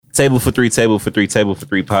Table for Three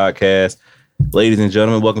podcast. Ladies and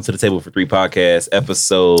gentlemen, welcome to the Table for Three podcast,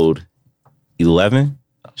 episode 11.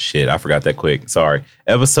 Oh, shit, I forgot that quick. Sorry.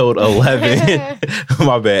 Episode 11.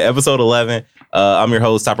 My bad. Episode 11. I'm your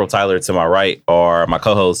host, Top Row Tyler. To my right are my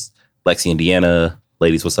co-hosts, Lexi and Deanna.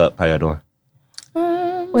 Ladies, what's up? How y'all doing?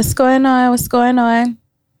 What's going on?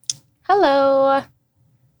 Hello.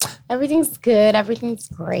 Everything's good. Everything's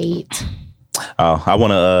great. I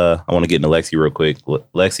wanna get into Lexi real quick.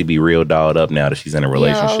 Lexi be real dolled up now that she's in a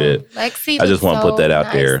relationship. Lexi, I just want to put that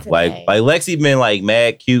out there. Today. Like Lexi been like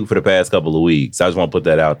mad cute for the past couple of weeks. I just want to put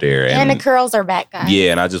that out there. And the curls are back, guys.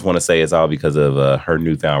 Yeah, and I just want to say it's all because of her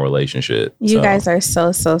newfound relationship. You guys are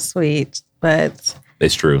so sweet, but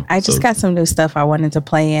it's true. I just got some new stuff I wanted to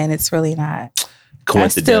play in. It's really not. Coincidentally,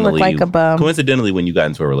 I still look like a bum. Coincidentally, when you got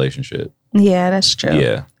into a relationship. Yeah, that's true.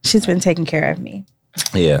 Yeah. She's been taking care of me.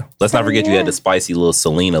 Yeah. Let's not forget you had the spicy little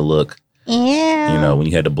Selena look. Yeah. You know, when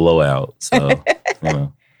you had the blowout. So, you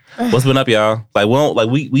know. What's been up, y'all? Like,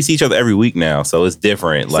 we see each other every week now, so it's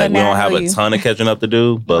different. Like, we don't have a ton of catching up to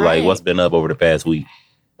do, but like, what's been up over the past week?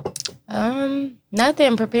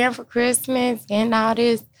 Nothing. Preparing for Christmas, getting all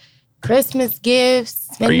this Christmas gifts,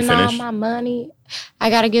 spending all my money. I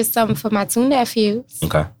got to get something for my 2 nephews.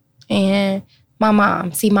 Okay. And my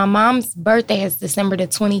mom. See, my mom's birthday is December the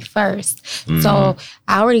 21st. So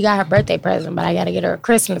I already got her birthday present, but I got to get her a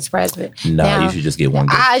Christmas present. No, you should just get one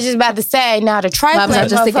gift. I was just about to say, now the trifling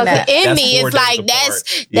motherfucker in me is like,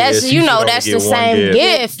 that's you know, that's the same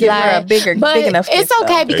gift. Give like, her a big enough gift. It's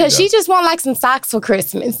okay because she just want like some socks for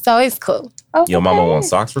Christmas. So it's cool. Okay. Your mama wants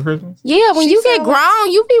socks for Christmas? Yeah, when you get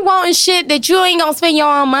grown, you be wanting shit that you ain't gonna spend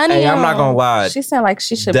your own money on. I'm not gonna lie. She sound like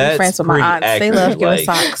she should be friends with my aunts. They love giving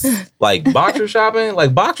socks. Like boxer shopping,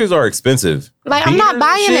 like boxers are expensive. Like I'm not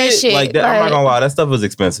buying that shit. Like that, I'm not gonna lie, that stuff is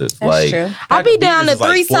expensive. That's like true. I be down to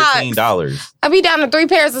 3 socks. $14. I be down to 3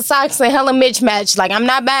 pairs of socks and hella mismatch. Like I'm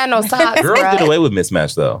not buying no socks. Girls get away with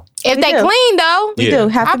mismatch though. If they clean though, we do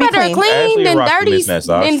have to be clean. Clean than dirty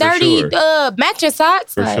matching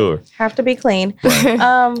socks. For sure, have to be clean.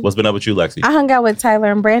 What's been up with you, Lexi? I hung out with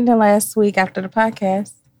Tyler and Brandon last week after the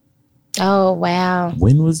podcast. Oh wow!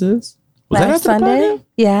 When was this? Was that after Sunday? The podcast?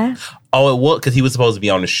 Yeah. Oh, it was because he was supposed to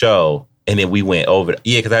be on the show, and then we went over.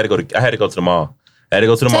 Yeah, because I had to go to the mall.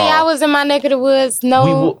 I was in my neck of the woods.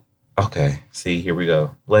 No. Okay, see, here we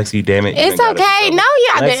go. Lexi, damn it. It's okay. No,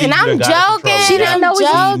 y'all didn't. I'm joking. She didn't know.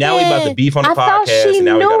 Now we about to beef on the podcast. I thought she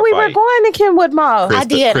knew we were going to Kenwood Mall. Chris, I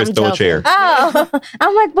did. Chris, throw a chair. Oh,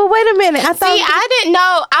 I'm like, but wait a minute. I didn't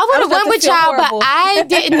know. I would have went with y'all, but I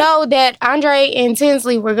didn't know that Andre and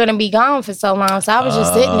Tinsley were going to be gone for so long. So I was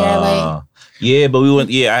just sitting there like... Yeah, but we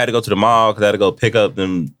went. Yeah, I had to go to the mall because I had to go pick up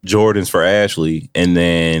them Jordans for Ashley, and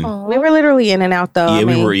then we were literally in and out though. Yeah,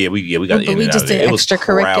 we were. Yeah, we got in and out. We just did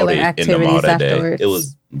extracurricular activities afterwards. It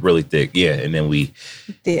was really thick. Yeah, and then we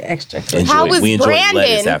did extra. How was we enjoyed Brandon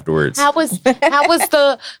lettuce afterwards? How was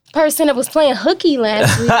the person that was playing hooky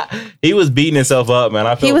last week? He was beating himself up,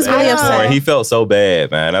 man. He was really upset. He felt so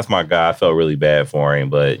bad, man. That's my guy. I felt really bad for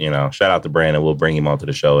him, but you know, shout out to Brandon. We'll bring him onto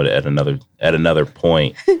the show at another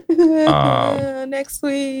point. Next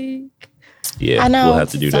week. Yeah, I know, we'll have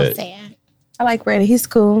to do that. Sad. I like Brandon. He's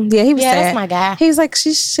cool. Yeah, he was sad. That's my guy. He was like,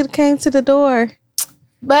 she should have came to the door.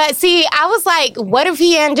 But see, I was like, what if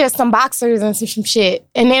he had just some boxers and some shit?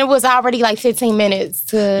 And then it was already like 15 minutes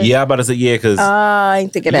to... Yeah, I'm about to say, yeah, because... I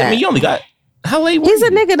ain't thinking that. I mean, you only got... How late He's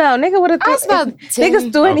a nigga, though. Nigga would have...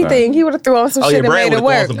 Niggas do anything. He would have threw on some shit and made it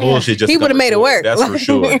work. He would have made it work. That's for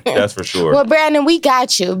sure. That's for sure. Well, Brandon, we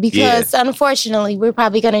got you because unfortunately, we're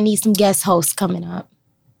probably going to need some guest hosts coming up.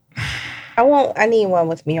 I need one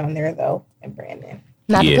with me on there, though, and Brandon.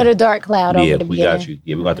 Not to put a dark cloud over the beginning. Yeah, we got you.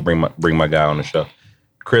 Yeah, we're going to have to bring my guy on the show.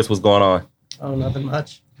 Chris, what's going on? Oh, nothing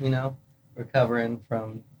much. You know, recovering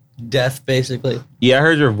from death, basically. Yeah, I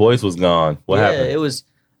heard your voice was gone. What happened? Yeah, it was.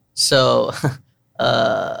 So,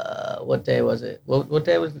 what day was it? What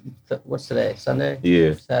day was? What's today? Sunday?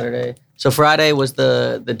 Yeah. Saturday. So Friday was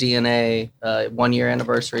the DNA 1 year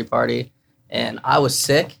anniversary party, and I was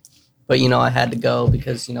sick, but you know I had to go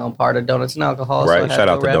because you know I'm part of Donuts and Alcohol. Right. So Shout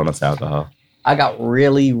out to Donuts and Alcohol. I got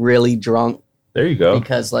really, really drunk. There you go.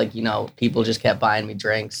 Because, like, you know, people just kept buying me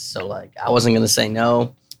drinks. So, like, I wasn't going to say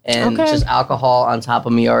no. And just alcohol on top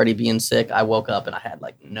of me already being sick, I woke up and I had,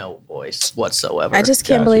 like, no voice whatsoever. I just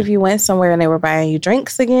can't believe you went somewhere and they were buying you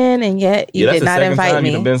drinks again, and yet you did not invite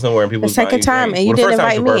me. You've been somewhere and people the second time, and you didn't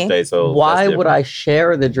invite me. Birthday, so why would I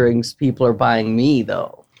share the drinks people are buying me,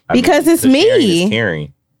 though? Because it's me.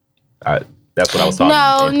 Caring. That's what I was talking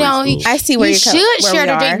about. No. I see where you should share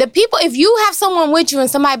the drink. The people, if you have someone with you and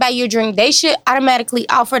somebody buy you a drink, they should automatically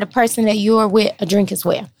offer the person that you are with a drink as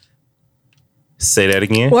well. Say that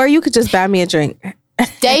again. Or you could just buy me a drink.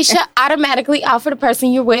 They should automatically offer the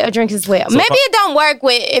person you're with a drink as well. So maybe it don't work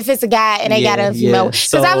with if it's a guy and they got a female.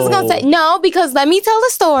 Because I was going to say, no, because let me tell the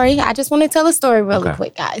story. I just want to tell a story really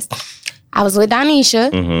quick, guys. I was with Donisha.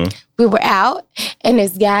 Mm-hmm. We were out, and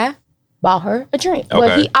this guy bought her a drink. Okay.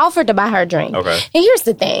 Well, he offered to buy her a drink. Okay. And here's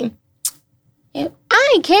the thing.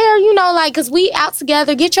 I ain't care, because we out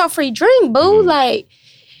together. Get your free drink, boo. Mm.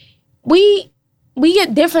 We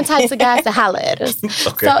get different types of guys to holler at us.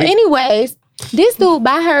 Okay. So anyways, this dude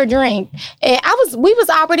buy her a drink. And we was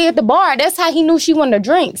already at the bar. That's how he knew she wanted a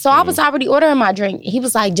drink. So I was already ordering my drink. He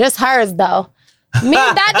was like, just hers, though. Me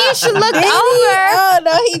and Donisha looked over. Oh,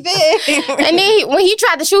 no, he did. And then when he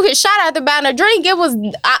tried to shoot his shot after buying a drink, it was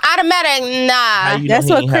automatic, nah. That's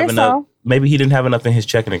what Chris saw. Maybe he didn't have enough in his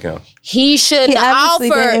checking account. He should have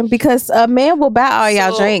offered. Because a man will buy all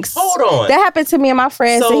y'all drinks. Hold on. That happened to me and my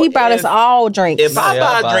friends. So he brought us all drinks. If I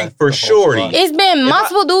buy a drink for Shorty. It's been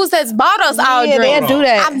multiple dudes that's bought us all drinks. Yeah, they do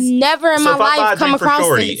that. I've never in my life come across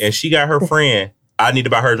Shorty this. And she got her friend, I need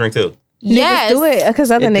to buy her a drink too. Yes. Niggas do it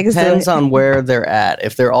because other niggas do it. Depends on where they're at.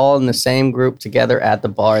 If they're all in the same group together at the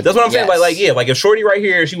bar, that's what I'm saying. Like if Shorty right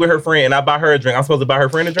here, she with her friend, and I buy her a drink, I'm supposed to buy her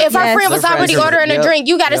friend a drink. If her friend was already ordering a drink,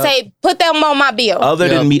 you got to say, put them on my bill.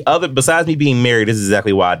 Besides me being married, this is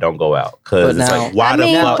exactly why I don't go out. Because it's like, why the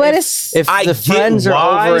fuck? But if the friends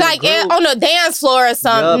are over, like on the dance floor or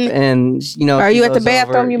something, and are you at the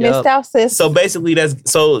bathroom? You missed out, sis. So basically,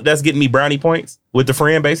 that's getting me brownie points with the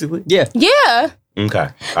friend, basically. Yeah. Okay.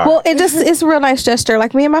 Well, it's a real nice gesture.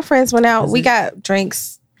 Like me and my friends went out. We got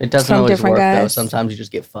drinks. It doesn't always work though. Sometimes you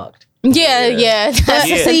just get fucked. Yeah.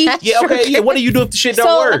 See, okay. Yeah. What do you do if the shit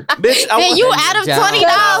don't work, bitch? Then you out of $20.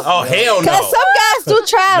 Oh hell no. Because some guys do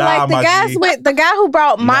try. Like the guy who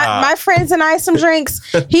brought my friends and I some drinks.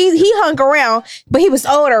 He hung around, but he was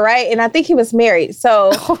older, right? And I think he was married. So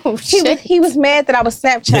he was mad that I was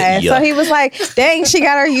Snapchatting. So he was like, "Dang, she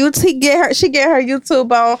got her YouTube. She get her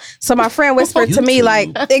YouTube on." So my friend whispered to me, like,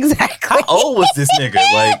 exactly. How old was this nigga?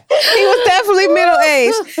 Like he was definitely middle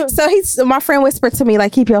aged. So my friend whispered to me,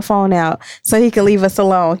 like, "Keep your phone out so he can leave us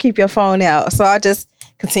alone. Keep your phone out." So I just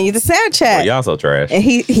continued to Snapchat. Well, y'all so trash. And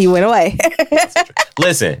he went away.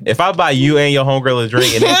 Listen, if I buy you and your homegirl a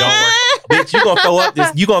drink and it don't work, bitch,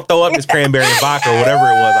 you gonna throw up this cranberry vodka or whatever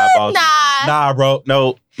it was I bought you. Nah, bro.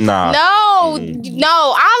 No. Nah. No.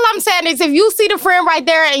 All I'm saying is if you see the friend right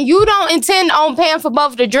there and you don't intend on paying for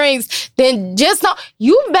both the drinks, then just know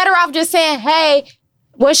you better off just saying, "Hey,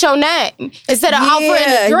 what's your name?" Instead of offering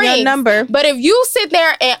a drink. Your number. But if you sit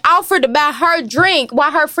there and offer to buy her drink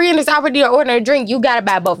while her friend is already ordering a drink, you gotta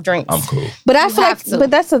buy both drinks. I'm cool. But I feel like, but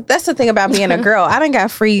that's the thing about being a girl. I done got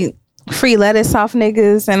free lettuce off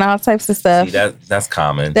niggas and all types of stuff. See, that's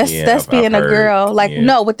common. That's being a girl. Like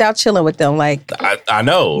no, without chilling with them. Like I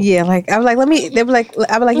know. Yeah, like I'm like let me. They be like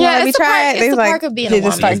let me try it. They like they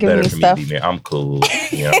just start giving me stuff. I'm cool.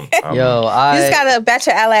 You just gotta bat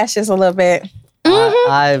your eyelashes a little bit.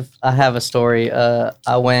 I have a story. I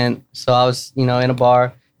was in a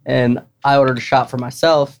bar and I ordered a shot for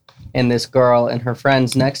myself, and this girl and her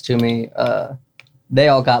friends next to me, they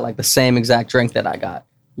all got like the same exact drink that I got.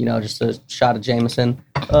 Just a shot of Jameson.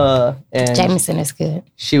 And Jameson is good.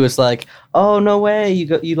 She was like, "Oh, no way!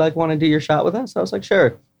 You like want to do your shot with us?" I was like,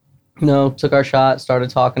 "Sure." Took our shot, started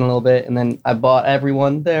talking a little bit, and then I bought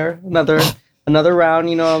everyone there another round.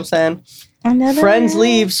 You know what I'm saying? Friends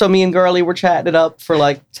leave, so me and Girlie were chatting it up for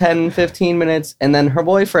like 10, 15 minutes, and then her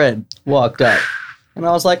boyfriend walked up. And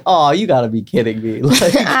I was like, "Oh, you gotta be kidding me!"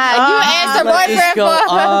 Like, you asked her boyfriend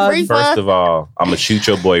for a refund. First of all, I'm gonna shoot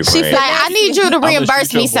your boyfriend. She's like, "I need you to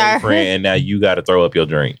reimburse me, sir." And now you got to throw up your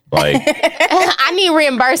drink. Like, I need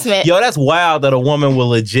reimbursement. Yo, that's wild that a woman will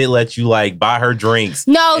legit let you like buy her drinks.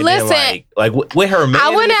 No, listen, then, like with her man.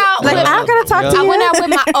 I went out. I'm gonna talk to you. I went out with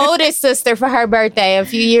my oldest sister for her birthday a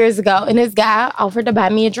few years ago, and this guy offered to buy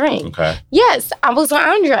me a drink. Okay. Yes, I was with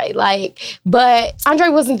Andre. But Andre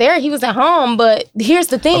wasn't there. He was at home. But here's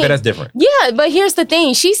the thing. Okay, that's different. Yeah, but here's the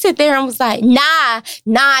thing. She sit there and was like,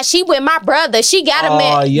 nah, she with my brother. She got a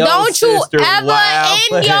man. Don't you ever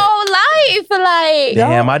in your life, like.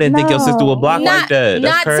 Damn, I didn't think your sister would block like that. That's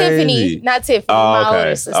not crazy. Tiffany, my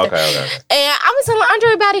older sister. Okay. And I was telling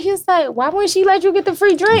Andre about it. He was like, "Why wouldn't she let you get the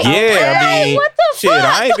free drink?" Yeah, I mean, what the fuck?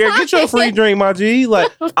 I ain't there. Get your free drink, my G.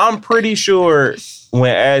 Like, I'm pretty sure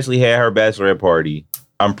when Ashley had her bachelorette party,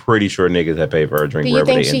 I'm pretty sure niggas had paid for her drink. Do you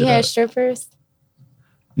think she had strippers?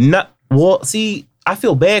 Not. Well, see, I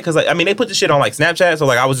feel bad because they put the shit on like Snapchat, so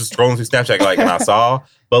like I was just scrolling through Snapchat like and I saw,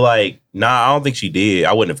 but like I don't think she did.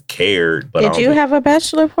 I wouldn't have cared. But did you have a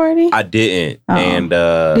bachelor party? I didn't. Oh. And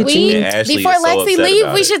Ashley before Lexi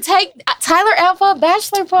leave, we should take Tyler out for a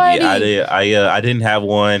bachelor party. Yeah, I did. I didn't have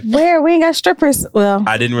one. Where we ain't got strippers. Well,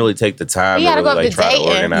 I didn't really take the time We to gotta really go like to try to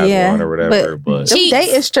dating. organize one or whatever. But them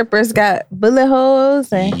dating strippers got bullet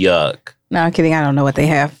holes and yuck. No, I'm kidding. I don't know what they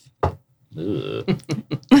have. Ugh.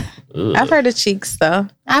 I've heard of Cheeks though.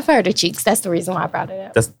 I've heard of Cheeks. That's the reason why I brought it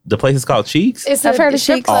up. That's the place is called Cheeks. I've heard of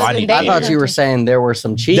Cheeks. Oh, I thought you were saying there were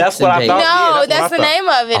some cheeks. That's what I thought. No, that's the name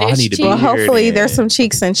of it. It's Cheeks. Well, hopefully there's some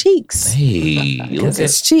cheeks and cheeks. Hey, look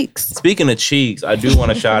it's Cheeks. Speaking of cheeks, I do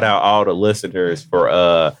want to shout out all the listeners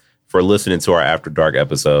for listening to our After Dark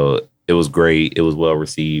episode. It was great. It was well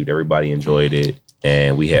received. Everybody enjoyed it.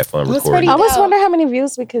 And we had fun recording. I always wonder how many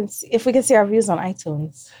views if we can see our views on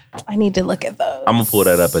iTunes. I need to look at those. I'm gonna pull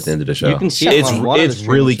that up at the end of the show. You can see it's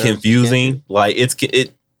really confusing. Like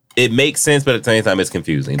it makes sense, but at the same time it's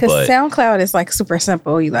confusing. Because SoundCloud is like super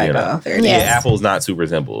simple. You like, there it is. Yeah, Apple's not super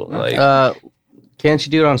simple. Like can't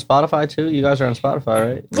you do it on Spotify too? You guys are on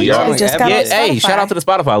Spotify, right? We are. Hey, shout out to the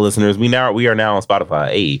Spotify listeners. We are now on Spotify.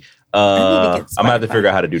 Hey, I'm gonna have to figure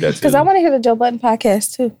out how to do that too. Because I want to hear the Joe Budden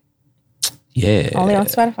podcast too. Yeah. Only on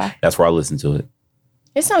Spotify. That's where I listen to it.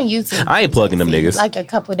 It's on YouTube. I ain't plugging them niggas. Like a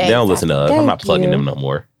couple days. They don't listen to us. I'm not plugging them no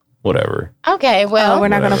more. Whatever. Okay, well. We're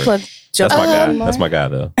not going to plug Joe That's my guy. anymore. That's my guy,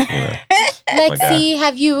 though. Yeah. Lexi,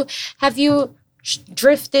 have you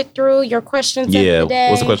drifted through your questions of the day?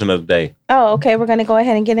 What's the question of the day? Oh, okay. We're going to go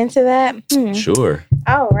ahead and get into that. Sure.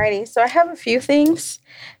 Alrighty. So I have a few things.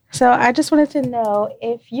 So I just wanted to know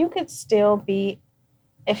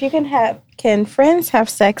can friends have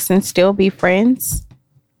sex and still be friends?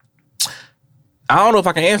 I don't know if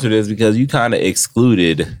I can answer this because you kind of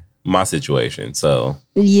excluded my situation. So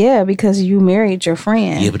yeah, because you married your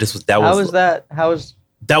friend. Yeah, but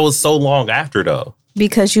that was so long after though.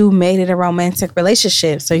 Because you made it a romantic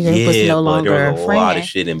relationship, so you was no longer there was a friend. A lot of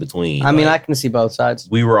shit in between. I mean, I can see both sides.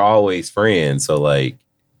 We were always friends, so like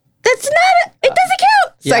that's not. It doesn't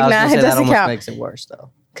count. It's like nah, it doesn't count. Makes it worse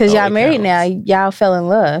though. Because y'all married now, y'all fell in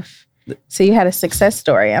love. So you had a success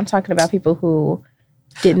story. I'm talking about people who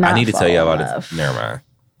did not. I need to tell you about love. it. Never mind.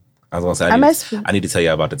 I was gonna say I need to tell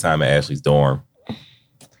you about the time at Ashley's dorm.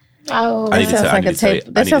 Oh, that sounds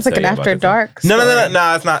like an After Dark story.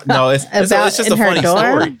 No, it's not. No, it's just a funny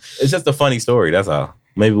story. It's just a funny story. That's all.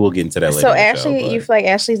 Maybe we'll get into that later. So Ashley, you feel like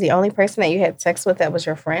Ashley's the only person that you had sex with that was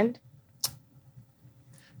your friend?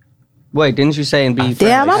 Wait, didn't you say and be friends?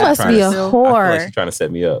 Damn, I must be a whore. I feel like she's trying to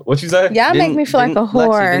set me up. What you say? Y'all make me feel like a whore.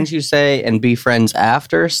 Lexi, didn't you say and be friends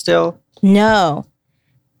after still? No.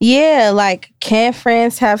 Yeah, like can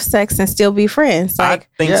friends have sex and still be friends? Like I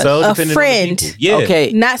think so. A friend. Yeah.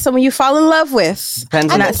 Okay. Not someone you fall in love with.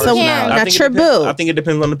 Depends on not the person. not your boo. I think it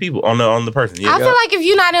depends on the people, on the person. Yeah, I feel like if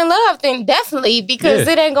you're not in love, then definitely because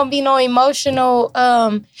it ain't gonna be no emotional.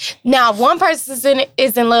 Now one person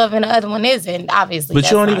is in love and the other one isn't. Obviously, but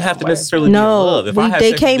you don't even have to necessarily be in love. If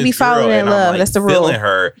they can't be falling in love. That's the rule. Feeling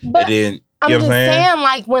her, but then. I'm just saying,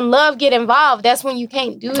 like, when love get involved, that's when you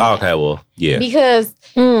can't do that. Okay, well, yeah. Because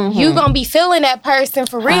you going to be feeling that person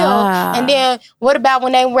for real. And then what about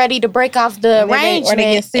when they ready to break off the arrangement? Or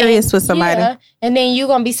they get serious with somebody. Yeah, and then you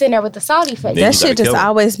going to be sitting there with the salty face. That shit just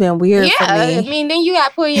always been weird for me. I mean, then you got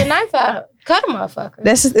to pull your knife out. Cut a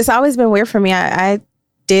motherfucker. It's always been weird for me. I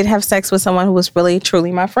did have sex with someone who was really,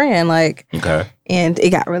 truly my friend. Like, okay. And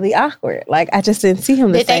it got really awkward. Like, I just didn't see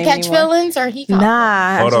him the same Did they catch feelings or he caught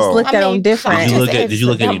I just looked at him different. Did you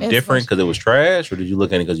look at him different because it was trash, or did you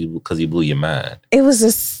look at him because he blew your mind? It was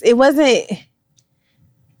just, it wasn't,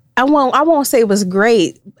 I won't say it was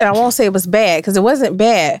great, and I won't say it was bad, because it wasn't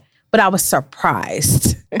bad, but I was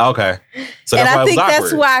surprised. Okay. So and I think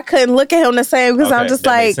that's why I couldn't look at him the same, because I'm just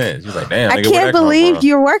like, damn, I can't believe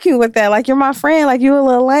you're working with that. Like, you're my friend. Like, you a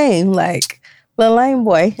little lame. Like, little lame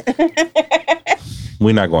boy.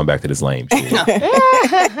 We're not going back to this lame shit.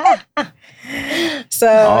 So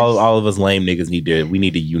all of us lame niggas need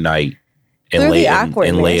to unite and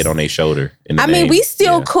lay it on their shoulder. I mean, we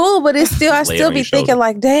still cool, but it's still I still be thinking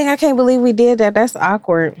like, dang, I can't believe we did that. That's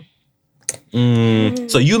awkward.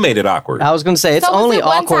 So you made it awkward. I was going to say, it's only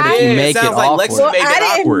awkward if you make it awkward. Well,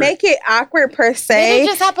 I didn't make it awkward per se. Did it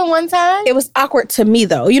just happen one time? It was awkward to me,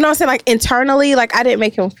 though. You know what I'm saying? Like, internally, like, I didn't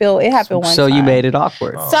make him feel it happened one time. So you made it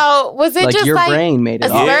awkward. So was it just your like brain made it a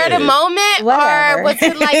spur of the moment? Whatever. Or was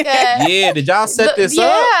it like a... Yeah, did y'all set this up?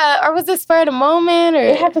 Yeah, or was it spur of the moment? Or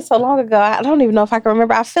it happened so long ago. I don't even know if I can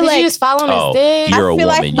remember. I feel did like... you just fall on his dick? You're a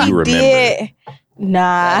woman. You remember.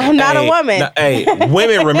 Nah, I'm not a woman. Hey,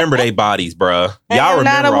 women remember their bodies, bruh. Y'all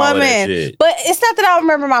remember all of that shit. But it's not that I don't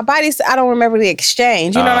remember my body. I don't remember the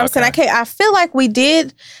exchange. You know what I'm saying? I feel like we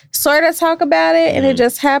did sort of talk about it, and it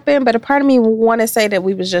just happened. But a part of me want to say that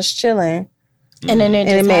we was just chilling. And then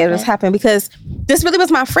it may have just happened because this really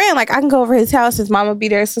was my friend. Like, I can go over his house. His mama be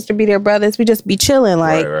there, his sister be there, brothers. We just be chilling.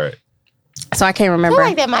 Like, right. So I can't remember. I feel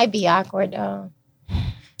like that might be awkward, though.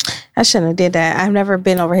 I shouldn't have did that. I've never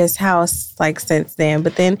been over his house like since then.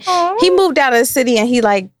 But then he moved out of the city and he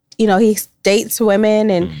like, he dates women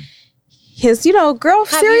and his,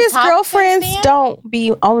 serious girlfriends don't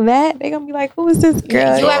be on that. They're gonna be like, who is this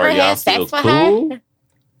girl? You ever had sex with her?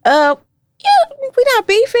 Yeah, we not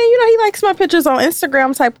beefing. He likes my pictures on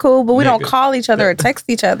Instagram type cool, but we don't call each other or text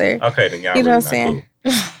each other. Okay, then y'all you know what I'm saying?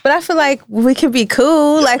 Cool. But I feel like we can be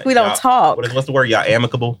cool, like we don't talk. What's the word? Y'all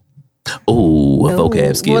amicable? Ooh,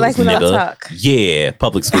 vocab skills. Well, like we don't talk. Yeah,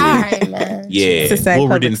 public school. All right, man. Yeah,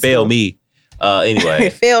 Wilbur didn't fail me. Anyway.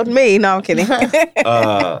 It failed me. No, I'm kidding.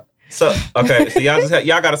 So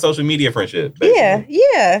y'all got a social media friendship. Basically.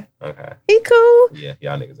 Yeah. Okay. He cool. Yeah,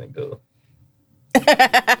 y'all niggas ain't cool.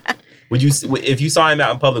 Would you, if you saw him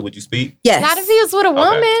out in public, would you speak? Yes. Not if he was with a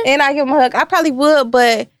woman. And I give him a hug. I probably would,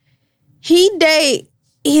 but he dates.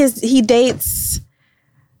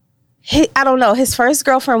 I don't know. His first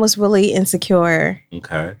girlfriend was really insecure.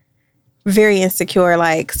 Okay. Very insecure.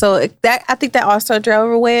 Like, so that I think that also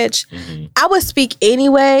drove a wedge. Mm-hmm. I would speak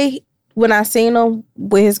anyway when I seen him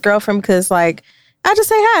with his girlfriend because, like, I just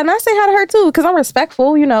say hi and I say hi to her too because I'm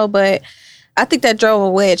respectful, but I think that drove a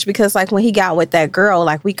wedge because, like, when he got with that girl,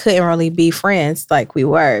 like, we couldn't really be friends like we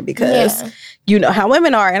were because you know how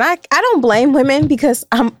women are, and I don't blame women because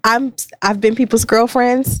I've been people's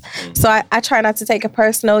girlfriends, so I try not to take it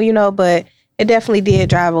personal, but it definitely did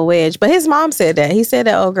drive a wedge. But his mom said that. He said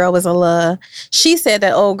that old girl was a little. She said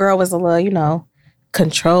that old girl was a little,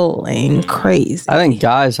 controlling, crazy. I think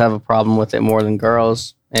guys have a problem with it more than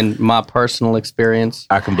girls. In my personal experience,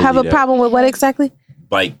 I can believe have a problem with what exactly?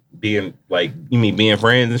 Like being you mean being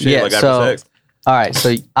friends and shit, like after sex? All right,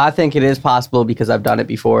 so I think it is possible because I've done it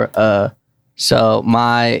before. So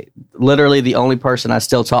literally the only person I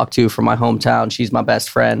still talk to from my hometown, she's my best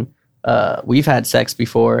friend. We've had sex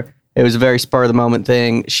before. It was a very spur of the moment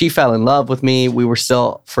thing. She fell in love with me. We were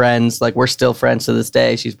still friends. Like, we're still friends to this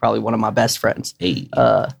day. She's probably one of my best friends. Hey.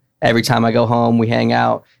 Every time I go home, we hang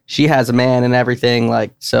out. She has a man and everything.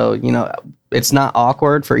 Like, so, it's not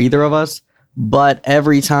awkward for either of us. But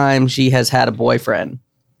every time she has had a boyfriend,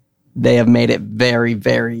 they have made it very,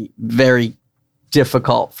 very, very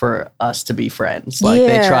difficult for us to be friends. Like,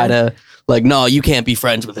 they try to, no, you can't be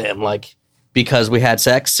friends with him. Like, because we had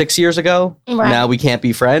sex 6 years ago, now we can't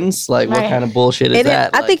be friends. Like, what kind of bullshit is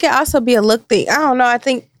that? I think it also be a look thing. I don't know. I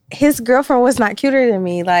think his girlfriend was not cuter than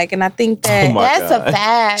me. Like, and I think that that's a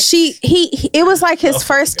fact. It was like his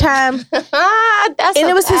first time.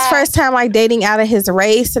 It was his first time like dating out of his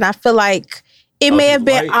race. And I feel like it may have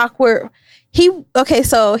been awkward.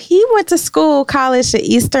 So he went to college in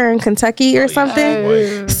Eastern Kentucky or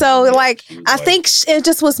something. So like, I think it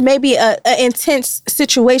just was maybe an intense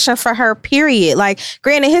situation for her, period. Like,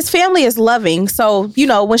 granted, his family is loving. So,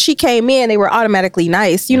 when she came in, they were automatically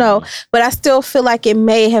nice, but I still feel like it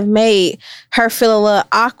may have made her feel a little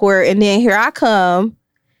awkward. And then here I come,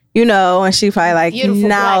 and she probably like,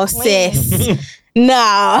 no, sis.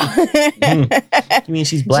 No. You mean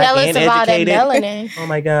she's black jealous and of educated? All that melanin. Oh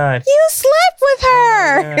my God. You slept with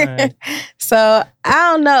her. So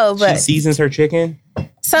I don't know, but she seasons her chicken.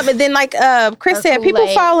 Something then like Chris said, people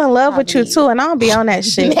fall in love with you too, and I don't be on that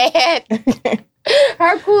shit.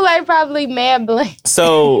 Her Kool-Aid probably mad blank.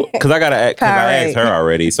 So, because I asked her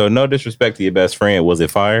already. So, no disrespect to your best friend, was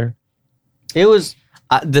it fire? It was.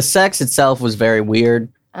 The sex itself was very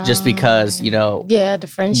weird. Just because, the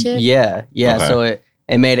friendship. Yeah. Okay. So it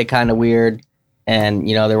made it kind of weird. And,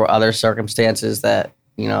 there were other circumstances that,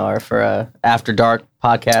 are for a After Dark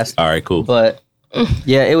podcast. All right, cool. But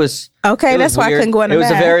yeah, it was. Okay, that's why I couldn't go in the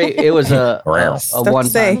back. It was a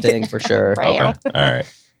one-time thing for sure. Okay. All right.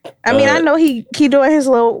 I mean, I know he doing his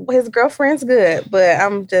girlfriend's good, but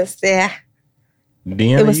I'm just, Deanna,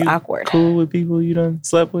 it was awkward. Cool with people you done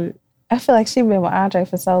slept with? I feel like she's been with Andre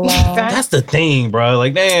for so long. That's the thing, bro.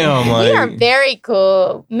 Like, damn. Like, we are very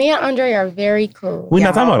cool. Me and Andre are very cool. We're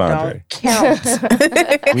not talking about Andre. Count.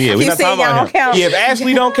 Yeah, we're not talking about him. Count. Yeah, if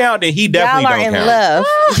Ashley don't count, then he definitely y'all are don't in count.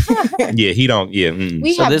 love. Yeah, he don't. Yeah.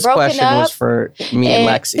 So this question was for me and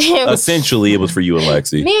Lexi. Essentially, it was for you and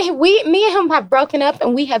Lexi. Me and him have broken up,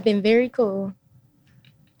 and we have been very cool.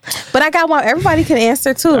 But I got one. Everybody can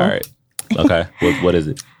answer too. All right. Okay. What is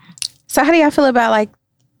it? So how do y'all feel about like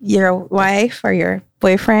your wife or your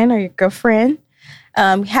boyfriend or your girlfriend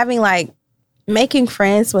having like making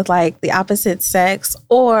friends with like the opposite sex,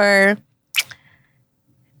 or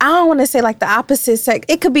I don't want to say like the opposite sex.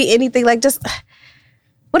 It could be anything. Like just,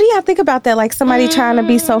 what do y'all think about that? Like somebody trying to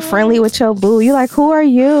be so friendly with your boo. You like, who are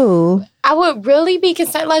you? I would really be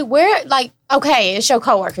concerned. Like where, like, okay, it's your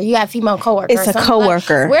coworker. You have female coworker. It's a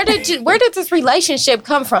coworker. Like, where did this relationship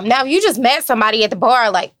come from? Now you just met somebody at the bar.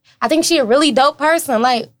 Like, I think she a really dope person.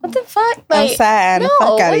 Like, what the fuck? Like, I'm sad. No,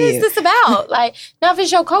 what is this about? Like, now if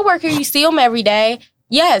it's your coworker, you see them every day.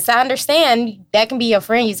 Yes, I understand that can be your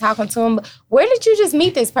friend. You talking to him, but where did you just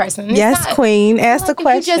meet this person? Queen. Ask the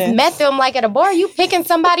question. You just met them like at a bar. You picking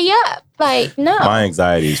somebody up? Like, no. My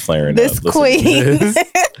anxiety is flaring this up. Queen.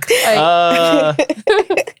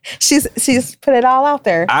 She's put it all out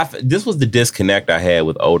there. This was the disconnect I had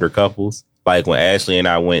with older couples. Like when Ashley and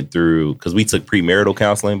I went through, because we took premarital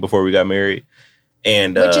counseling before we got married.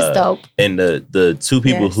 And which is dope. And the two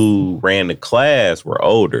people who ran the class were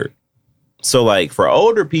older. So, like, for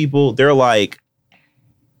older people, they're like,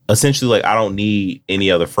 essentially, like, I don't need any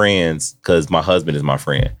other friends because my husband is my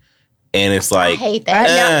friend. And it's like, I hate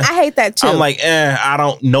that. I hate that too. I'm like, I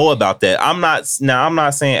don't know about that. I'm not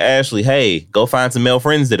saying, Ashley, hey, go find some male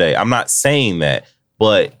friends today. I'm not saying that.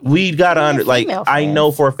 But we got to I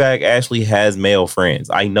know for a fact Ashley has male friends.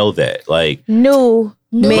 I know that. Like, new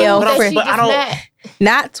male friends. But I don't.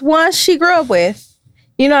 Not ones she grew up with.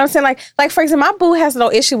 You know what I'm saying? Like for example, my boo has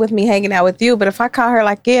no issue with me hanging out with you, but if I call her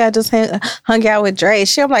like, yeah, I just hung out with Dre,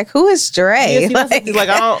 I'm like, who is Dre? Yeah, see, like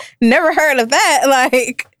I don't never heard of that.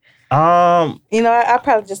 Like, you know, I'd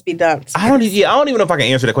probably just be dumb. I don't even know if I can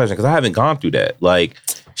answer that question because I haven't gone through that. Like,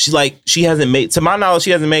 she hasn't made, to my knowledge,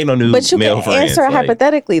 she hasn't made no new male friends. But you can answer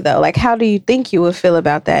hypothetically though. Like, how do you think you would feel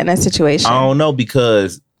about that in that situation? I don't know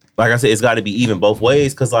because, like I said, it's got to be even both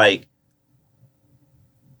ways. Because like,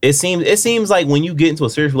 it seems like when you get into a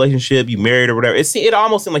serious relationship, you married or whatever, it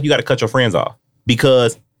almost seems like you got to cut your friends off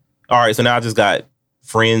because, all right, so now I just got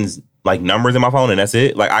friends like numbers in my phone and that's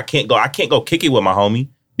it. Like I can't go kick it with my homie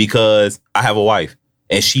because I have a wife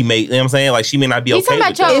and she may, you know what I'm saying? Like she may not be okay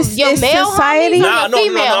with that. Your male society? No, I'm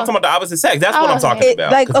talking about the opposite sex. That's what I'm talking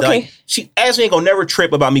about. Like, okay, she Ashley ain't gonna never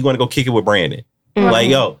trip about me going to go kick it with Brandon. Mm-hmm. Like,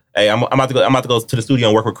 yo, hey, I'm about to go to the studio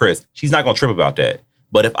and work with Chris. She's not gonna trip about that.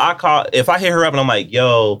 But if I hit her up and I'm like,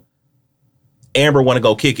 yo, Amber want to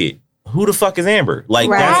go kick it, who the fuck is Amber? Like,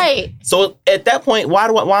 right. So at that point, why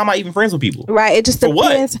am I even friends with people? Right. It just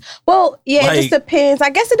depends. Well, yeah, it just depends. I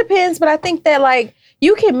guess it depends, but I think that like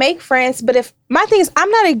you can make friends, but if my thing is, I'm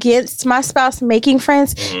not against my spouse making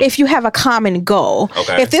friends if you have a common goal.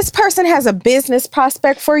 Okay. If this person has a business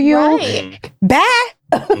prospect for you, bye.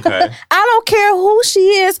 Okay. I don't care who she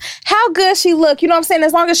is, how good she look. You know what I'm saying?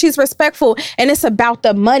 As long as she's respectful and it's about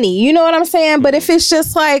the money. You know what I'm saying? But if it's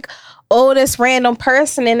just like, oh, this random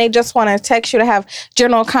person and they just want to text you to have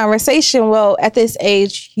general conversation. Well, at this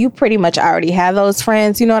age, you pretty much already have those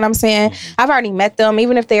friends. You know what I'm saying? I've already met them,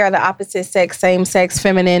 even if they are the opposite sex, same sex,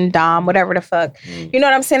 feminine, dom, whatever the fuck. You know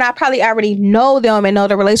what I'm saying? I probably already know them and know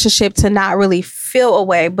the relationship to not really feel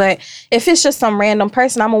away. But if it's just some random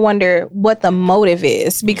person, I'm going to wonder what the motive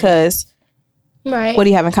is because what do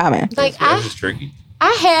you have in common? Like, this is tricky.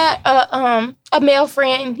 I had a male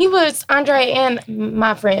friend. He was Andre and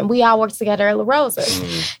my friend. We all worked together at La Rosa.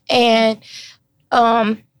 And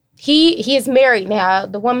he is married now.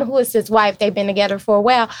 The woman who is his wife, they've been together for a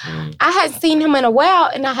while. I hadn't seen him in a while,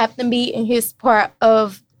 and I happened to be in his part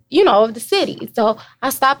of, of the city. So I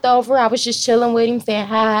stopped over. I was just chilling with him, saying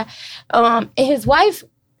hi. And his wife,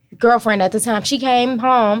 girlfriend at the time, she came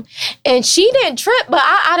home, and she didn't trip, but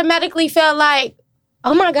I automatically felt like,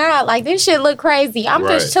 oh my God, like this shit look crazy. I'm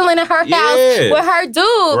just chilling in her house with her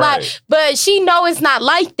dude. Like, but she know it's not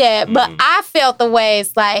like that. But I felt the way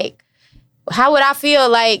it's like, how would I feel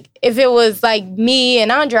like if it was like me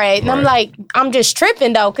and Andre? And I'm like, I'm just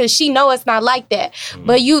tripping though, because she know it's not like that.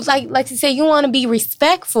 But you like you said, you want to be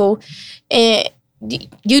respectful, and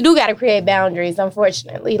you do got to create boundaries,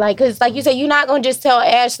 unfortunately. Like, because like you said, you're not going to just tell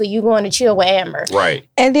Ashley you going to chill with Amber. Right.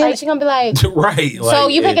 And then like, she's going to be like, right. So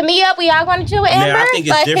you picking me up? We all going to chill with Amber? I think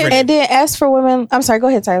it's different. And then as for women, I'm sorry, go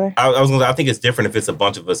ahead, Tyler. I think it's different if it's a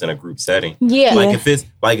bunch of us in a group setting. Yeah. Like if it's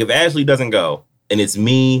like if Ashley doesn't go and it's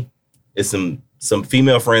me, it's some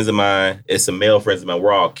female friends of mine, it's some male friends of mine,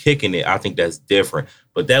 we're all kicking it. I think that's different.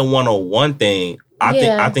 But that one-on-one thing,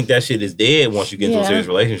 I think that shit is dead once you get into a serious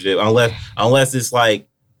relationship. Unless it's like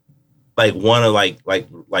one of like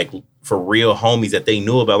for real homies that they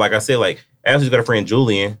knew about. Like I said, like Ashley's got a friend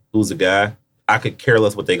Julian, who's a guy. I could care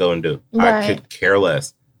less what they go and do. I could care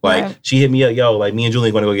less. Like she hit me up, yo, like me and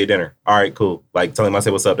Julian going to go get dinner. All right, cool. Like tell him I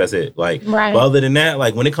say what's up. That's it. Like, but other than that,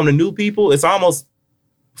 like when it come to new people, it's almost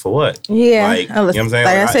For what? Yeah. Like, you know what I'm saying?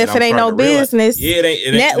 Like I said, if it ain't no business, it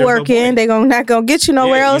ain't networking, they not gonna get you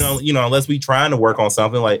nowhere else. You know, unless we trying to work on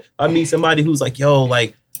something. Like, I meet somebody who's like, yo,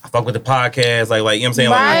 like, I fuck with the podcast. Like, you know what I'm saying?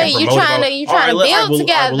 Right. Like, you trying to build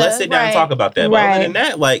together. Let's sit down and talk about that. But other than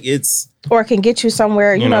that, like, it's... Or can get you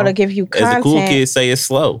somewhere, you know, to give you content. As the cool kids say, it's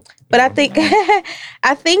slow. But I think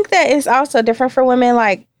I think that it's also different for women.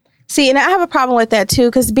 Like, see, and I have a problem with that too,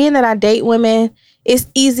 because being that I date women, it's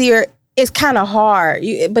easier. It's kind of hard,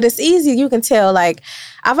 but it's easy. You can tell. Like,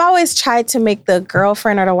 I've always tried to make the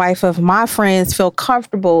girlfriend or the wife of my friends feel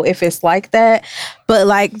comfortable if it's like that. But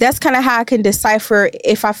like, that's kind of how I can decipher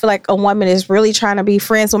if I feel like a woman is really trying to be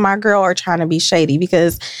friends with my girl or trying to be shady,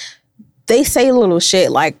 because they say little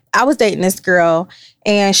shit. Like, I was dating this girl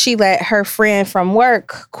and she let her friend from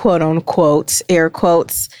work, quote unquote, air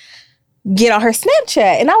quotes, get on her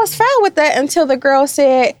Snapchat. And I was fine with that until the girl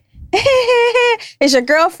said, is your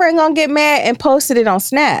girlfriend gonna get mad, and posted it on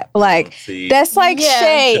Snap? Like, that's like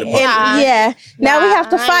shade. And now we have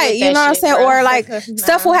to fight. You know what I'm saying? Bro. Or like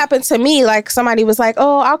stuff will happen to me. Like, somebody was like,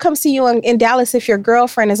 "Oh, I'll come see you in Dallas if your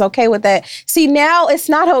girlfriend is okay with that." See, now it's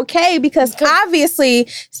not okay because obviously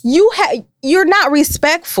you're not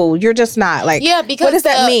respectful. You're just not. Like, because what does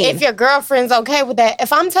that mean? If your girlfriend's okay with that,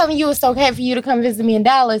 if I'm telling you it's okay for you to come visit me in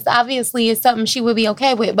Dallas, obviously it's something she would be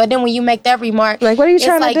okay with. But then when you make that remark, like, what are you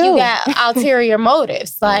trying to do? You got ulterior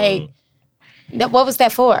motives. Like, what was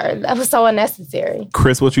that for? That was so unnecessary.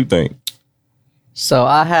 Chris, what you think? So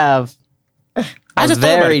I have a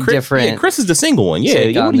very different. Yeah, Chris is the single one.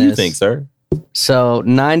 Yeah, what do you think, sir? So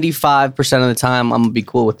 95% of the time, I'm gonna be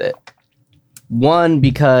cool with it. One,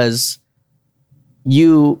 because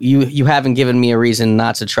you haven't given me a reason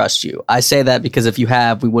not to trust you. I say that because if you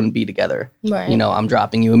have, we wouldn't be together. Right. You know, I'm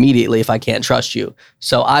dropping you immediately if I can't trust you.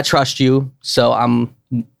 So I trust you. So I'm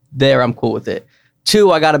cool with it.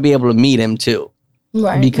 Two, I got to be able to meet him too.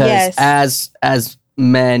 Right. Because as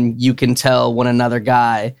men, you can tell when another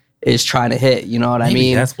guy is trying to hit. You know what I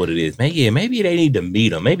mean? That's what it is. Maybe they need to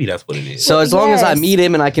meet him. Maybe that's what it is. So as long as I meet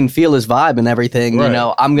him and I can feel his vibe and everything, you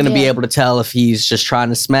know, I'm going to be able to tell if he's just trying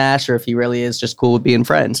to smash or if he really is just cool with being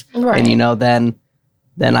friends. Right. And, you know, then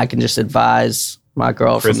I can just advise my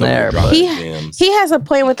girl from there. But he has a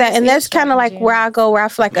point with that. And that's kind of like where I go, where I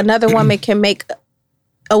feel like another woman can make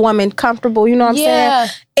a woman comfortable. You know what I'm saying?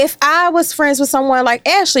 If I was friends with someone like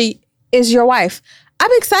Ashley is your wife, I'm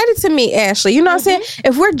excited to meet Ashley. You know what I'm saying?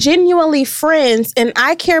 If we're genuinely friends and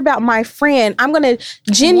I care about my friend, I'm going to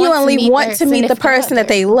genuinely want to meet the person that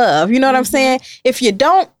they love. You know what I'm saying? If you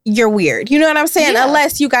don't, you're weird. You know what I'm saying? Yeah.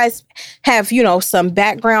 Unless you guys have, you know, some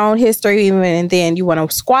background history even, and then you want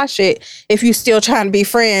to squash it. If you're still trying to be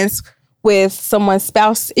friends with someone's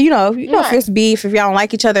spouse, you know, if it's beef, if y'all don't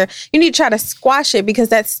like each other, you need to try to squash it, because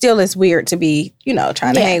that still is weird to be, you know,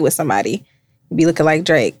 trying to hang with somebody. Be looking like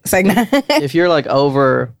Drake. It's like, if you're like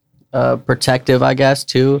over protective, I guess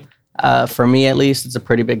too, for me at least, it's a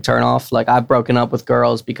pretty big turnoff. Like, I've broken up with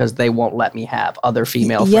girls because they won't let me have other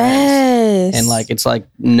female friends. And like, it's like,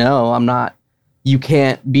 no, I'm not. You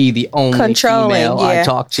can't be the only female I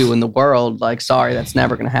talk to in the world. Like, sorry, that's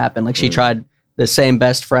never gonna happen. Like, she tried. The same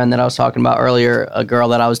best friend that I was talking about earlier, a girl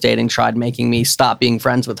that I was dating, tried making me stop being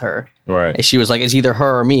friends with her. Right. And she was like, it's either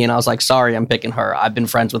her or me. And I was like, sorry, I'm picking her. I've been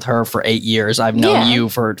friends with her for 8 years. I've known you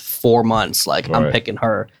for 4 months. Like, I'm picking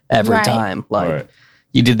her every time. Like,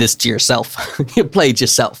 you did this to yourself. You played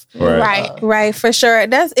yourself. Right, for sure.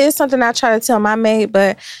 That is something I try to tell my mate.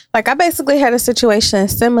 But like, I basically had a situation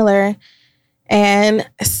similar. And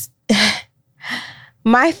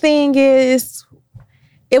my thing is,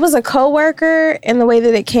 it was a coworker, and the way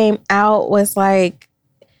that it came out was like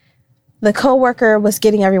the coworker was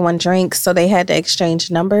getting everyone drinks, so they had to exchange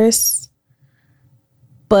numbers.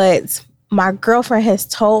 But my girlfriend has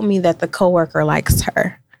told me that the coworker likes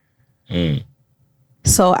her.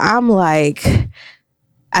 So I'm like,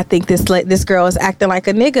 I think this girl is acting like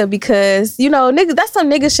a nigga, because, you know, nigga, that's some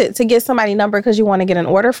nigga shit to get somebody number because you want to get an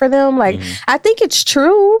order for them. Like, I think it's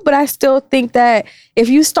true, but I still think that if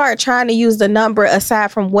you start trying to use the number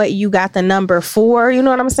aside from what you got the number for, you know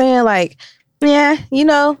what I'm saying? Like, yeah, you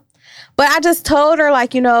know. But I just told her,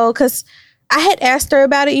 like, you know, because I had asked her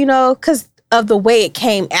about it, you know, because of the way it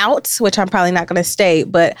came out, which I'm probably not going to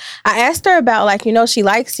state, but I asked her about, like, you know, she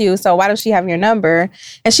likes you, so why does she have your number?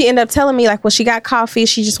 And she ended up telling me, like, well, she got coffee.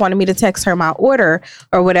 She just wanted me to text her my order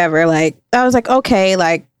or whatever. Like, I was like, okay,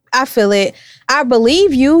 like, I feel it. I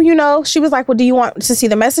believe you, you know. She was like, well, do you want to see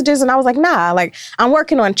the messages? And I was like, nah, like, I'm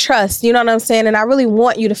working on trust, you know what I'm saying? And I really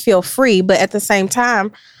want you to feel free, but at the same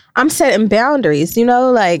time, I'm setting boundaries, you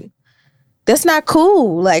know, like, that's not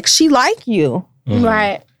cool. Like, she like you.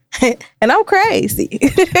 Right. And I'm crazy.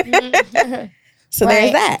 So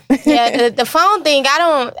there's that. Yeah, the phone thing,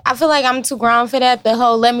 I feel like I'm too grown for that. The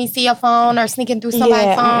whole let me see your phone or sneaking through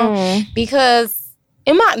somebody's phone. Because,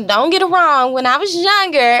 don't get it wrong, when I was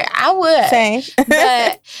younger, I would. Same.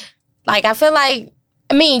 But, like, I feel like,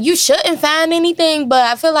 you shouldn't find anything, but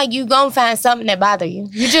I feel like you gonna find something that bother you.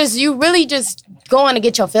 You really just going to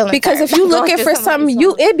get your feelings because hurt. if you looking for something,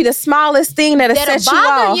 it'd be the smallest thing that'll set you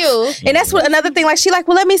off. You. And that's what another thing. Like she like,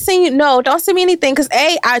 well, let me send you. No, don't send me anything because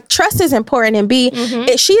A, our trust is important, and B,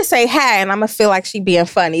 she'd say hi, and I'm gonna feel like she being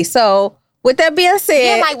funny. So with that being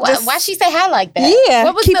said, like why she say hi like that? Yeah,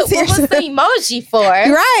 what was the emoji for?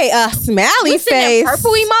 Right, a smiley face,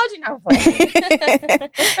 purple emoji. No,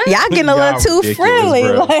 y'all getting a little too friendly.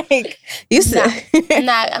 Bro. Like you said,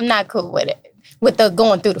 I'm not cool with it. With the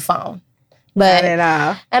going through the phone. But not at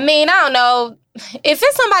all. I don't know if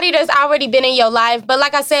it's somebody that's already been in your life. But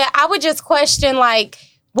like I said, I would just question like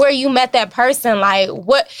where you met that person. Like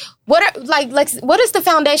what is the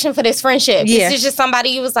foundation for this friendship? Yeah. Is it just somebody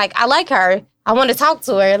you was like, I like her, I want to talk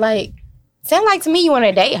to her? Like, sound like to me you want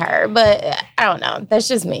to date her, but I don't know. That's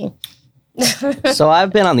just me. So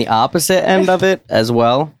I've been on the opposite end of it as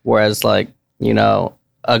well. Whereas like,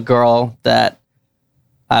 a girl that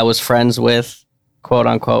I was friends with, quote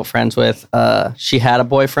unquote friends with, she had a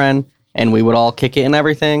boyfriend and we would all kick it and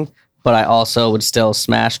everything, but I also would still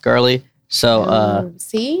smash girly. So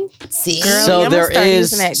see girly, so there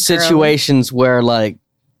is situations where like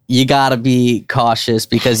you gotta be cautious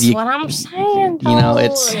because that's what I'm saying,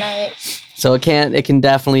 it's like, so it can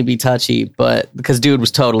definitely be touchy, but because dude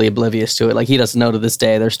was totally oblivious to it, like he doesn't know to this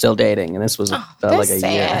day they're still dating, and this was like a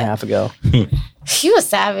year and a half ago. You a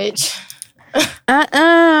savage.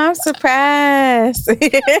 I'm surprised.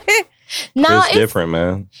 No, it's different,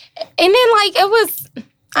 man. And then like it was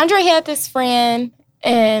Andre had this friend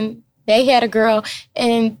and they had a girl,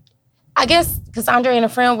 and I guess because Andre and a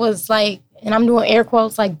friend was like, and I'm doing air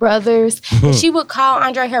quotes, like brothers, and she would call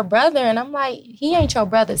Andre her brother, and I'm like, he ain't your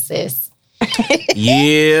brother, sis.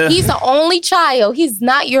 Yeah. He's the only child. He's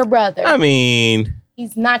not your brother.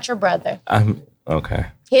 He's not your brother. Okay.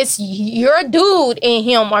 Your dude and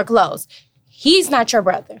him are close. He's not your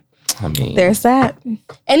brother. There's that.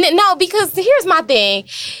 And then, no, because here's my thing.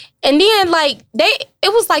 And then like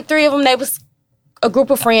it was like three of them. They was a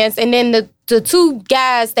group of friends, and then the two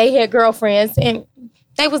guys, they had girlfriends, and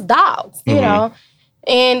they was dogs, you know.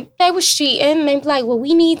 And they was cheating. And they was like, well,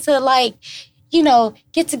 we need to like,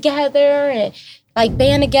 get together and like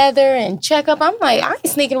band together and check up. I'm like, I ain't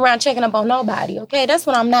sneaking around checking up on nobody, okay? That's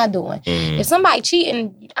what I'm not doing. If somebody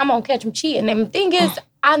cheating, I'm gonna catch them cheating. And the thing is,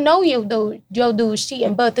 I know your dude's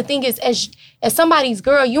cheating, but the thing is, as somebody's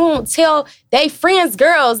girl, you don't tell they friends'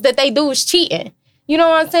 girls that they dude's cheating. You know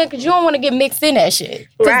what I'm saying? Because you don't want to get mixed in that shit.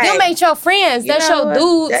 Because them ain't your friends. That's your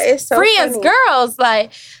dude's friends' girls.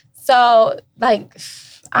 Like, so, like,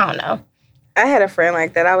 I don't know. I had a friend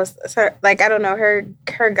like that. I don't know,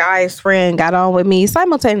 her guy's friend got on with me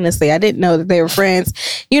simultaneously. I didn't know that they were friends.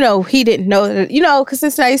 He didn't know that, because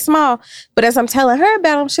Cincinnati's small. But as I'm telling her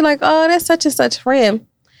about him, she's like, oh, that's such and such friend.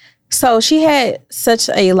 So she had such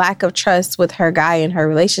a lack of trust with her guy in her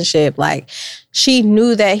relationship. Like, she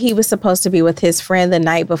knew that he was supposed to be with his friend the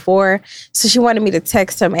night before. So she wanted me to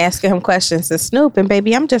text him, asking him questions to Snoop. And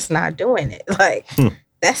baby, I'm just not doing it. Like,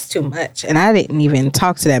 that's too much. And I didn't even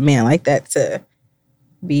talk to that man like that to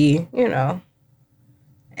be,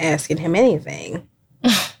 asking him anything.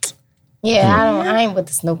 Yeah, I ain't with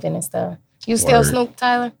the snooping and stuff. You still snoop,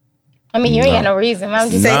 Tyler? I mean, you ain't got no reason. I'm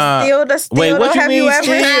just saying, Wait, what you mean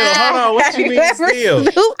steal? Hold on, what you mean steal?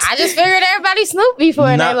 I just figured everybody snooped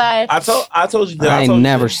before in their life. I told you that I ain't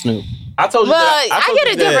never snooped. I told you that. I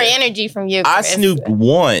get a different energy from you, Chris. I snooped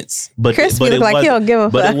once, but Chris it like he don't give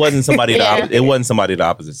a fuck. But it wasn't somebody. It wasn't somebody of the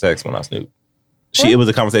opposite sex when I snooped. It was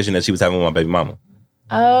a conversation that she was having with my baby mama.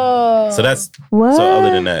 Oh, so that's what? So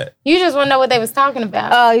other than that, you just want to know what they was talking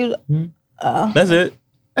about. That's it.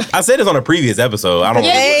 I said this on a previous episode. I don't.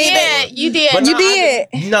 Yeah, you did. But you did.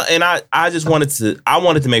 And I just wanted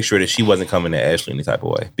to make sure that she wasn't coming at Ashley any type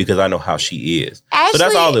of way because I know how she is. Ashley, so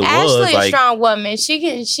that's all it was. Ashley's like, a strong woman. She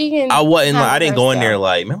can. I wasn't. I didn't go in there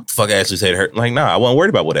like, man, what the fuck Ashley said to her? Like, nah, I wasn't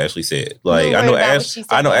worried about what Ashley said. Like, I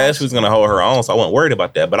know Ashley was gonna hold her own, so I wasn't worried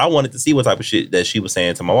about that. But I wanted to see what type of shit that she was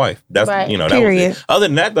saying to my wife. That's that was it. Other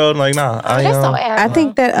than that, though, like, nah. I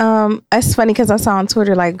think that it's funny because I saw on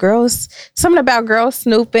Twitter like something about girls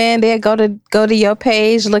snooping. They go to your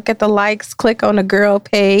page, look at the likes, click on the girl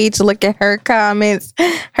page, look at her comments,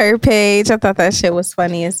 her page. I thought that shit was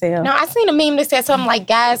funny as hell. No, I seen a meme that said something like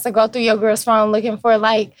guys to go through your girl's phone looking for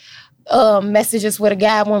like messages with a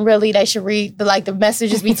guy when really they should read the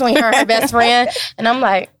messages between her and her best friend. And I'm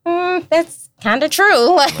like, that's kind of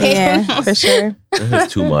true. Like, yeah, for sure. This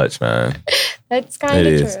is too much, man. That's kind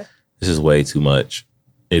of true. This is way too much.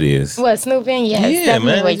 It is. What, snooping? Yeah, it's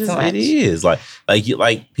definitely way too much. It is. Like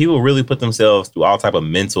people really put themselves through all type of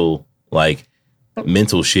mental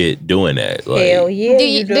shit doing that. Like, hell yeah.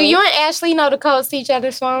 Do you and Ashley know the codes to each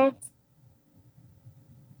other's phones?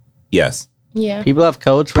 Yes. Yeah. People have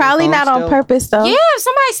codes for probably not on purpose though. Yeah, if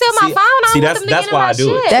somebody steal my phone, I don't want them to get in my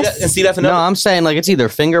shit. That's another. No, I'm saying like it's either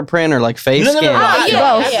fingerprint or like face scan.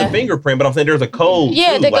 That's the fingerprint, but I'm saying there's a code.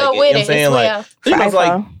 Yeah, too. to go with it. You know what I'm saying?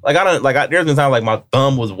 There's been times like my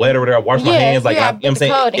thumb was wet or whatever. I washed my hands. Like, you know what I'm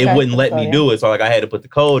saying? It wouldn't let me do it, so like I had to put the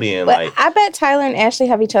code in. But like, I bet Tyler and Ashley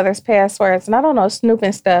have each other's passwords, and I don't know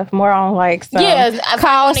snooping stuff. More on like some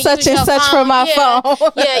call such and such from my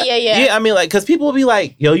phone. Yeah. Yeah, I mean, like, because people will be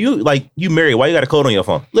like, yo, you married? Why you got a code on your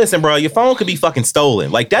phone? Listen, bro, your phone could be fucking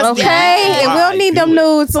stolen. Like, that's okay. And we don't need them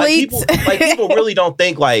nudes leaked. People really don't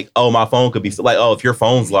think like, oh, my phone could be like, oh, if your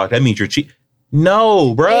phone's locked, that means you're cheating.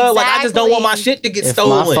 No, bro. Exactly. Like, I just don't want my shit to get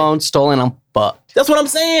stolen. If my phone's stolen, I'm fucked. That's what I'm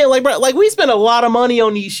saying. Like, bro, like we spend a lot of money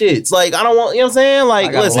on these shits. Like, I don't want, you know what I'm saying? Like,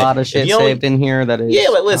 I got a lot of shit saved in here that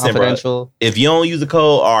is confidential. Bro, if you don't use the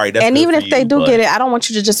code, all right, that's and good even if they do get it, I don't want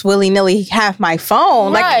you to just willy-nilly have my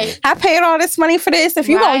phone. Right. Like, I paid all this money for this. If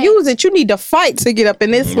you don't use it, you need to fight to get up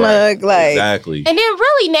in this mug. Like, exactly. And then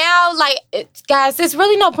really now, like, guys, there's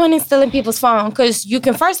really no point in stealing people's phone because you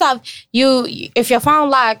can, first off, if your phone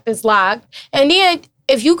locked, it's locked. And then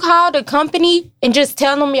if you call the company and just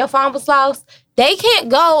tell them your phone was lost, they can't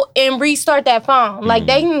go and restart that phone. Like,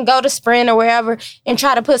 they can go to Sprint or wherever and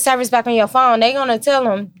try to put service back on your phone. They're going to tell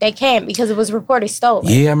them they can't because it was reported stolen.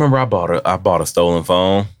 Yeah, I remember I bought a stolen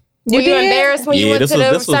phone. Were you embarrassed when you went to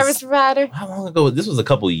the service provider? How long ago? This was a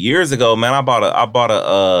couple of years ago, man. I bought a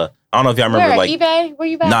I don't know if y'all remember. Where, like eBay? Where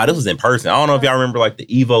you bought? Nah, this was in person. I don't know if y'all remember like the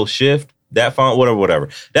Evo Shift, that phone, whatever.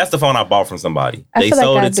 That's the phone I bought from somebody. They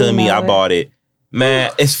sold it to me. I bought it.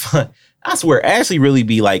 Man, it's fun. I swear, Ashley really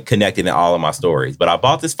be like connected in all of my stories. But I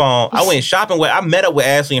bought this phone. I went shopping I met up with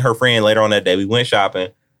Ashley and her friend later on that day. We went shopping.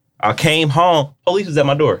 I came home. Police was at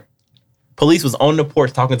my door. Police was on the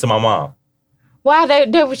porch talking to my mom. Wow, they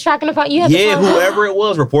were tracking the phone. Whoever it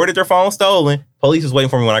was reported their phone stolen. Police was waiting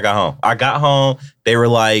for me when I got home. I got home. They were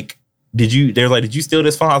like, did you steal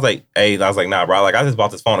this phone? I was like, nah, bro. Like, I just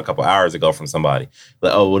bought this phone a couple hours ago from somebody.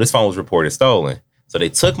 Like, oh, well, this phone was reported stolen. So they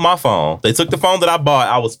took my phone. They took the phone that I bought.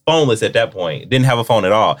 I was phoneless at that point. Didn't have a phone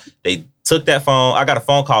at all. They took that phone. I got a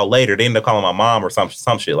phone call later. They ended up calling my mom or some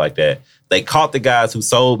shit like that. They caught the guys who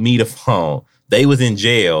sold me the phone. They was in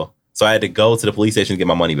jail. So I had to go to the police station to get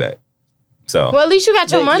my money back. So, well, at least you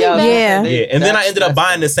got your money back. Yeah. And then I ended up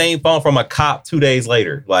buying the same phone from a cop 2 days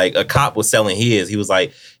later. Like, a cop was selling his. He was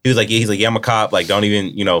like, yeah, I'm a cop. Like, don't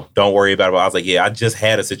even, don't worry about it. I was like, yeah, I just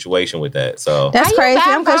had a situation with that. So that's crazy.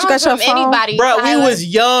 I'm glad you got your phone. Anybody, bro, we was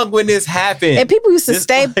young when this happened. And people used to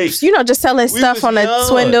stay, just selling stuff on a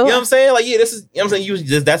swindle. You know what I'm saying? Like, yeah, this is, you know what I'm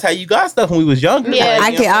saying? That's how you got stuff when we was younger. Yeah.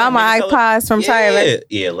 Like, I get all my iPods from Tyler.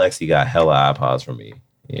 Yeah, Lexi got hella iPods from me.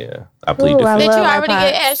 Yeah. I plead the fifth. Did you already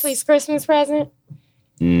get Ashley's Christmas present?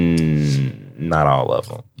 Not all of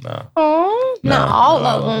them. No. Oh, not all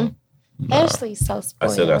of them. No. Ashley's so spoiled.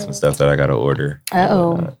 I still got some stuff that I got to order.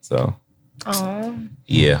 So.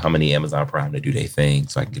 Yeah, how many Amazon Prime to do their thing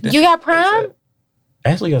so I can get that. You got Prime?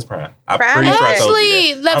 Ashley has Prime. I'm pretty sure I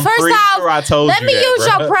told you that. Let me use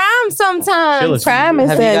your Prime sometime. Prime is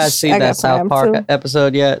Have you guys seen that South Park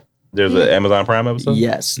episode yet? There's an Amazon Prime episode?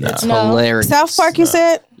 Yes. It's hilarious. South Park, you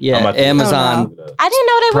said? Yeah, Amazon I didn't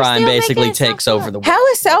know they were Prime basically takes over the world. How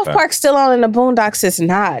is South Park still on and the Boondocks is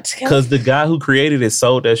not? Because the guy who created it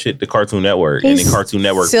sold that shit to Cartoon Network. And then Cartoon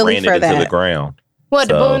Network ran it into the ground. What,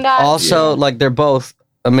 the Boondocks? Also, like, they're both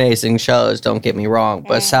amazing shows, don't get me wrong.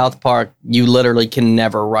 But South Park, you literally can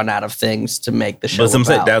never run out of things to make the show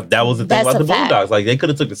about. That was the thing about the Boondocks. Like, they could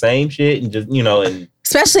have took the same shit and just, and...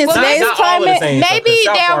 Especially in today's climate. Maybe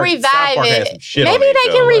they'll revive it. Maybe they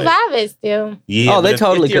can revive it still. Yeah, they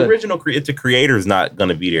totally could. If the original, if the creator's not going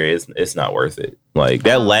to be there, it's not worth it. Like,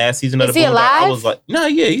 that last season of the Boondocks, I was like, no,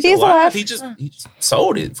 yeah, he's alive. He just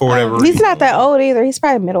sold it for whatever reason. He's not that old either. He's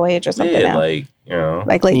probably middle-aged or something now. Like,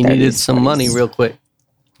 like late 30s. He needed some money real quick.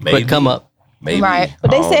 Maybe. Quick come up. Maybe. Right.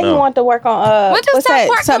 But they said he wanted to work on, what's that?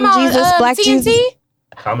 Something Jesus, Black TNT? Jesus?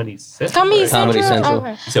 Comedy Central. Comedy Central.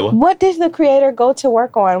 Okay. You said what? What did the creator go to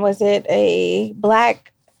work on? Was it a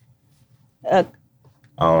black I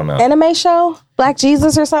don't know. anime show? Black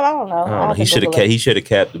Jesus or something? I don't know. He should have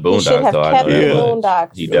kept the Boondocks. He should have kept the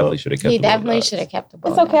Boondocks. He definitely should have kept. He definitely should have kept the Boondocks.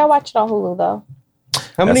 It's okay. I watched it on Hulu though.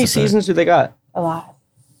 How many seasons do they got? A lot.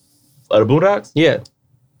 The Boondocks? Yeah.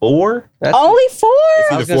 4? Only 4?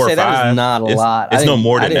 It's I was either 4 or 5. That is not a lot. It's no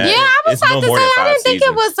more than that. Yeah, I was about to say, I didn't think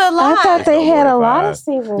it was a lot. I thought they no had more a than lot 5. of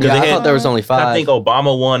seasons. Yeah, I thought there was only 5. I think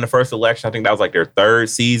Obama won the first election. I think that was like their 3rd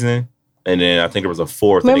season. And then I think there was a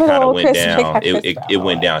 4th, and it kind of went down. It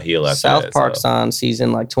went downhill after that. South Park's on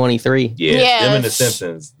season like 23. Yeah, them and The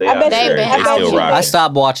Simpsons. They I bet they still rock. I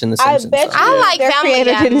stopped watching The Simpsons. I bet I like their Family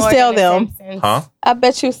creator Guy didn't more sell than The them. Simpsons. Huh? I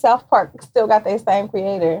bet you South Park still got their same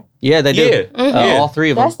creator. Yeah, they do. Yeah. Mm-hmm. All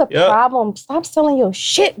 3 of them. That's the problem. Stop selling your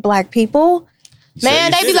shit, black people.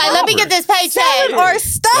 Man, they be like, let me get this paycheck. Sell it or That's the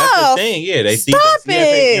stuff. thing. Yeah, they see Stop that. You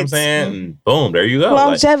know what I'm it. saying? And boom, there you go.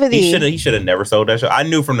 Longevity. Like, he should have never sold that show. I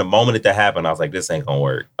knew from the moment that happened. I was like, this ain't gonna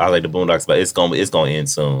work. I was like, the Boondocks, but it's gonna end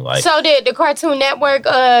soon. Like, So did the Cartoon Network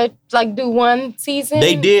like do one season?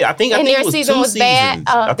 they did. I think And it their was season 2 was seasons. bad?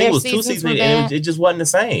 I think Their it was 2 seasons seasons, were and bad? it just wasn't the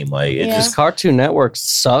same. Like, it Yeah. just Cartoon Network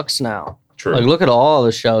sucks now. true. Like, look at all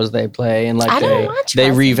the shows they play, and like I don't watch they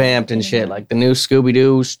Cartoon revamped and shit. Like the new Scooby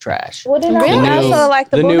Doo's trash. Well, then Really? I also like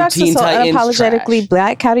the new Boondocks Teen are so Titans unapologetically trash.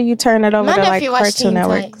 black. How do you turn it over My to like nephew watched Cartoon Teen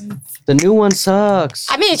Network? Titans. The new one sucks.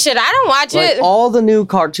 I mean, shit, I don't watch Like it. all the new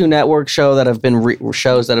Cartoon Network shows that have been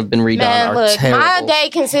redone Man, are look, terrible. my day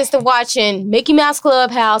consists of watching Mickey Mouse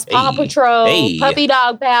Clubhouse, Paw Hey. Patrol, Hey. Puppy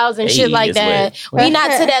Dog Pals, and Hey, shit like it's that. lit. We not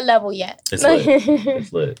to that level yet. It's lit.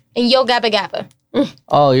 It's lit. And Yo Gabba Gabba.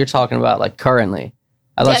 Oh, you're talking about like currently.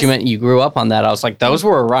 I thought Yes. you meant you grew up on that. I was like, those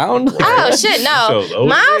were around. Oh shit, no. Shows old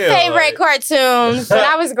My as hell, favorite like- cartoon when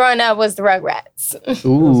I was growing up was the Rugrats.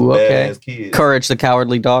 Ooh, okay. Badass kids. Courage the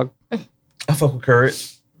Cowardly Dog. I fuck with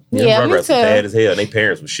Courage. Yeah, me Rugrats was too. bad as hell, and their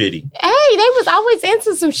parents were shitty. Hey, they was always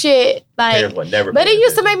into some shit. Parents Like, were never. but it paying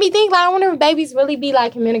used to attention. make me think, like, I wonder if babies really be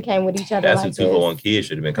like communicating with each other That's like what 201 this. Kids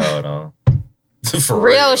should have been called on. For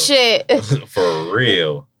Real shit. For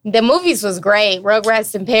real. The movies was great.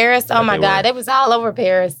 Rugrats in Paris. Oh Yeah, my they God, were. it was all over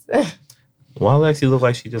Paris. Why Lexi look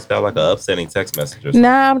like she just got like an upsetting text message or something?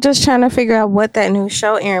 Nah, I'm just trying to figure out what that new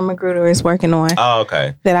show Aaron Magruder is working on. Oh,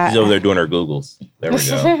 okay. That She's over there doing her Googles. There we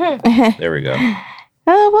go. There we go.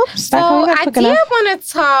 whoops. So I did want to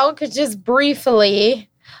talk just briefly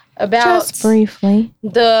about Just briefly.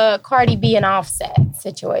 the Cardi B and Offset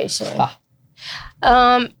situation.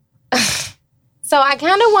 So I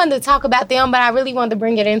kind of wanted to talk about them, but I really wanted to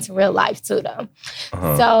bring it into real life too, though.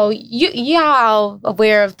 Uh-huh. So y'all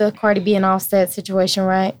aware of the Cardi B and Offset situation,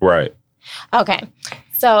 right? Right. Okay.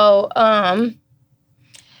 So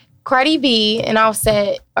Cardi B and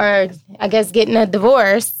Offset are, I guess, getting a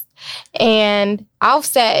divorce, and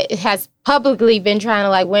Offset has publicly been trying to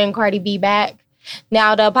like win Cardi B back.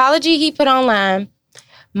 Now, the apology he put online,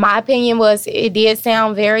 my opinion was it did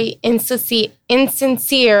sound very insincere,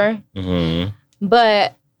 Mm-hmm.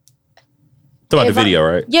 but Talking about If the video,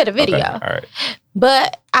 right? yeah, the video. Okay. All right.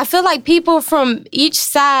 But I feel like people from each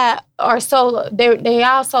side are they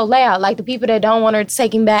all so loud. Like the people that don't want her to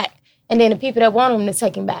take him back, and then the people that want him to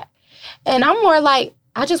take him back. And I'm more like,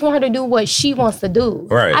 I just want her to do what she wants to do.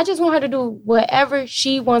 Right. I just want her to do whatever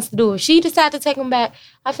she wants to do. If she decides to take him back,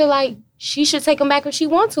 I feel like she should take him back if she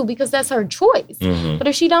wants to, because that's her choice. Mm-hmm. But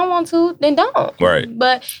if she don't want to, then don't. Right.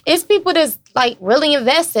 But it's people that's like really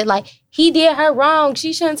invested. Like, he did her wrong.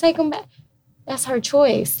 She shouldn't take him back. That's her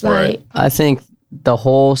choice. Like, Right. I think the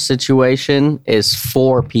whole situation is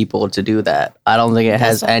for people to do that. I don't think it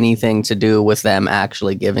has anything to do with them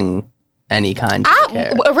actually giving any kind of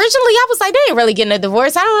care. Originally, I was like, they ain't really getting a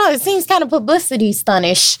divorce. I don't know. It seems kind of publicity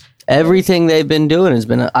stuntish. Everything they've been doing has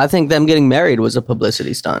been, I think them getting married was a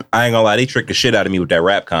publicity stunt. I ain't gonna lie, they tricked the shit out of me with that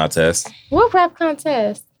rap contest. What rap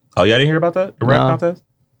contest? Oh, y'all didn't hear about that? The rap No. contest?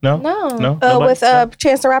 No? No. No? Nobody? With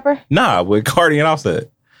Chance the Rapper? Nah, with Cardi and Offset.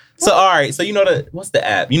 So, all right. So, you know what's the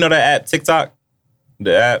app? You know that app, TikTok?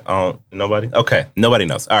 The app? Nobody? Okay. Nobody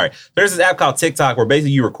knows. All right. There's this app called TikTok where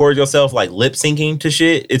basically you record yourself like lip syncing to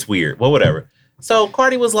shit. It's weird. Well, whatever. So,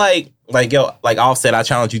 Cardi was like, yo, like Offset, I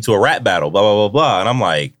challenge you to a rap battle, blah, blah, blah, blah. And I'm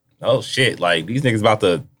like, oh, shit. Like, these niggas about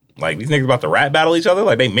to rap battle each other?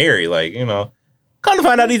 Like, they married. Like, you know. Come to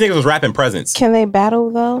find out these niggas was rapping presents. Can they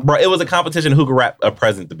battle though? Bro, it was a competition who could rap a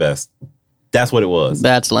present the best. That's what it was.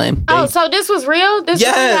 That's lame. Oh, so this was real? This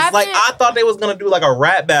really Yes, happened? like I thought they was gonna do like a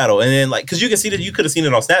rap battle, and then like because you can see that you could have seen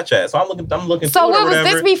it on Snapchat. So I'm looking. So through it or what was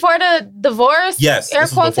whatever. this before the divorce? Yes, Air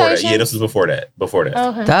this was before that. quotations? Yeah, this was before that. Before that.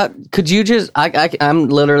 Okay. That could you just? I'm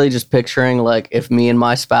literally just picturing like if me and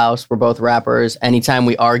my spouse were both rappers. Anytime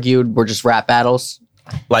we argued, we're just rap battles.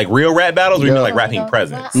 Like real rap battles, or you mean like No. rapping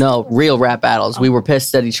presents? No, real rap battles. We were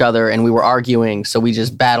pissed at each other and we were arguing, so we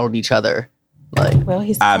just battled each other. Like Well,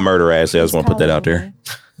 he's I murder Ashley. I just want to put that out there.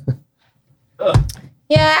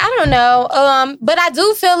 Yeah, I don't know. But I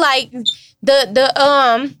do feel like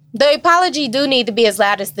the apology do need to be as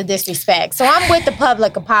loud as the disrespect. So I'm with the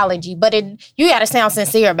public apology, but you got to sound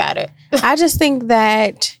sincere about it. I just think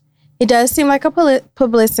that it does seem like a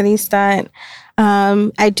publicity stunt.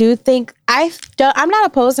 I do think I'm not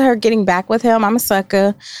opposed to her getting back with him. I'm a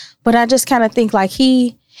sucker, but I just kind of think like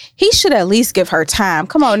he should at least give her time.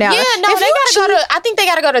 Come on now. Yeah, no, I think they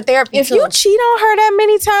gotta go to therapy. If you cheat on her that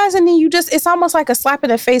many times and then it's almost like a slap in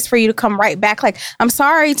the face for you to come right back. Like, I'm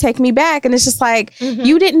sorry, take me back. And it's just like,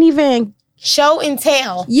 you didn't even show and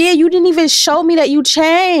tell. Yeah, you didn't even show me that you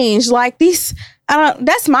changed. Like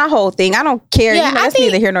that's my whole thing. I don't care. Yeah, that's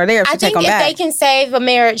neither here nor there. I think if they can save a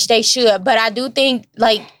marriage, they should. But I do think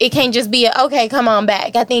like it can't just be okay, come on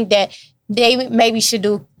back. I think that they maybe should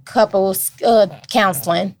do couples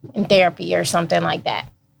counseling and therapy or something like that.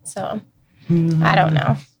 So I don't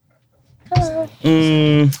know.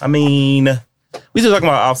 I mean, we just talking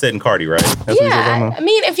about Offset and Cardi, right? That's I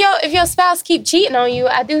mean, if your spouse keep cheating on you,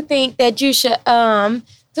 I do think that you should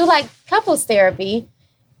do like couples therapy.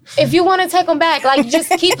 If you want to take them back, like just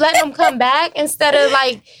keep letting them come back instead of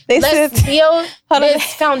like let's build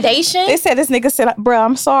this foundation. They said this nigga said, "Bro,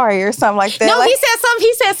 I'm sorry" or something like that. No, like, he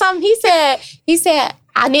said something. He said.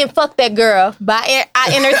 I didn't fuck that girl, but I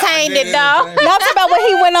entertained it, though. Not about when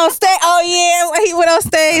he went on stage. Oh, yeah, when he went on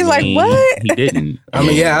stage. Like, what? He didn't. I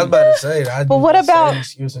mean, I was about to say that. But what about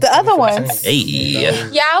the other ones? Hey.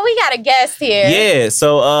 Y'all, we got a guest here. Yeah,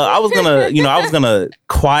 so I was gonna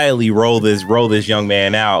quietly roll this young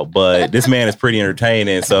man out, but this man is pretty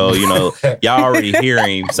entertaining. So, y'all already hear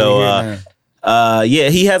him. So,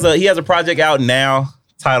 he has a project out now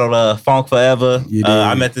titled Funk Forever.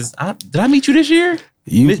 I met this. Did I meet you this year?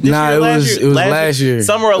 It was last year.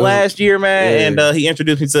 Summer of last year, man. Yeah. And he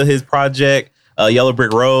introduced me to his project, Yellow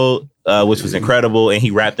Brick Road, which was incredible. And he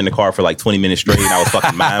rapped in the car for like 20 minutes straight. And I was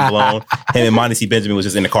fucking mind blown. Him and Monty C. Benjamin was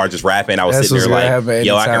just in the car just rapping. I was sitting there like,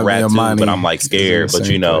 yo, I can rap too, but I'm like scared. But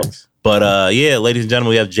But ladies and gentlemen,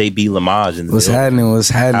 we have Jaybee Lamahj in the What's happening?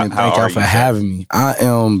 Thank y'all for having me. I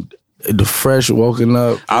am the fresh woken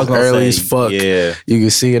up early as fuck. Yeah. You can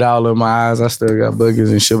see it all in my eyes. I still got boogers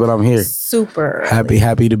and shit, but I'm here. Super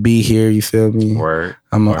happy to be here. You feel me? Word.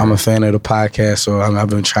 I'm a fan of the podcast, so I've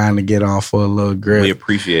been trying to get on for a little grip. We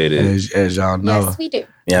appreciate it, as y'all know. Yes, we do.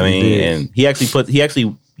 Yeah, I mean, and he actually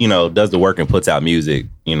does the work and puts out music,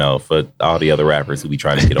 for all the other rappers who be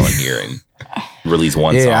trying to get on here and release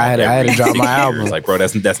one song. I had to drop my album. Like, bro,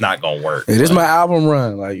 that's not gonna work. This is my album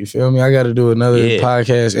run. Like, you feel me? I got to do another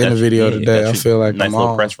podcast and a video today. I feel like nice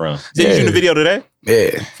little press run. Did you shoot a video today?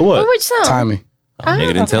 Yeah. For what? For which song? Timing.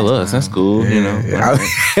 Nigga didn't tell us. That's cool. We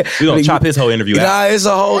gonna chop his whole interview out. Nah, it's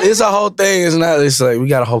a whole thing. It's like we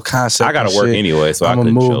got a whole concept. I gotta work anyway, so I'm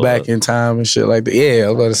gonna move back in time and shit like that. Yeah,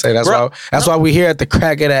 I was gonna say that's why we here at the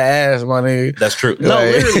crack of the ass, my nigga. That's true. No,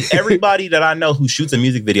 literally everybody that I know who shoots a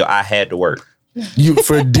music video, I had to work. You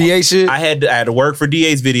for DA shit? I had to work for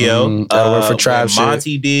DA's video. I had to work for Tribe shit.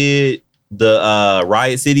 Monty did the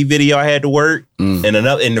Riot City video. I had to work, and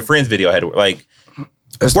the Friends video I had to work. Like.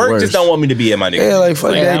 That's work just don't want me to be at my nigga. Yeah, like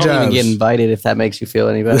fuck that job. I don't even get invited if that makes you feel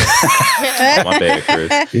any better. My bad,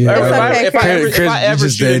 Chris. If I ever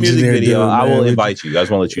shoot a music video, I will invite you. I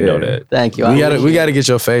just want to let you know that. Thank you. We gotta get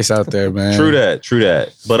your face out there, man. True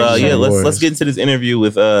that. But let's get into this interview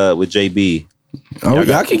with Jaybee. Y'all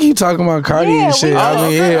can keep talking about Cardi and shit. I'm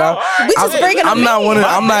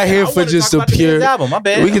not here for just the pure.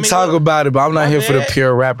 We can talk about it, but I'm not here for the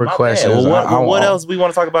pure rapper questions. What else we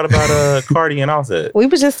want to talk about Cardi and Offset? We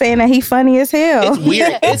was just saying that he funny as hell. It's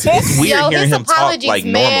weird. It's weird hearing him talk like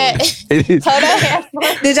normally.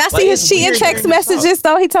 Did y'all see his cheating text messages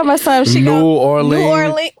though? He talking about something. New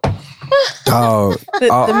Orleans. Oh, the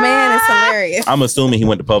man is hilarious. I'm assuming he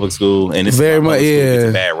went to public school and it's very much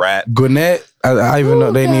it's a bad rap. Gwinnett. I even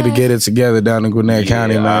know they need to get it together down in Gwinnett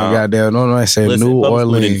County, man. Goddamn, I say New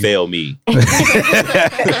Orleans. Didn't fail me.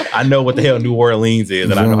 I know what the hell New Orleans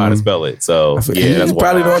is, and I know how to spell it. So that's you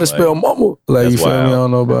probably know how to spell mama. Like you feel me? I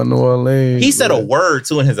don't know about New Orleans. He said a word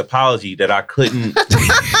too in his apology that I couldn't.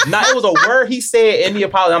 It was a word he said in the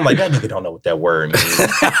apology. I'm like, that nigga don't know what that word means.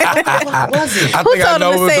 What was it? I think I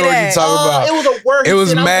know what you're talking about. It was a word. It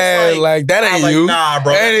was mad. Like that ain't you. Nah,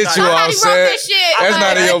 bro. That ain't you. Offset. That's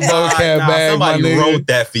not in your vocab bag. Somebody wrote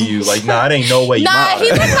that for you. Like, it ain't no way. He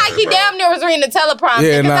looked like he damn near was reading the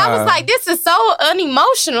teleprompter. Because I was like, this is so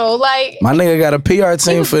unemotional. Like, my nigga got a PR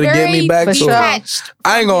team for to get me back to him.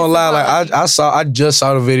 I ain't gonna lie. Like, I just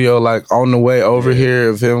saw the video like on the way over here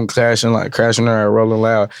of him crashing there at Rolling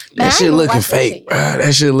Loud. That shit looking fake, bro.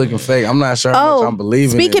 That shit looking fake. I'm not sure how much I'm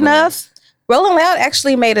believing. Speaking of, Rolling Loud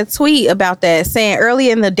actually made a tweet about that, saying early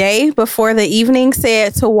in the day before the evening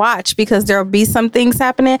said to watch because there'll be some things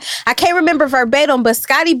happening. I can't remember verbatim, but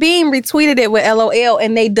Scotty Beam retweeted it with LOL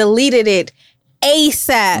and they deleted it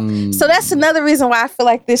ASAP. So that's another reason why I feel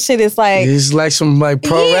like this shit is like... It's like some like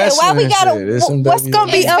pro wrestling why we gotta... What's going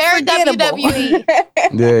to be unforgettable?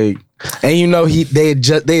 Yeah. And you know they had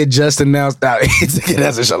just announced that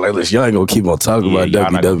that's a show like this. Y'all ain't gonna keep on talking about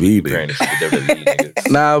WWE.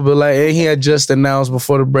 Nah, but like he had just announced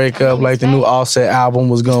before the breakup, like the new Offset album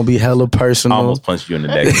was gonna be hella personal. Almost punched you in the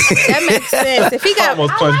neck. That makes sense. If he got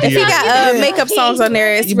makeup songs on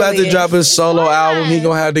there, it's he about to drop his solo album. He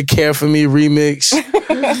gonna have the "Care for Me" remix.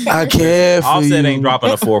 I care for Offset you. ain't dropping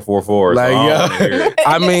a 444. Like so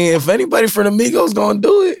I mean, if anybody from the Migos gonna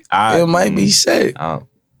do it, it might be set.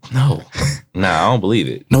 No, I don't believe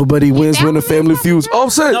it. Nobody wins when the family feuds.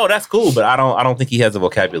 Offset. No, that's cool, but I don't think he has the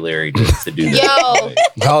vocabulary to do that.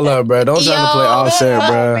 Hold up, bro. Don't try to play Offset,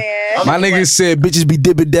 bro. My niggas said bitches be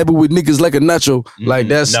dipping dabbing with niggas like a nacho. Like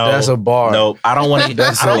that's a bar. No, I don't want to.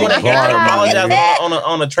 I don't want to hear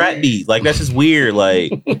on a trap beat. Like that's just weird.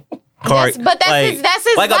 Like. But that's his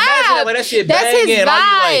like, vibe. Like that shit that's his vibe.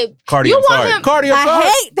 Like, Cardi, I'm sorry. Cardi, I'm sorry. I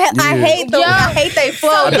hate that. Yeah. I hate they flow.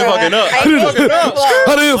 I've been fucking up. I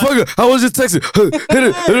didn't fucking. I was just texting.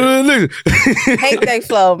 Hate they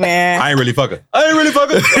flow, man. I ain't really fucking. I don't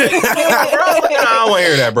want to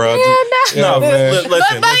hear that, bro. No, man.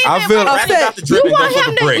 Listen. I feel like you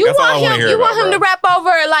want him to rap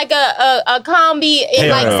over like a combi and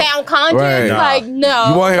like sound conscious. Like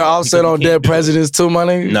no. You want to hear Offset on Dead Presidents too, my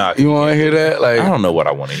nigga? Nah. You want to hear that? Like I don't know what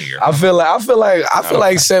I want to hear. I feel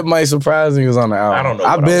like Seth might surprise niggas on the album. I don't know.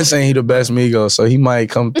 I've been saying he the best Migos, so he might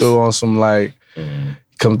come through on some like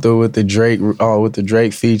come through with the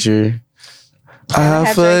Drake feature.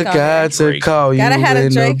 I forgot to call you when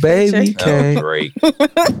the baby came.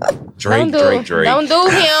 Drake. Don't do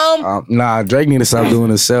him. Nah, Drake need to stop doing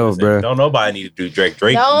himself, bro. Don't nobody need to do Drake.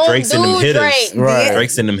 Drake's in them hitters. Right.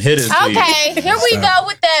 Drake's in them hitters. Okay, here we go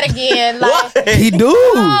with that again. Like, what? He do. He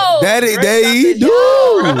do.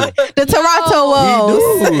 The Toronto Woes.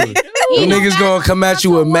 He do. Them niggas gonna come at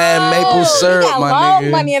you with mad maple syrup, my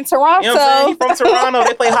nigga. Money in Toronto. You know what I'm saying? He from Toronto.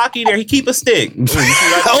 They play hockey there. He keep a stick.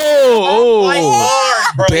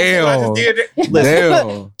 Damn.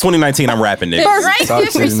 Listen, 2019, I'm rapping this. Drake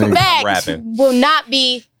disrespect will not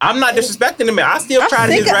be. I'm not disrespecting him. I still try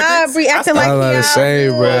to his records. Reacting like I say,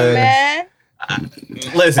 bro. Man.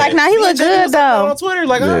 Listen, like, nah, he look good though. On Twitter,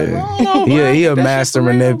 like, I don't know, yeah, he a master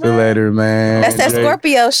manipulator, man. That's that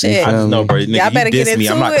Scorpio shit. I just know, bro. Nigga, y'all better you diss get me.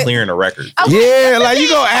 into I'm not it. clearing the record. Yeah, like you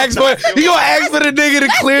gonna ask for the nigga to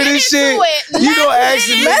clear this shit. You gonna ask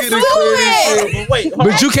the nigga to clear this shit. Wait,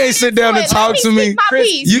 but you can't sit down and talk to me.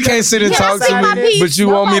 You can't sit and talk to me. But you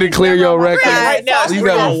want me to clear your record right now? You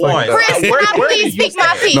got one. Chris, speak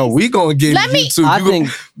my piece. No, we gonna get you too. I think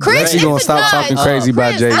Chris, you gonna stop talking crazy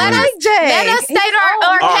about Jay. Let us state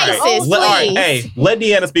our cases, please. Hey, let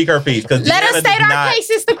Deanna speak her piece. Let us state our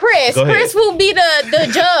cases to Chris. Chris will be the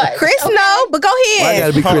judge. Chris, no, but go ahead. Why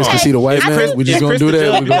gotta be Chris? Cause he the white man. We just gonna do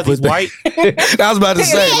that. We gonna put white. I was about to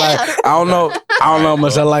say, like, I don't know how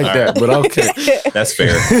much I like that, but okay. That's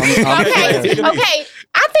fair. Okay.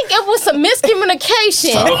 I think it was some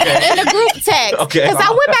miscommunication in the group text. Okay. Because I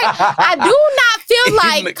went back. I do not feel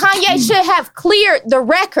like Kanye should have cleared the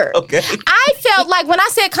record. Okay. I felt like when I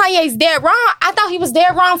said Kanye's dead wrong, I thought he was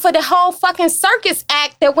dead wrong for the whole fucking circus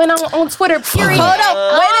act that went on Twitter, period. Hold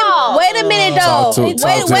up. Wait a minute, though. Wait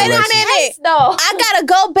a minute. I gotta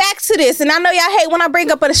go back to this. And I know y'all hate when I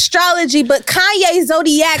bring up an astrology, but Kanye's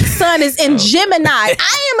zodiac sun is in Gemini.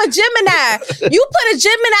 I am a Gemini. You put a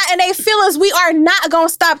Gemini in their feelings, we are not gonna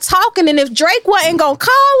stop talking. And if Drake wasn't gonna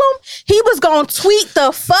call him, he was gonna tweet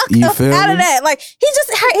the fuck up out of that. Like he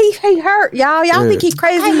hurt, y'all. Y'all think he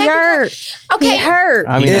crazy? He hurt. Okay, he hurt.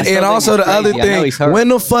 I mean, and also the other thing, when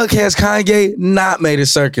the fuck has Kanye not made a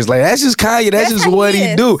circus? Like that's just Kanye. That's just what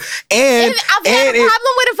he do. And I've had a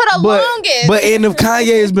problem with it for the longest. But if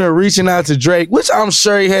Kanye has been reaching out to Drake, which I'm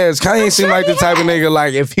sure he has, Kanye seemed like the type of nigga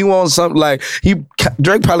like if he wants something like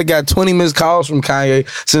Drake probably got 20 missed calls from Kanye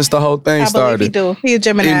since the whole thing started. He do. He a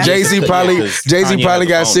Gemini. And Jay-Z probably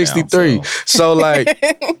got 63. Now, so like.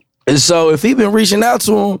 And so if he been reaching out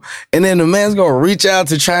to him, and then the man's gonna reach out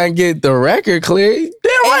to try and get the record clear,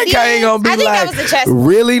 damn right, Kanye ain't gonna be like,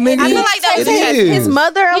 really, nigga? I feel like that was his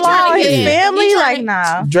mother-in-law, his family, like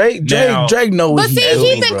nah. Drake know. But see,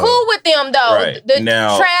 he been cool with them though. Right. The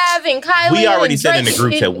Trav and Kylie. We already said in the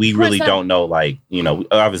group chat we really don't know. Like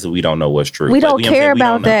obviously we don't know what's true. We don't care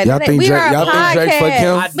about that. Y'all think Drake fuck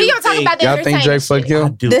him? We gonna talk about that. Y'all think Drake fuck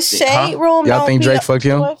him? The shade room. Y'all think Drake fuck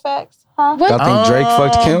him? Y'all think Drake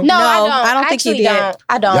fucked Kim? No, I don't think he did.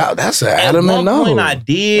 I don't. Y'all, that's an adamant no. I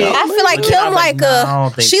did. I feel like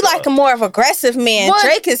Kim she like a more of aggressive man. What?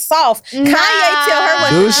 Drake is soft. Kanye tell her what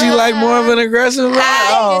to do. Do she like more of an aggressive man?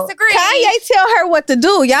 I disagree. Kanye tell her what to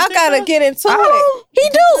do. Y'all gotta get into it. He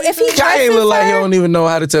do. If he Kanye look like he don't even know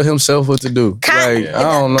how to tell himself what to do. I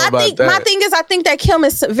don't know about that. My thing is, I think that Kim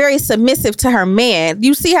is very submissive to her man.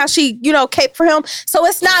 You see how she, cape for him? So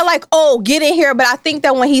it's not like, get in here. But I think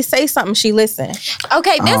that when he say something, she listen.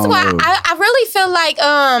 Okay, this is why I really feel like,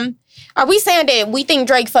 are we saying that we think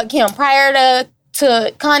Drake fucked Kim prior to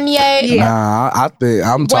Kanye? Yeah. Nah, I think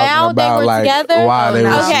I'm talking about like together? Why they were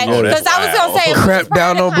okay, because I was gonna say crap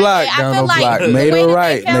down no block, made her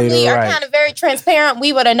right, family are kind of very transparent.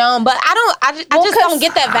 We would have known, but I just don't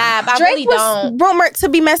get that vibe. Drake really don't. Rumored to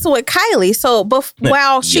be messing with Kylie, so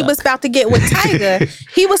while she was about to get with Tyga,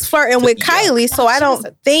 he was flirting with Kylie. So I don't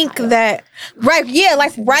think that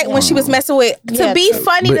right when she was messing with. To be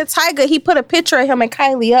funny to Tyga, he put a picture of him and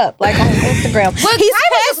Kylie up like on Instagram. He's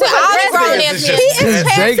passive. He is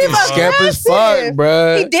Drake is scamp as fuck,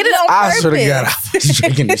 bro. He did it on purpose. I swear to God, I was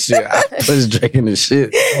drinking this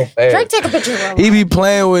shit. Drake, take a picture of him. He be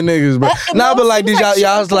playing with niggas, bro. But like, did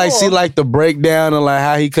y'all like see like the breakdown of like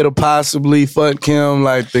how he could have possibly fucked Kim,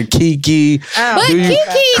 like the Kiki. But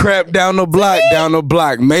Kiki crap down the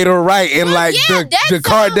block, made her right, and like the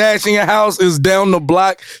Kardashian house is down the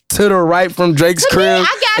block to the right from Drake's crib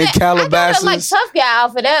in Calabasas. I got a like tough guy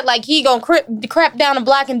off of that. Like he gonna crap down the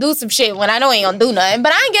block and do some shit when I know he ain't gonna do nothing.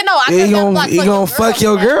 But I ain't getting no. He gonna fuck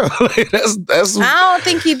your girl. that's. I don't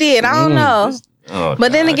think he did. I don't know.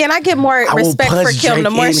 But then again, I get more respect for Kim the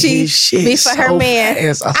more she be for her man.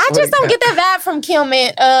 I just don't get that vibe from Kim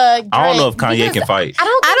and Drake. I don't know if Kanye can fight. I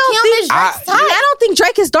don't think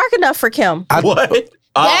Drake is dark enough for Kim. What?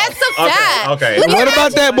 That's a fact. Okay. What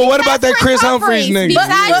about that? But what about that Chris Humphries nigga?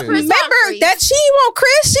 But remember that she want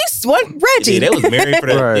Chris. She want Reggie. Yeah, they was married for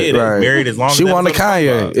that. They was married as long as she wanted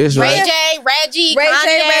Kanye. It's right. Reggie,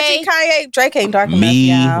 Kanye. Drake ain't dark enough.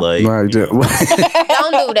 Me, like don't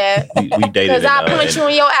do that. We dated because I'll punch you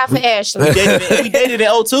in your eye for Ashley. We dated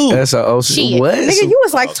in 02. That's an 02. What? Nigga, you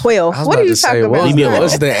was like 12. What are you talking about?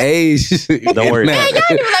 What's the age? Don't worry. Man, y'all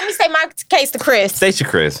didn't even let me say my case to Chris. State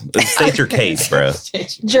your case, bro.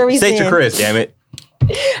 State your Chris, damn it.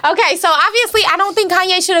 Okay, so obviously I don't think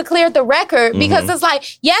Kanye should have cleared the record because it's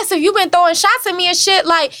like, yes, if you've been throwing shots at me and shit,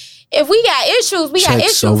 like if we got issues, we got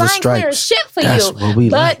issues. I ain't clearing shit for you.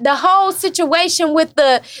 But the whole situation with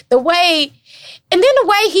the way, and then the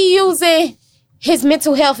way he using his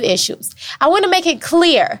mental health issues. I want to make it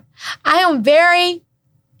clear. I am very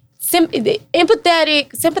sympathetic,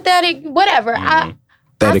 whatever.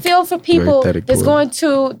 I feel for people that's going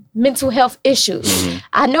through mental health issues.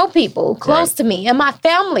 I know people close to me and my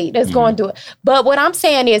family that's going through it. But what I'm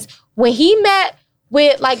saying is when he met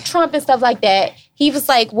with like Trump and stuff like that, he was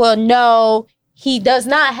like, well, no, he does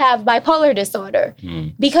not have bipolar disorder.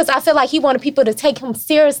 Because I feel like he wanted people to take him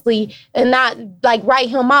seriously and not like write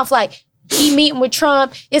him off like, he meeting with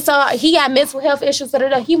Trump. He got mental health issues.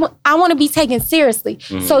 I want to be taken seriously.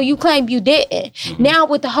 So you claim you didn't. Now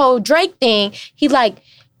with the whole Drake thing, he like,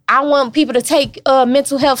 I want people to take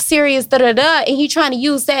mental health serious. And he trying to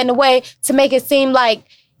use that in a way to make it seem like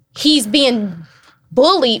he's being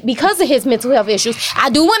bullied because of his mental health issues. I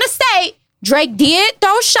do want to state Drake did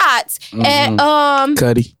throw shots at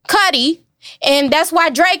Cudi. And that's why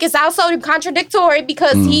Drake is also contradictory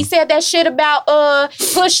because he said that shit about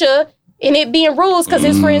Pusha and it being rules because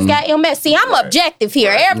his friends got MS. See, I'm objective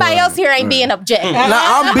here. Everybody else here ain't being objective.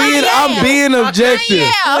 I'm being objective.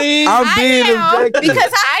 I'm being objective.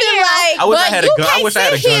 Because I feel like I wish I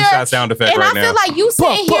had a gunshot sound effect right now. And I feel like you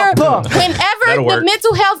sitting here whenever the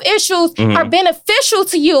mental health issues are beneficial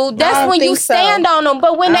to you, that's when you stand on them.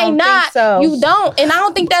 But when they not, you don't. And I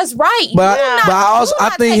don't think that's right. But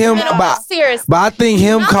I think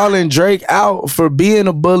him calling Drake out for being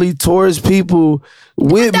a bully towards people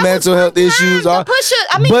with mental health issues, but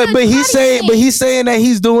he's saying that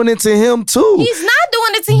he's doing it to him too. He's not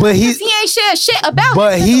doing it to him because he ain't shared shit about.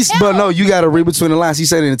 But no, you got to read between the lines. He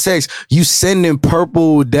said in the text, "You sending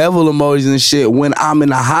purple devil emojis and shit when I'm in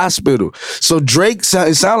the hospital." So Drake,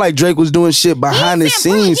 it sounded like Drake was doing shit behind the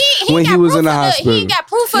scenes when he was in the hospital. He got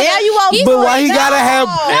proof of that. But why he gotta have?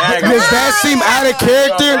 Does that seem out of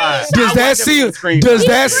character? Does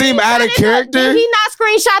that seem out of character? Did he not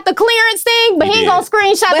screenshot the clearance thing? But he ain't gonna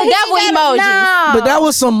screenshot the devil emoji. But that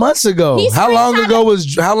was some months ago. How long ago was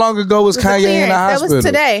Kanye in the hospital? That was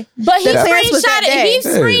today. But he screenshotted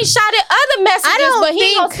other messages, but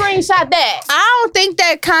he don't screenshot that. I don't think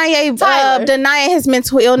that Kanye denying his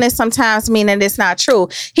mental illness sometimes mean that it's not true.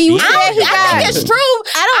 I think it's true.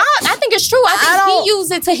 I think it's true. I think he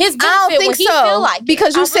used it to his benefit. I don't think he feel like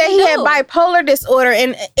because you said he had bipolar disorder,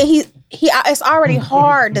 and it's already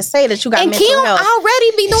hard to say that you got mental health. And Kim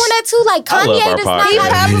already be doing that too. Like Kanye does not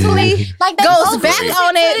probably like goes back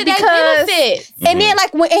on it because, and then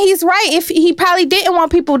like and he's right. If he probably didn't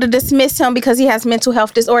want people to dismiss him because he has mental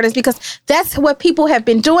health disorders, because that's what people have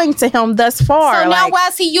been doing to him thus far. So now why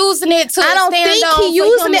is he using it to? I don't think he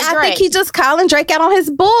using it. I think he just calling Drake out on his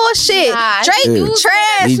bullshit. Drake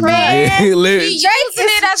trash, man. He's using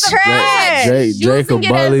it as a trash. Drake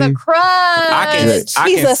a crush.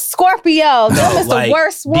 He's a Scorpio. That was the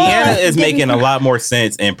worst one. Deanna is making a lot more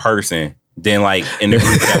sense in person than like in the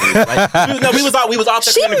group chat. We was all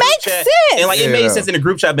she in the makes group chat, sense, and like it made sense in the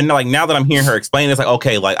group chat. But like now that I'm hearing her explain, it's like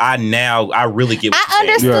okay, like I really get. I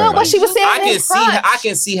understood what she was saying. I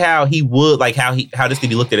can see how he would like how this could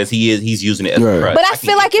be looked at as he's using it as a crutch. But I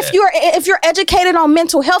feel like if you're educated on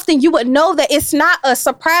mental health, then you would know that it's not a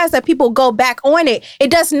surprise that people go back on it. It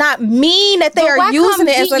does not mean that they are using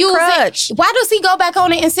it as a crutch. Why does he go back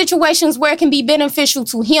on it in situations where it can be beneficial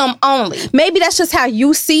to him only? Maybe that's just how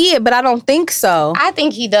you see it, but I don't think so. I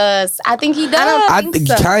think he does. I think Kanye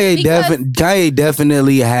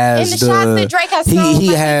definitely has in the shots that Drake has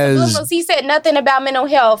told, he said nothing about mental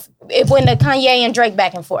health when the Kanye and Drake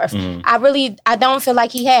back and forth. I don't feel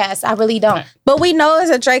like he has. I really don't. But we know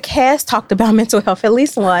that Drake has talked about mental health at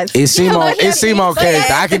least once. It seemed on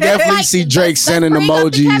character. I can definitely see Drake sending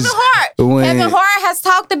emojis. Kevin Hart has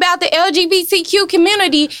talked about the LGBTQ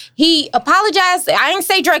community. He apologized. I didn't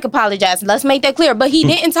say Drake apologized. Let's make that clear. But he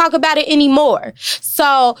didn't talk about it anymore.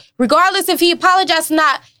 So regardless if he apologized or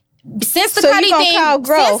not, since the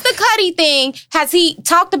Cudi thing, has he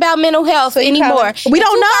talked about mental health anymore? We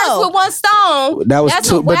don't know. With one stone.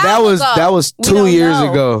 That was 2 years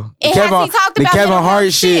ago. The Kevin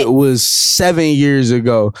Hart shit was 7 years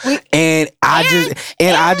ago, and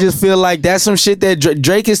I just feel like that's some shit that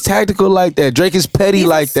Drake is tactical like that. Drake is petty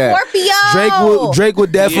like that. Scorpio. Drake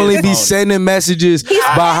would definitely be sending messages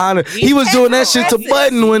behind her. He was doing that shit to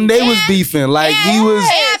Button when they was beefing. Like he was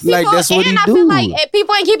like that's what he do. I feel like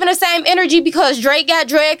people ain't keeping the same energy because Drake got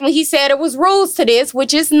dragged when he said it was rules to this,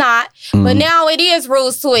 which is not. But now it is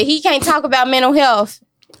rules to it. He can't talk about mental health.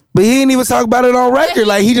 But he didn't even talk about it on record.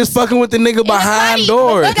 Like he just fucking with the nigga behind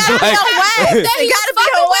doors. It gotta be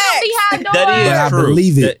a wax. That is true. I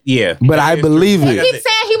believe it. But I believe it. He keeps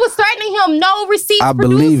saying he was threatening him. No receipts. I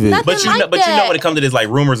believe it. But you know when it comes to this, like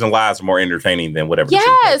rumors and lies are more entertaining than whatever.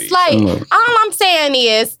 Yes, like all I'm saying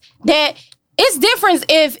is that it's different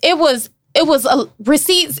if it was a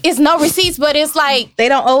receipts. It's no receipts, but it's like they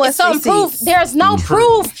don't owe us some proof. There's no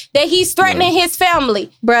proof that he's threatening his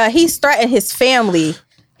family. Bruh, he's threatening his family.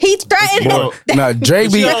 He threatened him. No,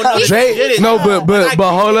 Drake be Drake. No, but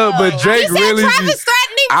hold up, but Drake really.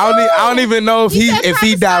 I don't even know if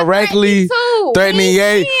he directly threatening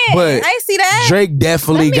Ye, but I see that. Drake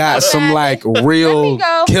definitely got some like real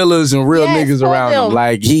killers and real niggas around him.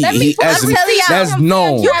 Like that's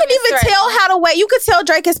known. You can even tell you could tell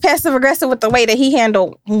Drake is passive aggressive with the way that he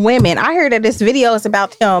handled women. I heard that this video is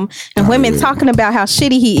about him and women talking about how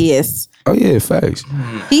shitty he is. Oh yeah, facts.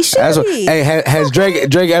 He should be. Hey, has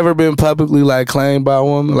Drake ever been publicly like claimed by a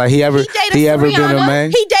woman? Like he ever been a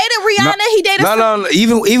man? He dated Rihanna. He dated. No.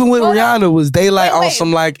 Even with Rihanna, was they like on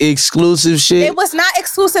some like exclusive shit? It was not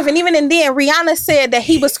exclusive, and even in then, Rihanna said that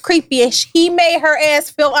he was creepy and he made her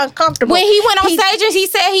ass feel uncomfortable when he went on stage and he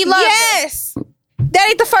said he loved her. That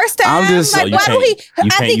ain't the first time. I'm just like, why do he?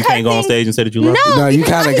 You can't go on stage and say that you love her. No, you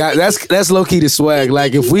kind of got that's low key the swag.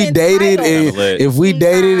 Like if we dated and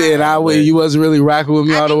you wasn't really rocking with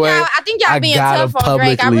me all the way. I think y'all being tough on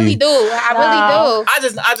Drake. I really do. I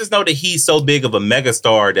just know that he's so big of a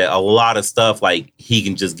megastar that a lot of stuff like he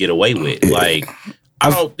can just get away with. Like I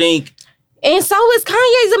don't think. And so is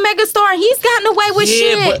Kanye's a megastar, and he's gotten away with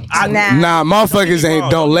shit. Nah, motherfuckers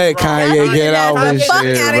don't let Kanye get out with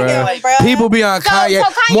shit, bro. People be on Kanye.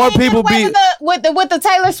 So more people be with the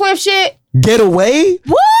Taylor Swift shit. Get away?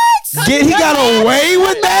 What? He got away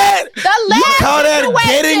with that? You call that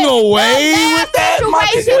getting away with that?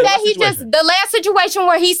 situation that he just, the last situation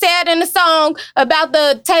where he said in the song about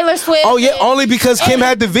the Taylor Swift. Oh yeah, only because Kim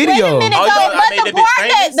had the video. Wait a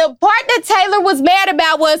minute, the part that Taylor was mad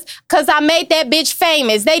about was because I made that bitch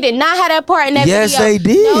famous. They did not have that part in that video. Yes, they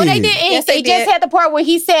did. No, they didn't. Yes, they just had the part where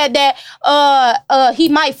he said that he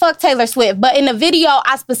might fuck Taylor Swift. But in the video,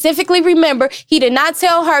 I specifically remember he did not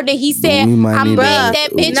tell her that he said, I made that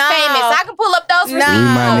bitch famous. I can pull up those receipts. We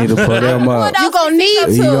might need to put them up. You gonna need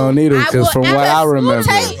to. You gonna need them because from what I remember,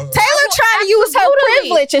 Taylor trying to use her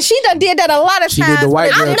privilege, and she done did that a lot of times. She did the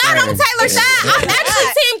white girl I'm not on Taylor's side. I'm actually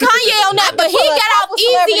Team Kanye on that, but he got off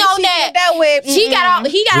easy on that. He got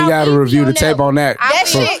off. We gotta review the tape on that. That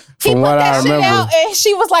shit. He From put what that I shit remember, out, and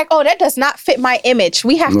she was like, "Oh, that does not fit my image.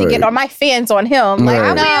 We have to get on my fans on him."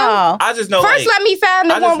 Like, no. I just know. First, let me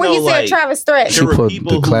find the one where he said Travis threat. She put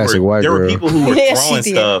the classic white girl. There were people who were throwing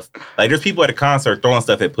stuff. Like, there's people at a concert throwing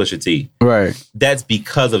stuff at Pusha T. Right. That's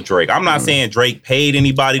because of Drake. I'm not saying Drake paid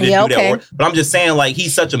anybody to do that work, but I'm just saying, like,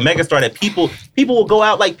 he's such a megastar that people will go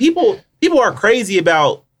out. Like, people are crazy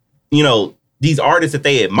about, these artists that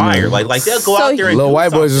they admire. Like they'll go out there and little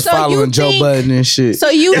white boys just following Joe Budden and shit. So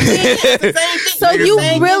you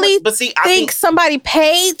think, really think somebody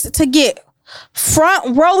paid to get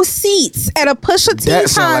front row seats at a Pusha T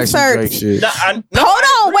concert? Hold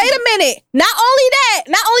on, wait a minute. Not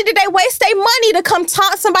only did they waste their money to come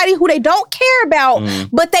taunt somebody who they don't care about,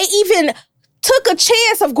 but they even took a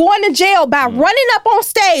chance of going to jail by running up on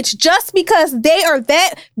stage just because they are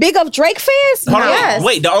that big of Drake fans? Yes.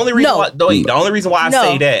 Wait, the only reason why I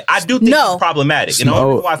say that, I do think it's problematic. And the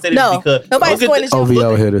only reason why I say that is because nobody's going to jail.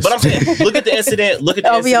 OVO hitters. But I'm saying, look at the incident with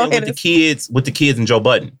the kids and Joe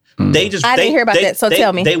Budden. I didn't hear about that, so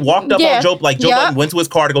tell me. They walked up on Joe, Joe Budden went to his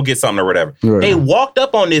car to go get something or whatever. Right. They walked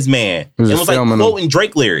up on this man and was like quoting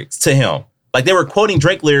Drake lyrics to him. Like, they were quoting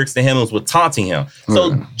Drake lyrics to him and was taunting him.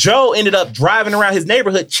 So Joe ended up driving around his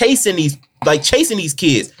neighborhood chasing these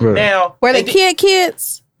kids. Right. Now, were they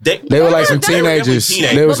kids? They were like some teenagers.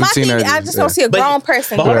 They were some teenagers. I just don't see a grown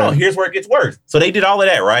person. But hold on, here's where it gets worse. So they did all of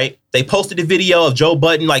that, right? They posted a video of Joe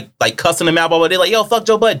Budden like cussing them out. They're like, yo, fuck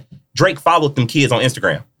Joe Budden. Drake followed them kids on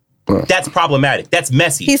Instagram. That's problematic. That's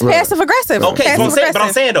messy. He's passive aggressive. Okay, but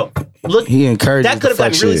I'm saying though, look, he encouraged that could have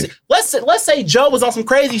gotten really. Let's say Joe was on some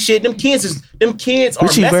crazy shit. Them kids are.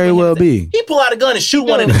 Which he very well be. He pull out a gun and shoot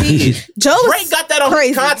one of the kids. Drake got that on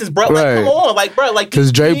his conscience, bro. Like, come on,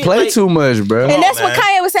 because Drake played too much, bro. And that's what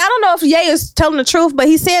Kanye was saying. I don't know if Ye is telling the truth, but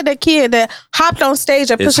he said the kid that hopped on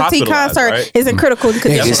stage at Pusha T concert is in critical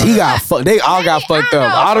condition. He got fucked. They all got fucked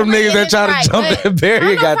up. All them niggas that tried to jump that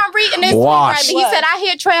barrier got washed. He said, "I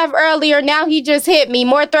hit Trav earlier. Now he just hit me.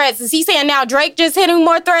 More threats." Is he saying now Drake just hit him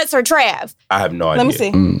more threats or Trav? I have no idea. Let me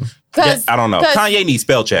see. I don't know. Kanye needs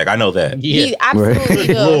spell check. I know that. He absolutely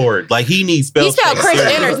does. Lord, like he needs spell check. He spelled Kris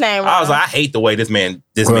Jenner's name wrong. I was like, I hate the way this man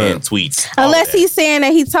tweets. Unless he's saying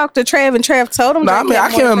that he talked to Trav and Trav told him. No, I mean, I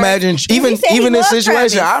can't imagine even this situation.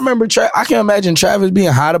 Travis. I remember I can't imagine Travis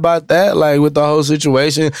being hot about that. Like with the whole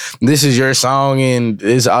situation, this is your song and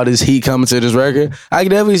there's all this heat coming to this record. I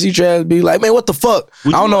can definitely see Travis be like, man, what the fuck?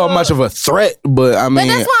 I don't know how much of a threat, but I mean,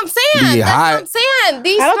 but that's what I'm saying. That's what I'm saying.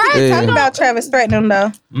 These I don't think they're talking about Travis threatening him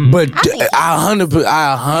though. But I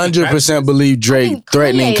 100% believe Drake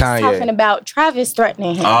threatening Kanye. Talking about Travis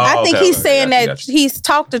threatening him. I think he's saying that he's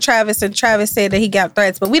talked to Travis and Travis said that he got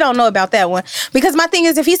threats, but we don't know about that one. Because my thing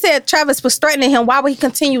is, if he said Travis was threatening him, why would he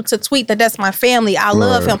continue to tweet that that's my family? I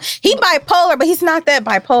love him. He bipolar, but he's not that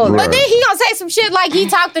bipolar. But then he gonna say some shit like he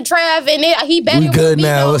talked to Trav and he bet we good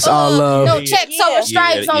now. It's all love. No checks over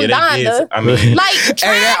stripes on Donda. I mean, like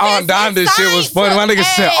hey, that on Donda shit was funny. My nigga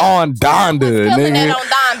said on Donda, nigga.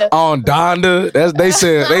 On Donda. They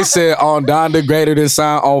said on Donda greater than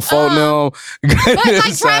sign on phone But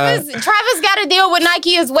like Travis got to deal with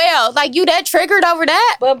Nike as well. Like you that triggered over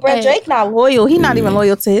that. But bro, Drake not loyal. He not even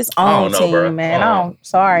loyal to his own team, bro. Man.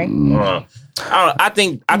 Sorry. I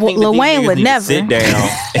think Lil Wayne would never sit down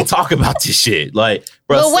and talk about this shit. Like,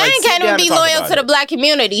 bro, Lil Wayne can't even be loyal to the black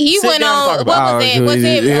community. He went on. What was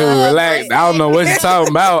it? Relax. I don't know what you're talking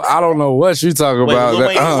about. I don't know what you talking about. Lil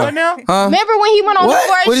Wayne what now? Remember when he went on the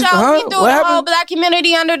sports show? He threw the whole black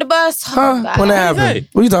community under the bus. When that happened?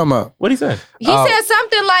 What are you talking about? What did he say? He said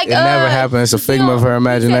something like, "It never happened. It's a figment of her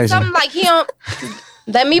imagination." He said something like he don't.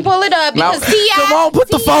 Let me pull it up because T.I. Come on, put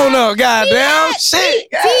the phone up, goddamn shit.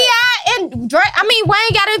 T.I. and Drake. I mean,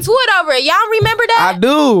 Wayne got into it over it. Y'all remember that? I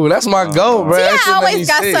do. That's my goal, bro. T.I. always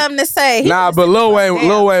got something to say. But Lil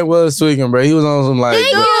Wayne was tweaking, bro. He was on some like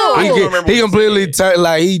he completely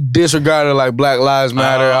he disregarded like Black Lives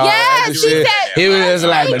Matter. Yeah. and shit. He was just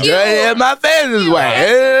like, majority of my fans is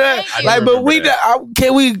white. Like, but are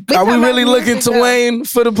we really looking to Wayne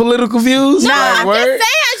for the political views? No, I'm just saying.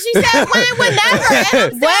 She said Wayne would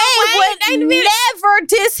never. Wayne would never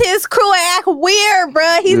diss his crew and act weird,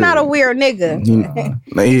 bruh. He's not a weird nigga.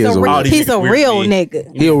 He's a real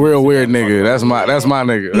nigga. He a real weird nigga. That's my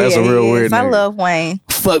nigga. That's a real weird nigga. I love Wayne.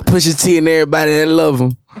 Fuck Pusha T and everybody that love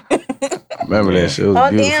him. Remember that shit? Oh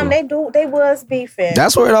damn, they was beefing.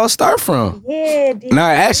 That's where it all start from. Yeah. Nah,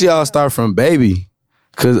 actually all start from Baby.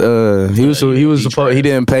 Cause he was supposed, he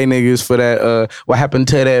didn't pay niggas for that. What happened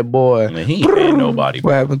to that boy? Man, he ain't paying nobody.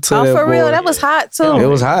 What happened to that boy? Oh, for real, that was hot too. It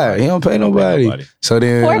was hot. He don't pay nobody. So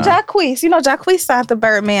then, or Jacquees, Jacquees signed the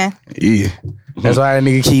Birdman. Yeah, that's why that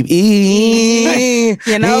nigga keep eating.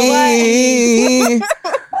 You know what?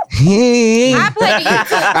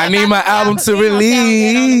 I need my album to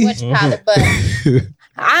release.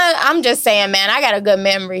 I'm just saying, man, I got a good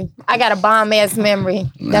memory. I got a bomb-ass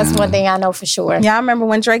memory. That's one thing I know for sure. Yeah, I remember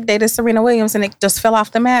when Drake dated Serena Williams and it just fell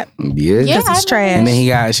off the map. Yeah, it's trash. And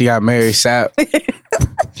then she got married. Sap.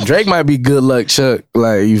 Drake might be good luck Chuck.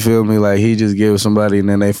 Like, you feel me? Like, he just give somebody and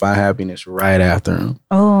then they find happiness right after him.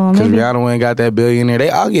 Oh, because Rihanna went and got that billionaire.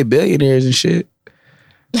 They all get billionaires and shit.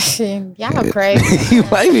 Y'all crazy. You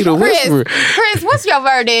might be the whisperer. Chris, what's your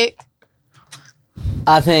verdict?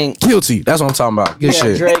 I think guilty. That's what I'm talking about. Good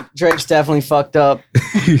shit. Drake's definitely fucked up,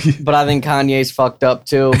 but I think Kanye's fucked up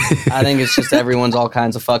too. I think it's just everyone's all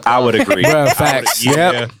kinds of fucked up. I would agree. Bruh, facts.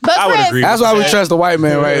 Yep. But I would agree. That's why we trust the white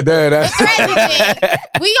man right there. That's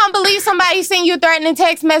we gonna believe somebody send you threatening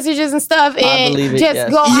text messages and stuff and just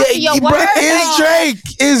go off your word.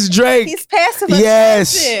 It's Drake. He's passive.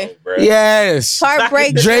 Yes.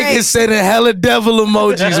 Heartbreak. Drake is sending hella devil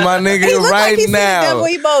emojis, my nigga, he right like now. Devil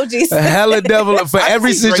emojis. Hella devil for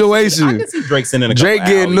every situation. I can see Drake sending a Drake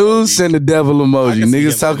getting news, send the devil emoji.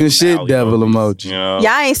 Niggas talking shit, devil emoji. Y'all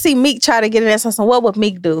ain't see Meek try to get in there. So what would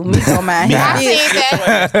Meek do? Meek don't mind. I seen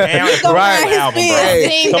that. Right.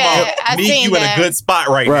 Meek, you in a good spot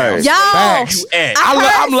right now. Y'all,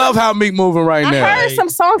 I love how Meek moving right now. I heard some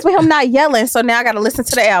songs with him not yelling, so now I got to listen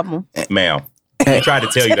to the album. Ma'am. He tried to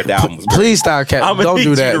tell you that the album was please stop, Cat. Don't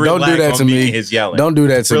do that. Don't do that to me. Don't do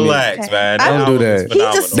that to me. Relax, man. Don't do that.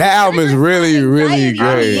 That album is really, really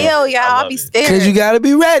great. I yell, y'all. I'll be scared. Because you got to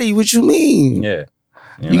be ready. What you mean? Yeah.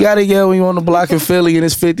 You gotta yell when you on the block in Philly and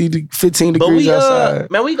it's 15 degrees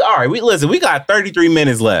outside. Man, we listen. We got 33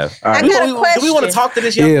 minutes left. I got a question. Do we want to talk to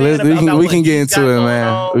this young man? We can get into it,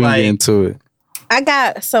 man. We can get into it. I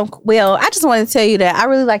got some. Well, I just wanted to tell you that I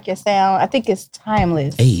really like your sound. I think it's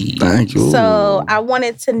timeless. Hey, thank you. So I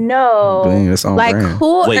wanted to know, like,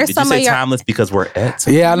 who Wait, are did some you say of your timeless because we're at?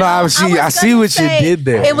 Yeah, I know. I see what you did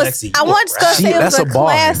there. It was. I wanted to say it was a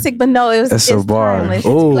classic, but no, it was. That's a bar.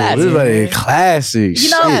 Oh, it's like a classic. You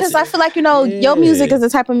know, because I feel like your music is the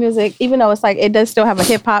type of music, even though it's like it does still have a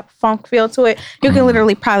hip hop funk feel to it. You can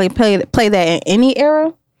literally probably play that in any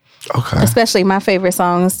era. Okay. Especially my favorite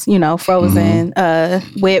songs, Frozen,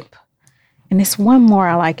 Whip. And it's one more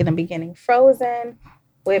I like in the beginning. Frozen,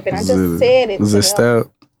 Whip, and I just said it. Was it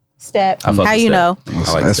Step? How you know?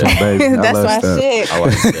 That's my baby. That's my shit. I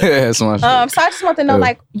like Step. That's my shit. So I just want to know,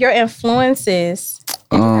 like, your influences.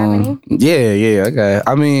 Do you have any? Yeah, I got it.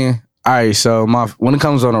 I mean, all right, so when it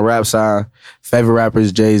comes on the rap side, favorite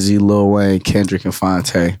rappers Jay-Z, Lil Wayne, Kendrick, and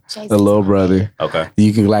Fonte, the little brother. Okay.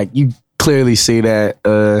 You clearly see that.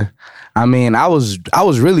 I mean, I was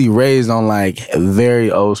really raised on like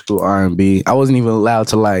very old school R&B. I wasn't even allowed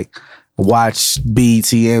to like watch BET,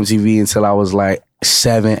 MTV until I was like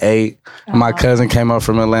 7, 8. My cousin came up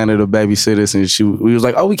from Atlanta to babysit us, and we was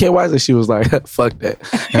like, "Oh, we can't watch this." She was like, "Fuck that,"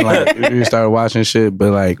 and like we started watching shit.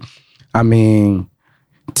 But like, I mean,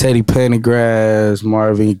 Teddy Pendergrass,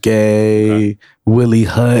 Marvin Gaye, Willie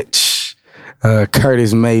Hutch,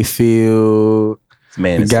 Curtis Mayfield.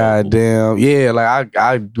 Man, goddamn, yeah. Like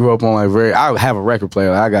I grew up on like I have a record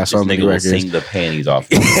player. Like, I got so many records. Sing the panties off.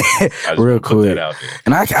 Real quick.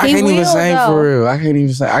 And I can't even sing for real. I can't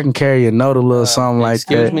even sing. I can carry a note, a little something like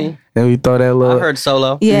that. Excuse me. And we throw that little. I heard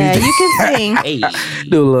solo. Yeah, you can sing. Hey.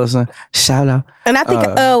 Do a little something. Shout out. And I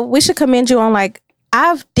think we should commend you on like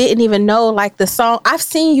I didn't even know like the song. I've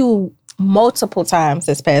seen you multiple times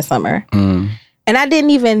this past summer, and I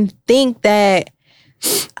didn't even think that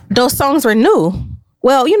those songs were new.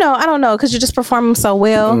 Well, I don't know, because you just perform them so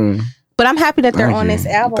well. But I'm happy that they're on this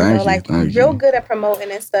album. Real good at promoting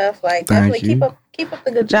and stuff. Like, definitely keep up the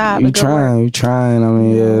good job. You trying. I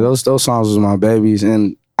mean, yeah, those songs was my babies.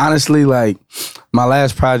 And honestly, like, my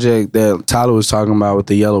last project that Tyler was talking about with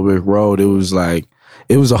the Yellow Brick Road, it was like,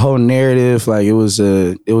 it was a whole narrative. Like it was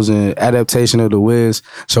an adaptation of The Wiz,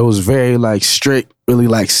 so it was very like strict, really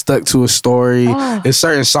like stuck to a story. There's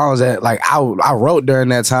certain songs that like I wrote during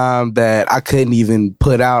that time that I couldn't even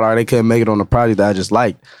put out, or they couldn't make it on the project that I just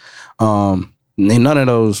liked. And none of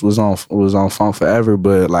those was on Funk Forever,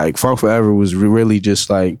 but like Funk Forever was really just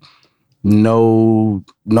like no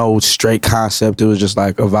straight concept. It was just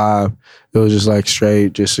like a vibe. It was just like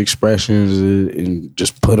straight, just expressions, and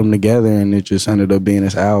just put them together, and it just ended up being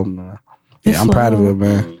this album. Yeah, I'm proud of it,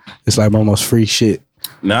 man. It's like almost free shit.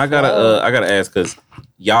 Now I gotta ask, because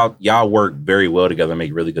y'all work very well together and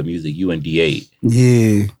make really good music. You and D8.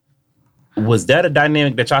 Yeah. Was that a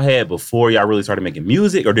dynamic that y'all had before y'all really started making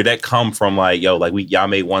music, or did that come from like, y'all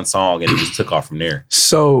made one song and it just took off from there?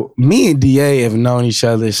 So me and DA have known each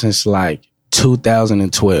other since like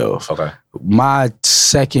 2012. Okay. My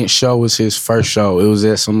second show was his first show. It was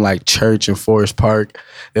at some like church in Forest Park.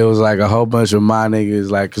 It was like a whole bunch of my niggas,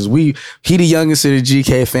 like, cause he the youngest of the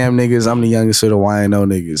GK fam niggas. I'm the youngest of the YNO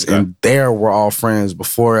niggas, okay. And we're all friends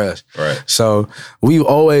before us. Right. So we've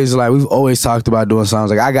always talked about doing songs.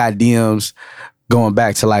 Like I got DMs going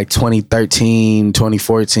back to like 2013,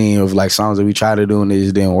 2014 of like songs that we tried to do and they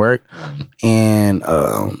just didn't work. And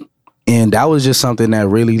that was just something that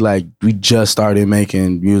really, like, we just started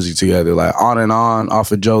making music together. Like, On and On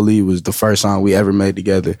off of Jolie was the first song we ever made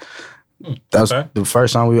together. That was the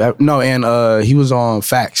first song we ever... No, and he was on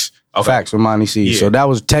Facts. Okay. Facts with Monty C. Yeah. So that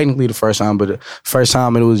was technically the first time, but the first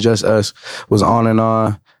time it was just us was On and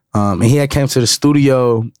On. And he had came to the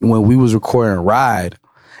studio when we was recording Ride,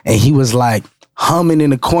 and he was like humming in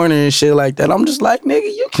the corner and shit like that. I'm just like, nigga,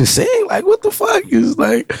 you can sing. Like, what the fuck? It's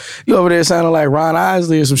like, you over there sounding like Ron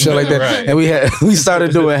Isley or some shit like that. Right. And we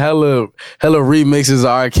started doing hella remixes of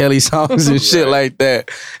R. Kelly songs and shit like that.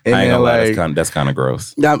 And I ain't gonna lie, that's kind of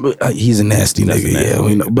gross. He's a nasty nigga, yeah.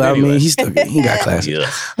 We know. But anyway. I mean, he got class. Yeah.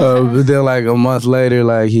 But then like a month later,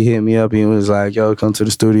 like he hit me up and was like, yo, come to the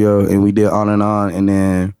studio. And we did On and On. And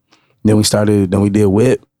then we did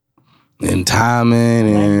Whip. And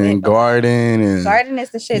Timing and Garden and Garden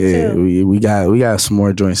is the shit too. We got some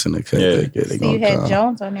more joints in the cut. Yeah. So you had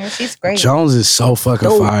Jones on there. She's great. Jones is so fucking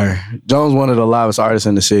fire. Jones one of the loudest artists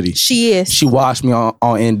in the city. She is. She watched me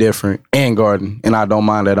on Indifferent and Garden, and I don't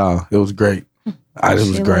mind at all. It was great. It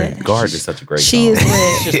was great. Garden is such a great song. She is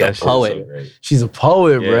lit. She's a poet. So she's a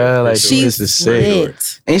poet, bro. Like she's sick.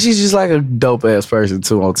 And she's just like a dope ass person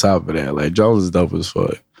too. On top of that, like Jones is dope as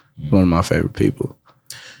fuck. One of my favorite people.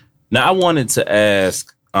 Now, I wanted to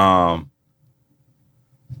ask, and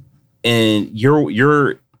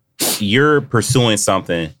you're pursuing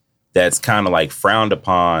something that's kind of like frowned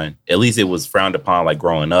upon. At least it was frowned upon like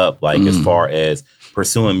growing up, like as far as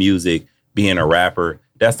pursuing music, being a rapper.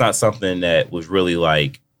 That's not something that was really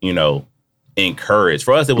like, encouraged.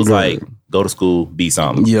 For us, it was like, go to school, be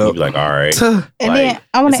something. Yep. You'd be like, all right. And then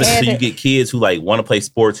I want to add, so you get kids who like want to play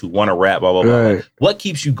sports, who want to rap, blah, blah, blah. Right. What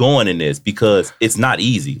keeps you going in this? Because it's not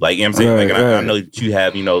easy. Like, you know what I'm saying? Right, I know that you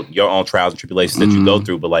have, your own trials and tribulations that you go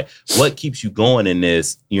through, but like, what keeps you going in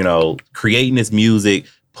this, creating this music,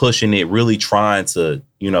 pushing it, really trying to,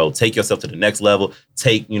 take yourself to the next level,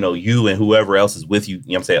 take, you and whoever else is with you,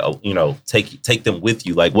 you know what I'm saying? Take them with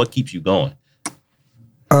you. Like, what keeps you going?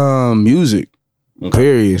 Music. Okay.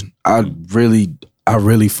 Period. I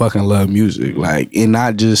really fucking love music. Like, and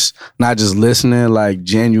not just listening, like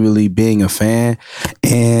genuinely being a fan.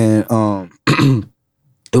 And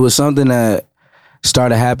it was something that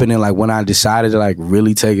started happening like when I decided to like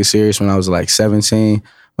really take it serious when I was like 17,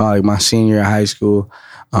 like my senior year of high school.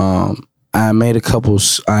 I made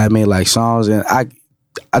like songs, and I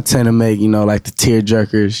tend to make, like the tear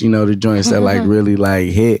jerkers, the joints that like really like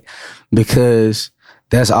hit, because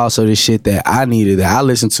that's also the shit that I needed, that I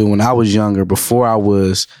listened to when I was younger, before I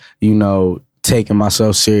was, taking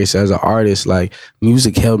myself serious as an artist. Like,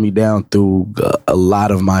 music held me down through a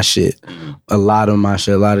lot of my shit, a lot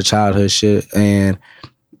of childhood shit. And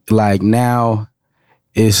like now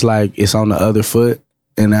it's like it's on the other foot.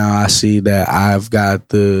 And now I see that I've got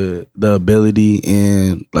the ability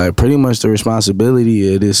and like pretty much the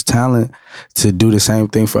responsibility of this talent to do the same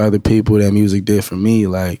thing for other people that music did for me.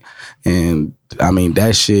 Like, and I mean,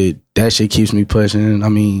 that shit keeps me pushing. I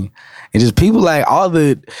mean, and just people like all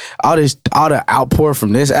the outpour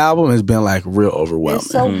from this album has been like real overwhelming.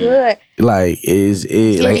 It's so good. like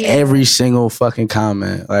every single fucking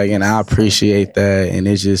comment, like, and I appreciate that, and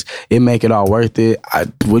it make it all worth it.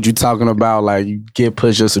 What you talking about, like, you get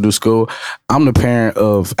pushed just to do school. I'm the parent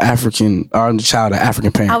of I'm the child of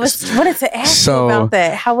African parents. I wanted to ask you about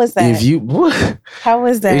that. How was that? How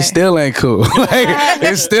was that? It still ain't cool. Like,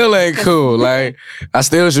 it still ain't cool. Like, I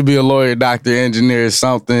still should be a lawyer, doctor, engineer,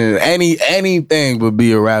 something, anything but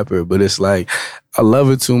be a rapper. But it's like, I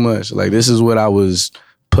love it too much. Like, this is what I was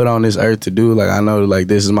put on this earth to do. Like, I know, like,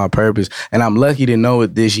 this is my purpose. And I'm lucky to know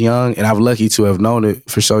it this young, and I'm lucky to have known it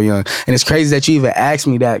for so young. And it's crazy that you even asked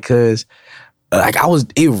me that, because like,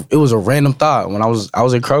 it was a random thought when I was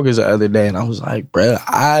at Kroger's the other day, and I was like, bruh,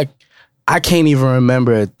 I can't even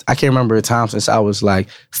remember. I can't remember a time since I was like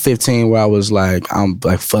 15 where I was like, I'm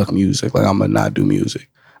like, fuck music. Like, I'm gonna not do music.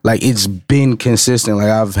 Like, it's been consistent. Like,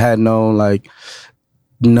 I've had no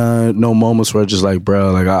moments where just like,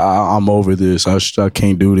 bro, like, I'm over this. I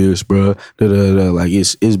can't do this, bro. Like,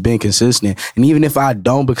 it's been consistent. And even if I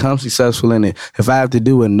don't become successful in it, if I have to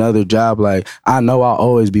do another job, like, I know I'll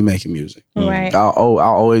always be making music. Right. I'll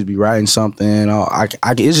always be writing something.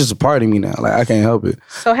 It's just a part of me now. Like, I can't help it.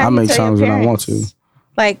 So how I make songs when I want to.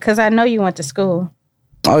 Like, because I know you went to school.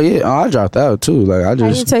 Oh yeah, I dropped out too. Like, How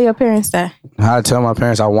you tell your parents that? I tell my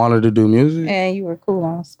parents I wanted to do music. And you were cool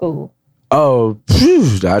on school. Oh,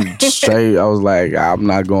 I was like, I'm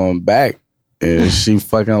not going back. And she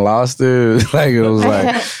fucking lost it. Like, it was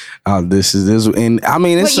like, this. And I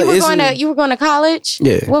mean, you were going to college?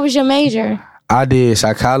 Yeah. What was your major? I did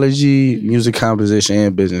psychology, music composition,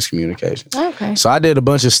 and business communications. Okay. So I did a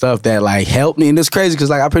bunch of stuff that like helped me, and it's crazy because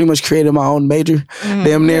like I pretty much created my own major.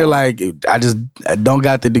 Damn near, like I don't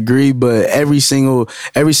got the degree, but every single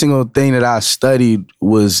thing that I studied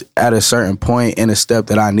was at a certain point in a step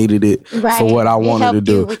that I needed it for what I wanted to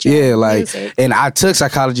do. Yeah, like music. And I took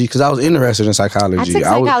psychology because I was interested in psychology. I took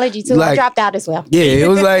psychology too. I dropped out as well. Yeah, it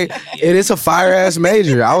was like it's a fire ass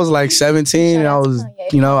major. I was like 17, and I was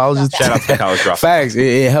just shout out to college. Facts.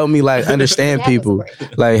 It helped me like understand people,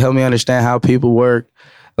 like help me understand how people work,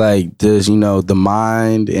 like this, the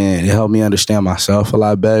mind, and it helped me understand myself a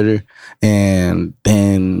lot better. And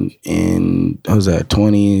then in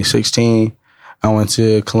 2016, I went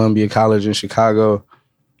to Columbia College in Chicago,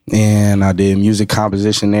 and I did music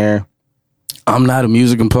composition there. I'm not a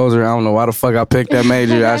music composer. I don't know why the fuck I picked that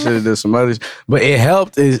major. I should have done some others. But it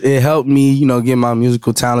helped. It helped me, get my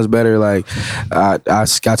musical talents better. Like, I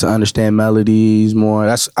got to understand melodies more.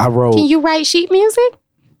 I wrote. Can you write sheet music?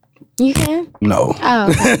 You can? No. Oh.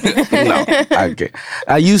 No, I can't.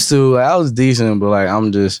 I used to. I was decent, but like,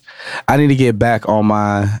 I need to get back on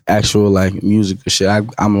my actual like musical shit.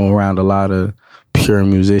 I'm around a lot of pure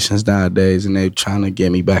musicians nowadays, and they're trying to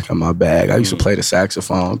get me back in my bag. I used to play the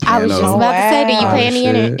saxophone, piano. I was just about to say, do you play any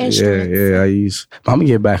instruments? Yeah. I'm gonna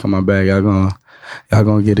get back in my bag. Y'all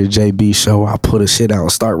gonna get a JB show. I'll put a shit out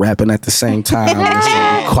and start rapping at the same time. It's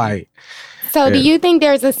gonna be quiet. So, do you think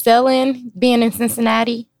there's a ceiling being in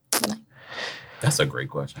Cincinnati? That's a great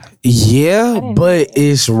question. Yeah, but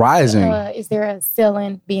it's rising. Is there a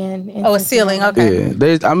ceiling being in a ceiling, okay.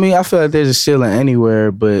 Yeah, I feel like there's a ceiling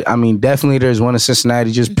anywhere, but I mean, definitely there's one in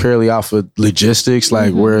Cincinnati just purely off of logistics.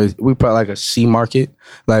 Like, we probably like a C market.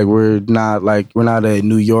 Like, we're not at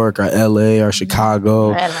New York or LA or Chicago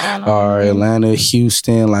or Atlanta,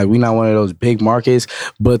 Houston. Like, we're not one of those big markets,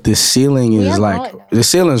 but the ceiling is the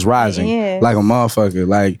ceiling's rising like a motherfucker.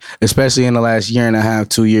 Like, especially in the last year and a half,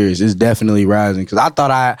 2 years, it's definitely rising. Because I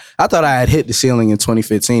thought I had hit the ceiling in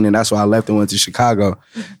 2015, and that's why I left and went to Chicago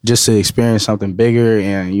just to experience something bigger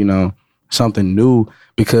and something new,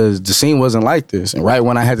 because the scene wasn't like this. And right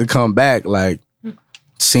when I had to come back, like,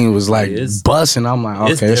 scene was like busting. I'm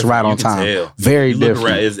like, okay, it's right on time. Tell. Very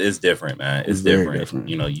different. It's different, man. It's different.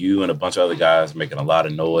 You and a bunch of other guys making a lot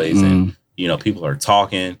of noise, and people are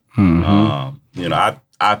talking.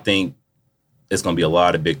 I think it's gonna be a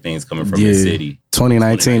lot of big things coming from the city.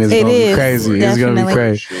 2019 is gonna be crazy. Definitely. It's gonna be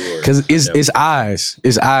crazy because it's eyes.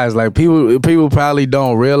 It's eyes. Like, people probably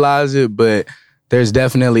don't realize it, but there's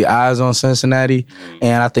definitely eyes on Cincinnati.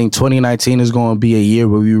 And I think 2019 is going to be a year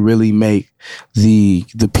where we really make the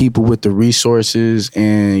people with the resources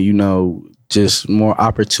and, just more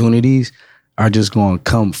opportunities are just going to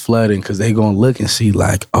come flooding, because they going to look and see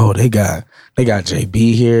like, oh, they got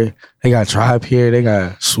JB here, they got Tribe here, they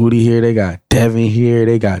got Swooty here, they got Devin here,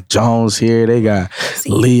 they got Jones here, they got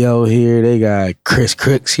Leo here, they got Chris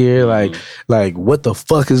Crooks here. Like what the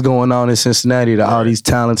fuck is going on in Cincinnati that all these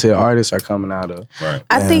talented artists are coming out of? Right.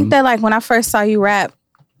 I think that like when I first saw you rap,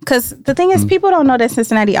 because the thing is, people don't know that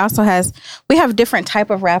Cincinnati also we have different type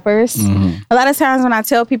of rappers. A lot of times when I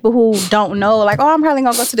tell people who don't know, like, oh, I'm probably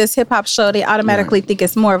gonna go to this hip hop show, they automatically think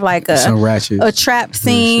it's more of like a trap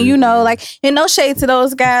scene, you know, like, and no shade to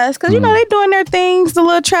those guys, because you know they doing their things, the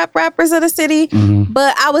little trap rappers of the city.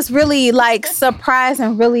 But I was really like surprised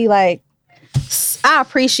and really like, I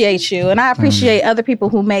appreciate you, and I appreciate other people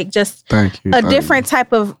who make just a different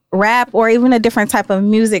type of rap or even a different type of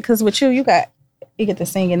music. Because with you get the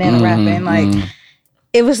singing and the rapping, like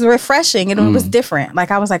it was refreshing and it was different.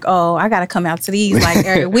 Like I was like, oh, I gotta come out to these like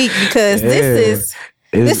every week because this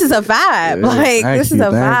is a vibe. Like this is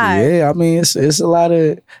a vibe. Yeah, I mean it's a lot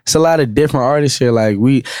of different artists here. Like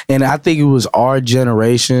and I think it was our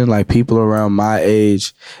generation, like people around my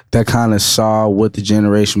age, that kind of saw what the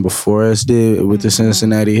generation before us did with the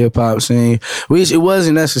Cincinnati hip hop scene. Which it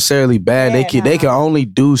wasn't necessarily bad. They could only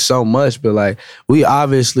do so much, but like we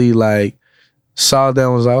obviously like saw them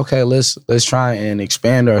and was like, okay, let's try and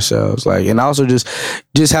expand ourselves. Like, and also just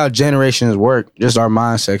how generations work, just our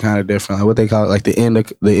mindset kind of different. Like what they call it, like the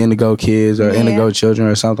indigo kids or indigo children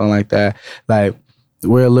or something like that. Like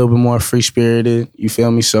we're a little bit more free spirited, you feel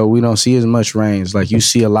me? So we don't see as much range. Like you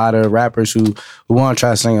see a lot of rappers who want to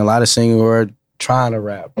try to sing, a lot of singing or trying to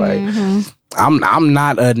rap. Like I'm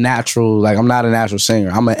not a natural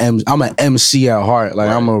singer. I'm an MC at heart. Like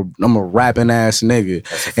I'm a rapping ass nigga.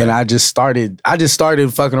 And I just started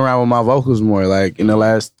fucking around with my vocals more like in the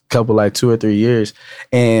last couple like 2 or 3 years.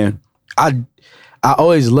 And I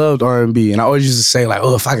always loved R&B, and I always used to say like,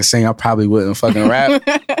 oh, if I could sing, I probably wouldn't fucking rap.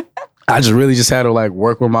 I just really just had to like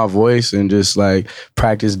work with my voice and just like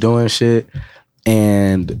practice doing shit.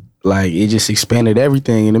 And like it just expanded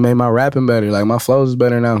everything, and it made my rapping better. Like my flows is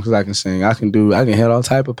better now because I can sing. I can hit all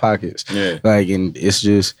type of pockets. Yeah. Like, and it's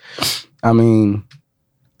just, I mean,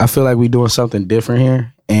 I feel like we doing something different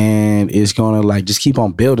here, and it's gonna like just keep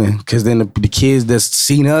on building. Because then the kids that's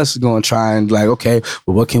seen us gonna try and like, okay,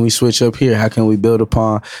 well, what can we switch up here? How can we build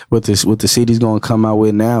upon what the city's gonna come out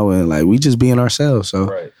with now? And like we just being ourselves. So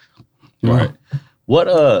right.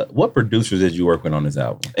 What producers did you work with on this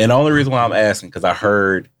album? And the only reason why I'm asking because I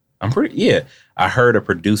heard a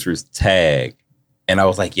producer's tag, and I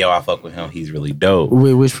was like, yo, I fuck with him. He's really dope.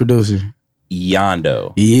 Wait, which producer?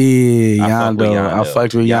 Yondo. Yeah, Yondo. I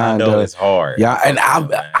fucked with Yondo. Yondo is hard. Yeah, and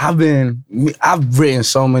I've written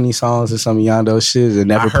so many songs and some Yondo shit and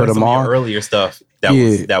never put them on. Earlier stuff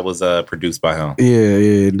that was produced by him.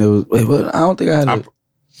 Yeah. I don't think I had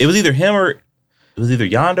it was either him or it was either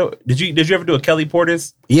Yondo. Did you ever do a Kelly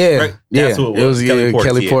Portis? Yeah, right? That's who it was. Kelly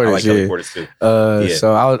Portis. I like Kelly Portis too.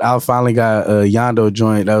 So I finally got a Yondo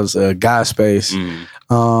joint. That was God Space.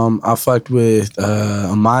 I fucked with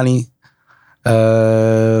Amani,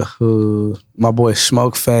 who my boy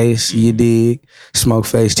Smokeface. You dig?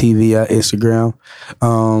 Smokeface TV at Instagram.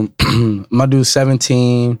 My dude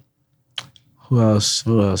 17. Who else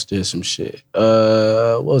did some shit?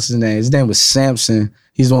 What was his name? His name was Samson.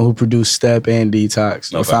 He's the one who produced Step and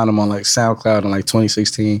Detox. Okay. I found him on like SoundCloud in like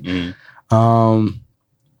 2016.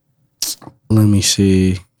 Let me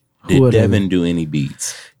see. Did Devin do any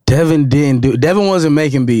beats? Devin wasn't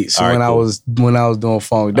making beats when I was doing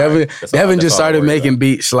funk. Devin just started making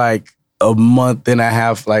beats like a month and a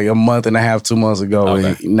half, 2 months ago.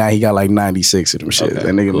 Okay. And now he got like 96 of them shit. Okay,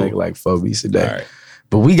 that nigga make like 4 beats a day. Right.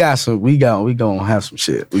 But we gonna have some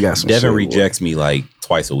shit. We got some Devin shit. rejects me like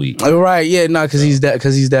twice a week. Right, yeah, no, because he's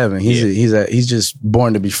Devin. He's just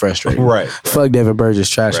born to be frustrated. Right. Fuck Devin Burgess,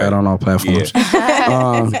 trash out on all platforms.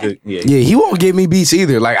 Yeah, he won't give me beats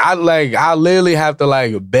either. I literally have to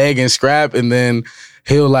like beg and scrap, and then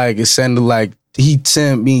he'll like he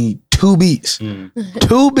sent me 2 beats.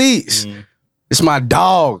 2 beats. It's my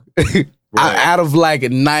dog. Out of like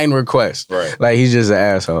 9 requests. Right. Like he's just an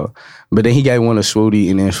asshole. But then he gave one to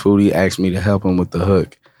Swooty, and then Swooty asked me to help him with the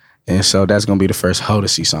hook. And so that's gonna be the first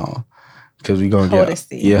Hodesty song. Cause we gonna get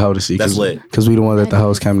Hodesty. That's lit. Cause we the ones that the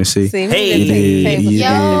hoes came to see. Feature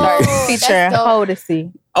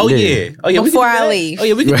Hodesty. Oh yeah. Before I leave. Oh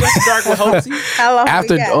yeah, we can go after dark with Hodesty. How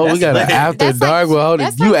long we got an after dark with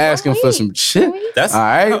Hodesty. You asking for some shit? That's all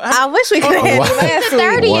right. I wish we could have had the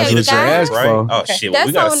 30th. Watch what you ask for. Oh shit,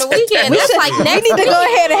 that's on the weekend. That's like next. We need to go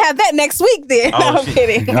ahead and have that next week then. I'm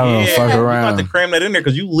kidding. I'm fuck around. You have to cram that in there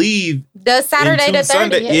because you leave the Saturday the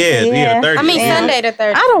 30th. Yeah, the 30th. I mean Sunday the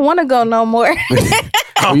 30th. I don't want to go no more.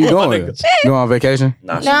 Where you going? You going on vacation?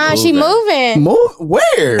 Nah, she moving. Move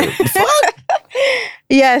where? Fuck.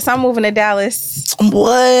 Yes, I'm moving to Dallas.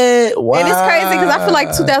 What? Wow. And it's crazy because I feel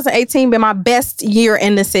like 2018 been my best year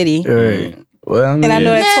in the city. Right. Well, I mean, and I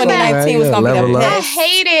know that 2019 was gonna be the I best.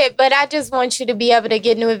 hate it, but I just want you to be able to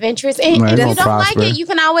get new adventures. And if you don't like it, you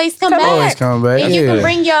can always come back. Always come back. And you can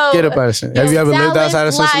bring your get up out of Cincinnati. Have you ever lived outside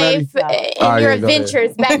of Cincinnati? And your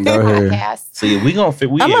adventures back to the podcast. See, we gonna fit.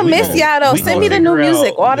 I'm gonna miss y'all though. Send me the new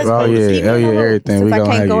music. All this everything. Since I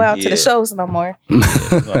can't go out to the shows no more.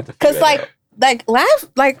 Cause like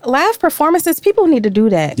live performances, people need to do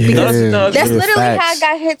that. Because that's literally how I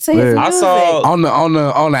got hit to his music. I saw on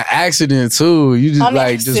the accident too. You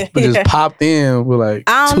just just popped in with like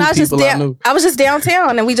I was just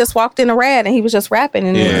downtown and we just walked in a rad and he was just rapping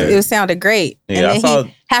and it sounded great. Yeah, and then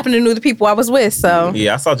he happened to know the people I was with. So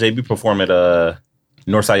yeah, I saw JB perform at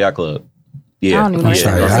Northside Yacht Club. Yeah,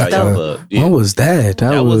 Northside Yacht Club. Yeah. What was that?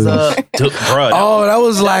 That was that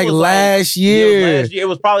was like last year. It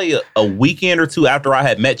was probably a weekend or two after I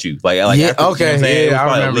had met you. Like after,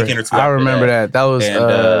 I remember. A weekend or two I remember that. That was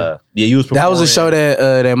he was that was a show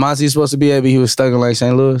that Monty's supposed to be at, but he was stuck in like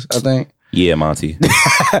St. Louis, I think. Yeah, Monty.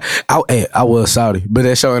 I was Saudi, but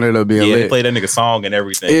that show ended up being lit. They played that nigga song and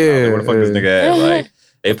everything. Yeah, where the fuck this nigga at? Like.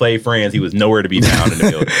 They played Friends. He was nowhere to be found in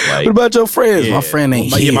the building. Like, what about your friends? My friend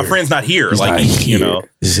ain't here. Yeah, my friend's not here. You know.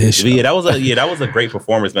 Yeah, that was a great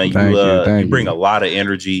performance, man. You bring a lot of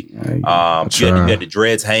energy. You had the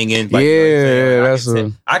dreads hanging. Like,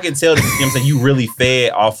 I can tell that, you know what I'm saying, you really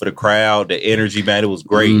fed off of the crowd, the energy, man. It was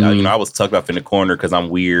great. You know, I was tucked up in the corner because I'm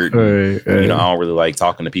weird. You know, I don't really like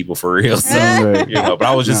talking to people for real. So, you know, but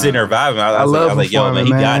I was just sitting there vibing. I was like, yo, man,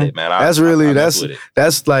 he got it, man.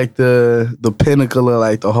 That's like the pinnacle of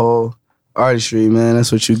like the whole artistry, man.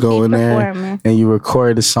 That's what you go in there and you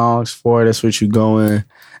record the songs for. That's what you go in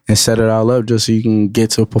and set it all up just so you can get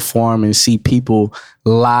to perform and see people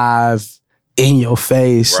live in your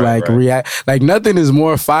face, react. Like nothing is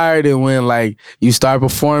more fire than when like you start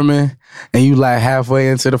performing and you like halfway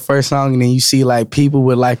into the first song and then you see like people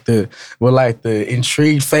with the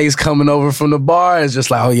intrigued face coming over from the bar. It's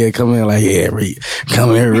just like, oh yeah, come in, like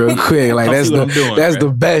come in real quick. Like that's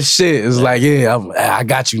the best shit. It's like, yeah, I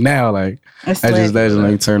got you now. Like that's just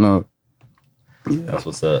like turn up. That's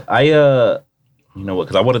what's up. You know what?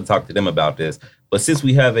 Because I wanted to talk to them about this. But since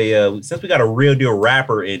we have since we got a real deal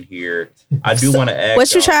rapper in here, I do want to ask.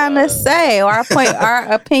 What you trying to say?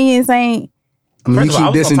 Our opinions ain't. I mean, you keep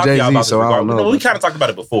dissing Jay-Z, so I don't know. We kind of talked about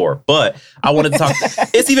it before, but I wanted to talk.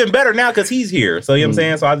 It's even better now because he's here. So you know what I'm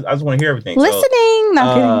saying. So I just want to hear everything. Listening.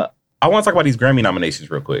 I want to talk about these Grammy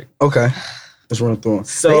nominations real quick. Okay, let's run through them.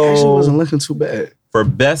 So they actually wasn't looking too bad for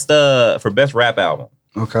best rap album.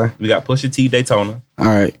 Okay. We got Pusha T, Daytona. All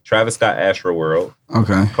right. Travis Scott, Astroworld.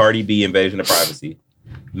 Okay. Cardi B, Invasion of Privacy.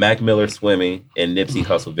 Mac Miller, Swimming, and Nipsey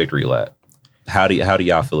Hussle, Victory Lap. How do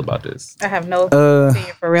y'all feel about this? I have no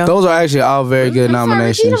opinion for real. Those are actually all very good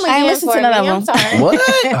nominations. I ain't listened to none of them. What?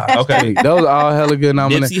 Okay. Those are all hella good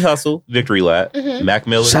nominations. Nipsey Hussle, Victory Lap. Mac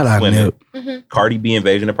Miller, Swimming. Cardi B,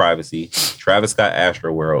 Invasion of Privacy. Travis Scott,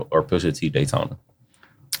 Astroworld, or Pusha T, Daytona.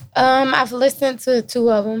 I've listened to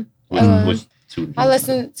two of them. Which I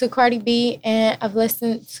listened to Cardi B and I've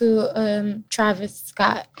listened to Travis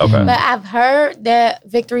Scott. Okay. But I've heard that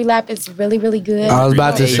Victory Lap is really, really good. I was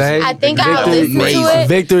about to say. I think I'll listen to it.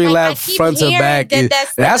 Victory Lap front to back.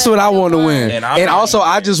 That's what I want to win. And also,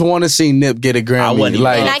 I just want to see Nip get a Grammy. And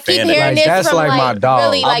I keep hearing this that's from like my dog.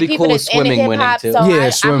 really like people that's into hip hop. So I'm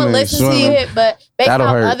going to listen to it. But based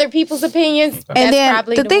on other people's opinions, and then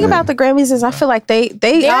the thing about the Grammys is I feel like they're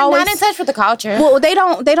always not in touch with the culture. Well, they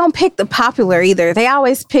don't pick the popular either. They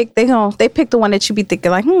always pick they pick the one that you be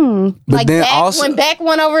thinking like But like then when Beck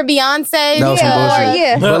went over Beyonce.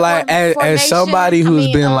 But like as somebody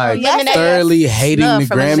who's been like thoroughly hating the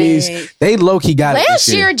Grammys, they low key got it this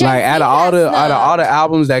year. Like out of all the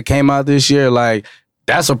albums that came out this year, like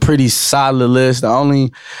that's a pretty solid list.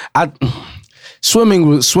 Swimming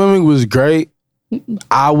was great.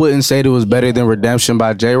 I wouldn't say it was better than Redemption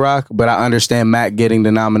by J-Rock, but I understand Mac getting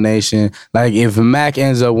the nomination. Like if Mac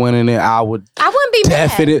ends up winning it, I wouldn't be mad.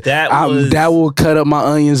 That will cut up my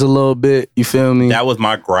onions a little bit. You feel me? That was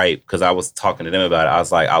my gripe because I was talking to them about it. I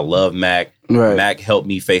was like, I love Mac. Right. Mac helped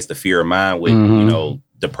me face the fear of mine with you know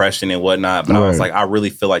depression and whatnot. But I was like, I really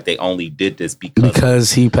feel like they only did this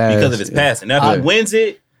because he passed. Because of his passing. Now if he wins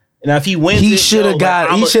it. Now, if he wins, he should have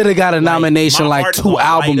got a nomination like 2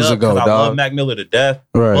 albums ago, dog. I love Mac Miller to death,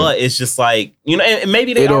 right. But it's just like and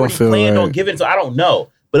maybe they already planned on giving it, so I don't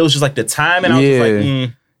know. But it was just like the time, and I was just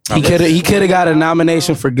like, he could have got a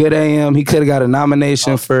nomination for Good AM. He could have got a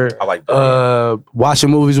nomination for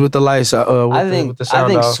watching movies with the lights. I think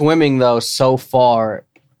Swimming though so far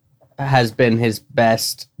has been his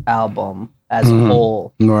best album as a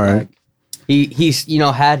whole. Right.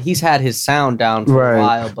 he's had his sound down for a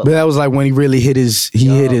while, but that was like when he really hit his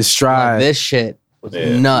stride. Like this shit was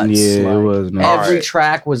nuts. Yeah, it was. Every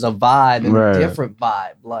track was a vibe and a different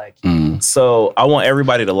vibe. Like, so I want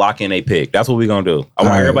everybody to lock in a pick. That's what we're gonna do. I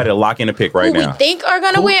want everybody to lock in a pick right now. Who we think are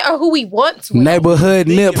gonna win or who we want to win. Neighborhood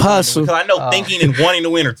Nip Hustle. Because I know thinking and wanting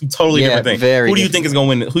to win are two totally different things. Who do you think is gonna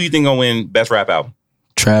win? Who do you think gonna win best rap album?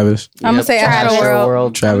 Travis. I'm gonna say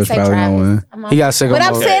Astroworld. Travis probably gonna win. He got Sicko Mode. But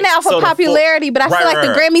I'm saying that off of popularity, but I feel like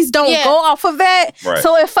the Grammys don't go off of that. Right.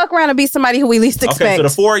 So it fuck around and be somebody who we least expect. Okay, so the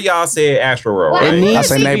four of y'all said Astroworld, right? I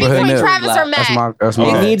say Neighborhood Nip. Travis or Mac. That's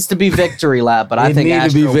my it needs to be Victory Lap, but I think it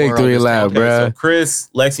needs to be Victory Lap, bro. So Chris,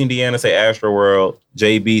 Lexi, and Deanna say Astroworld.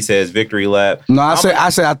 JB says Victory Lap. No, I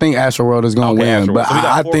think Astroworld is gonna win, but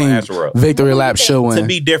I think Victory Lap should win. To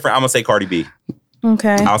be different, I'm gonna say Cardi B.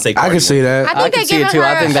 Okay. I'll say Cardi I can see that. I can see it too.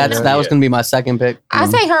 I think that was going to be my second pick. I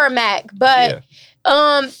say her and Mac, but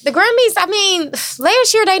the Grammys, I mean,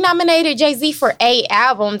 last year they nominated Jay-Z for 8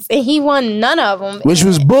 albums and he won none of them. Which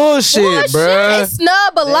was bullshit, bro. They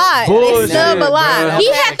snub a lot. They snub a lot.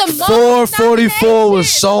 He had the most 444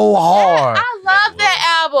 was so hard. I love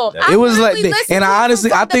that album. It was like, and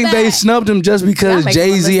I think they snubbed him just because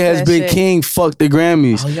Jay-Z has been king. Fuck the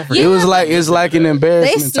Grammys. It was like it's like an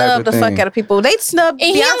embarrassment. They snubbed the fuck out of people. They snubbed Beyonce,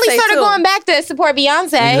 and he only started going back to support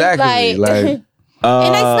Beyonce. Exactly. Like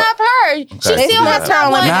and they snubbed her. She still has her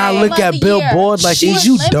on Now look at Billboard. Like, is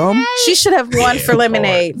you dumb? She should have won for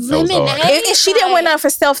Lemonade. And she didn't win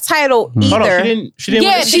for self-titled either. She didn't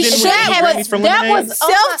win for Lemonade. That was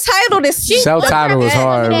self-titled. Self-titled was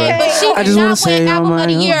hard, bro. But she did not win Album of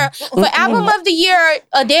the Year. For Album of the Year,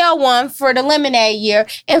 Adele won for the Lemonade year.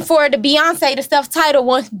 And for the Beyonce, the self-titled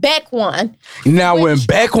one, Beck won. Now, when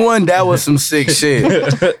Beck won, that was some sick shit.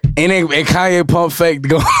 And Kanye pump fake to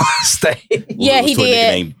go on stage. Yeah, he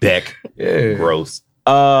did. Named Beck. Yeah. Gross.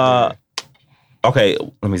 Okay,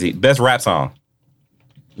 let me see. Best rap song.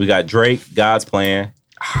 We got Drake, God's Plan.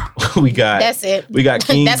 That's it. We got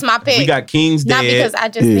King. That's my pick. We got King's Dead. Not because I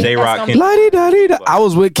just think J-Rock. I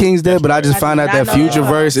was with King's Dead, but I just found out that Future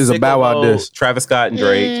verse is a Bow Wow diss. Travis Scott and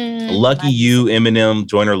Drake. Lucky You, Eminem,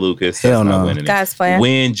 Joyner Lucas. Hell no. God's Plan.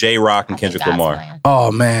 Win, J-Rock and Kendrick Lamar.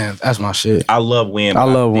 Oh man, that's my shit. I love Win. I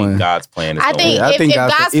love Win. God's Plan is I think if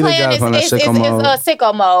God's Plan is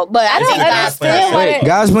Sicko Mode, but I think God's Plan.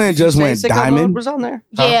 God's Plan just went Diamond. Was on there.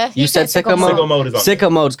 Yeah, you said Sicko Mode. Sicko Mode is on.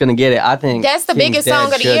 Sicko Mode's gonna get it. I think that's the biggest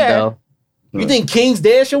song of the year. You think King's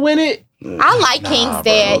Dead should win it? I like King's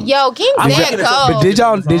Dead. Yo, King's Dead go. But did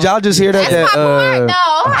y'all just hear that? That's my part. No,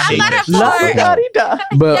 I'm not a part.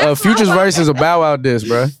 But Future's verse is a Bow Wow diss,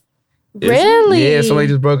 bro. Really? Yeah, somebody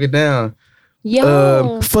just broke it down.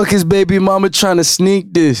 Yo. Fuck his baby mama trying to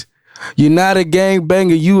sneak this. You're not a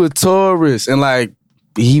gangbanger, you a tourist. And like,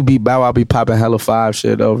 Bow Wow be popping hella 5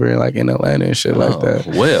 shit over in like in Atlanta and shit like that.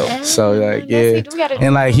 Well. So like, yeah.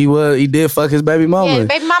 And like he did fuck his baby mama. Yeah,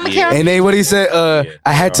 baby mama carry. And then what he said,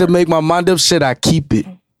 I had to make my mind up, shit, I keep it.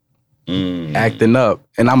 Acting up.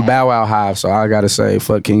 And I'm Bow Wow high, so I gotta say,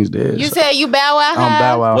 fuck King's Dead. You said you Bow Wow high? I'm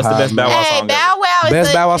Bow Wow high. What's the best Bow Wow song? Bow Wow is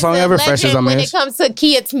best Bow Wow song ever, Fresh as I'm when it comes to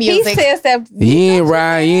kids music. He says that you ain't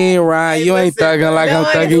right, you ain't thugging like I'm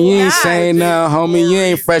thugging, you ain't saying no, homie, you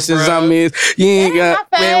ain't fresh as I'm is, you ain't got,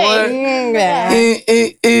 man, what?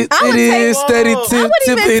 It is steady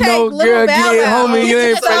tipping, no girl, get homie, you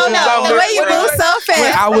ain't fresh as I'm is. The way you move so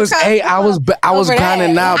fast. I was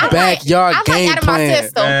grinding out backyard game plan.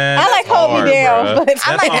 I like Hold Me Down, but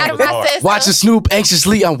I like Out of My System. Watching Snoop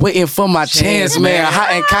anxiously, I'm waiting for my chance, man. Hot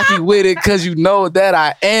and cocky with it, cause you know that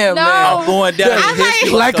I am, man. I'm going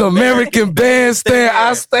down like American Bandstand.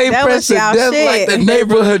 I stay pressed to death like the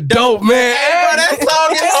neighborhood dope, man. Bro, that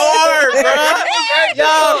song is hard, bro.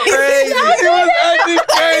 Y'all crazy. He was acting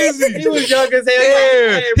crazy. He was young as hell.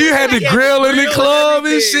 Yeah. He had the grill in the club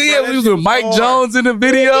and shit. We was with Mike Jones in the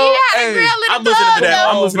video. He had a grill in the club.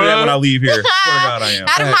 I'm listening to that when I leave here. Swear to God, I am.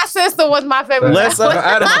 Out of My System was my favorite. That's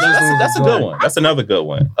a good one. That's another good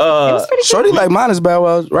one. Shorty like mine is Bow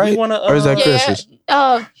Wow, right? Or is that Chris's?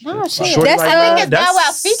 No, shit. Shorty I think it's Bow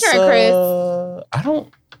Wow featuring Chris. I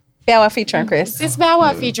don't. Bow Wow featuring Chris. It's Bow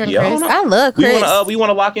Wow featuring Chris. I love Chris. We want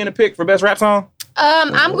to lock in a pick for best rap song.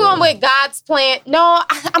 I'm going with God's Plan. No,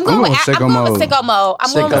 I'm going with Sicko Mode.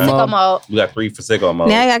 I'm going with Sicko Mode. We got 3 for Sicko Mode.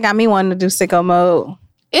 Now y'all got me wanting to do Sicko Mode.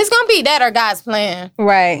 It's gonna be that or God's Plan.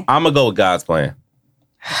 Right. I'm gonna go with God's Plan.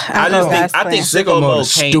 I think Sicko Mode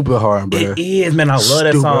is stupid hard, bro. It is, man. I love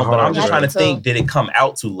that song, but I'm just trying to think, did it come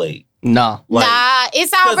out too late? Nah.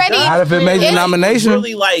 It's already. How if it made the nomination?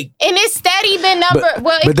 Really like, and it's steady been number.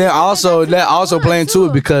 But then also playing to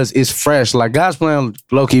it because it's fresh. Like God's playing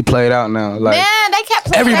low key played out now. Like man, they kept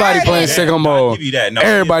playing everybody playing sicko mode.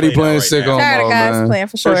 Everybody playing sicko mode, man. Playing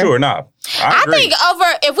for sure. For sure, nah. I think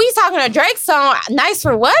if we talking a Drake song, "Nice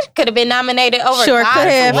for What" could have been nominated over. Sure could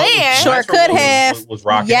have. Sure could have. Was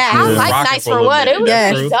rocking. Yeah, I like "Nice for What." It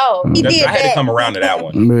was dope. He did I had to come around to that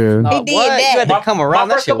one. Yeah. He did You had that. to come around.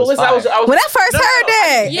 My That first shit couple was lists, fire. When I first heard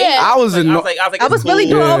that, Yeah, I was I was really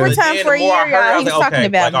doing overtime for a year, y'all. He was talking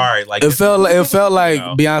about like, all right, like it felt like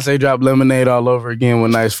Beyonce dropped Lemonade all over again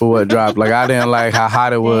when Nice for What dropped. Like I didn't like how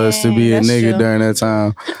hot it was to be a that's nigga true. during that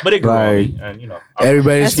time. But it grew on Like, me, and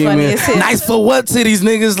everybody That's screaming, funny as hell. "Nice for what?" to these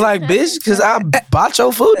niggas like, bitch, because I bought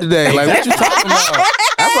your food today. Like, what you talking about?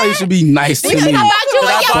 That's why you should be nice to me. I bought you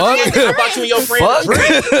I bought you and your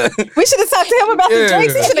friend. we should have talked to him about the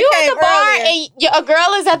drinks. He should you have at came the bar earlier. and a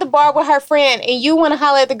girl is at the bar with her friend and you want to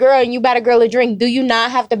holler at the girl and you buy the girl a drink. Do you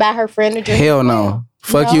not have to buy her friend a drink? Hell no.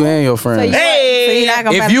 Fuck you and your friend. So you're not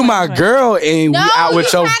gonna buy If you the my drink. girl and No, we out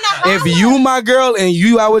with you your, tryna holler. if you my girl and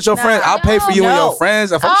you out with your friends, I'll pay for you and your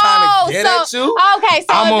friends. If I'm trying to get at you, Okay, so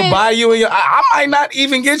I'm if gonna it- buy you and your. I might not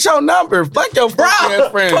even get your number. Fuck your fucking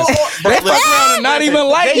friends. They fuck around and not even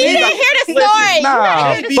like You me. didn't hear the story. Nah,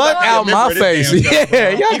 You didn't hear the fuck story. out my face. Yeah,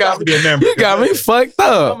 y'all got me. You got me fucked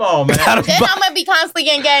up. Come on, man. Then I'm gonna be constantly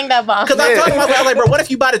getting ganged up on. Because I talked about, I was like, bro, what if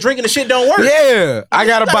you buy the drink and the shit don't work? Yeah, I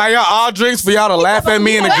gotta buy y'all all drinks for y'all to laugh at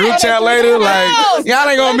me in the group chat later. Like y'all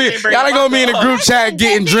ain't gonna be in the group chat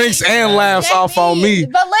getting drinks and laughs off on me.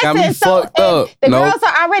 But Got me listen, so fucked up. the Nope. girls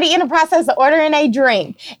are already in the process of ordering a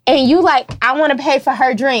drink, and you like, I want to pay for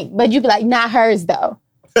her drink, but you be like, not hers though.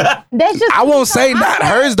 That's just. I won't say not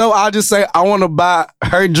hers though. I'll just say I want to buy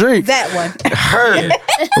her drink. That one.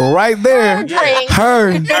 Her, right there. drink.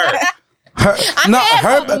 Her. I'm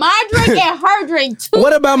her. my drink and her drink too.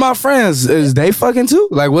 What about my friends? Is they fucking too?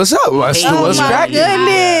 Like, what's up? What's Oh my cracking?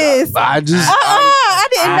 goodness. I just. I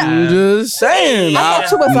didn't know. I'm just saying. I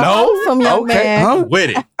thought you was a wholesome young man. Huh?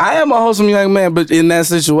 With it. I am a wholesome young man, but in that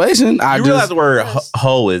situation, You realize the word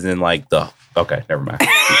hoe is in like the. Okay, never mind.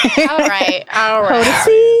 All right.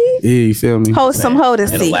 Hodesy. Yeah, you feel me? Wholesome It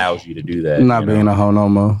Hodesy. allows you to do that. I'm not you being know? a hoe no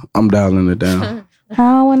more. I'm dialing it down. I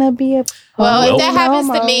don't want to be a. Well, if that no happens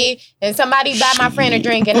more. to me and somebody buy my friend a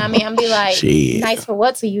drink and I'm be like, Shit. nice for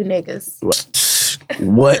what to you niggas?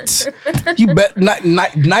 What? You bet not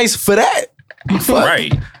nice for that. Fuck.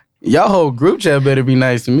 Right. Y'all whole group chat better be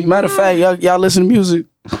nice to me. Matter of fact, y'all listen to music.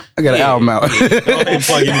 I got an album out. Go ahead and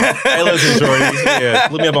plug it in. Hey, listen, Jordy. Yeah,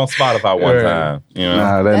 look me up on Spotify one time. You know.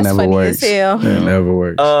 Nah, that That's never funny works. as hell. That never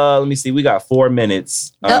works. Let me see. We got 4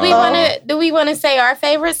 minutes. Do we wanna say our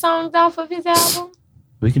favorite songs off of his album?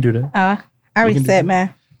 We can do that. I already can do said,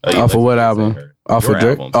 man. Off of what album? Off Your of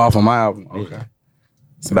Drake? album. Off of my album. Okay.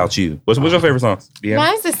 It's about you. What's your favorite songs? Yeah.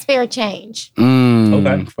 Mine's a Spare Change.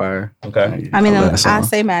 Okay. Fire. Okay. I mean, love that I'll song.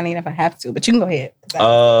 say mine even if I have to, but you can go ahead.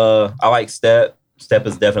 I like Step. Step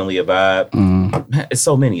is definitely a vibe. Man, it's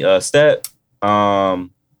so many. Step,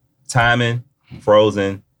 Timing,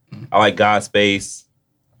 Frozen. I like God Space,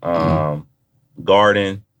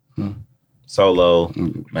 Garden, Solo.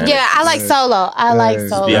 Man, Yeah, I like Solo. I like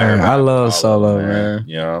Solo. Yeah, I love Solo, man.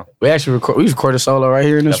 You know, We recorded Solo right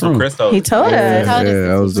here in this that's what room. Chris told He us. told us. Yeah,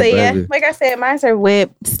 that was So the yeah, baby. like I said, mine's are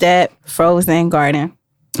Whip, Step, Frozen, Garden.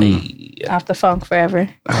 Yeah. Off the Funk Forever.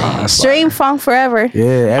 That's Stream Funk Forever. Yeah,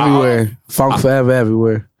 everywhere. Funk forever,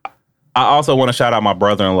 everywhere. I also want to shout out my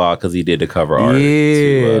brother-in-law because he did the cover art.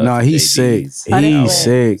 Yeah, to, no, he's sick. Jaybee's. He's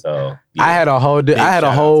sick. So yeah. I had a whole Big shout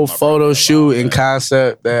out whole to my photo brother-in-law, shoot and man.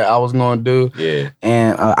 concept that I was gonna do, Yeah.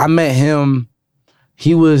 and I met him.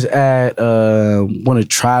 He was at one of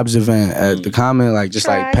Tribe's event at the comment, like just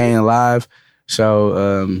like Tribe. paying live.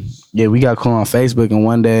 So yeah, we got cool on Facebook, and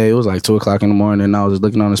one day it was like 2:00 in the morning, and I was just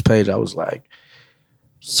looking on his page. I was like,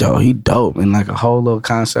 "Yo, he dope!" And like a whole little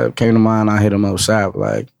concept came to mind. I hit him up shop,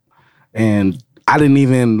 like, and I didn't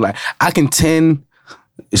even like. I can tend,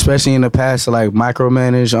 especially in the past, to like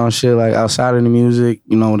micromanage on shit like outside of the music.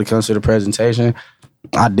 You know, when it comes to the presentation,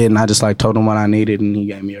 I didn't. I just like told him what I needed, and he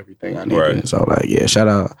gave me everything I needed. Right. So like, yeah, shout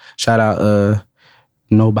out,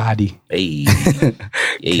 Nobody. Hey.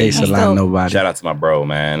 Case a Hey. lot, Nobody. Shout out to my bro,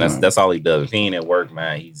 man. That's all he does. If he ain't at work,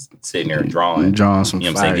 man, he's sitting there drawing. Drawing some You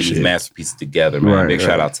know what I'm saying? fire Get these shit. masterpieces together, man. Right, Big right.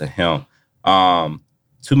 shout out to him.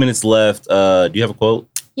 2 minutes left. Do you have a quote?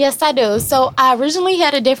 Yes, I do. So I originally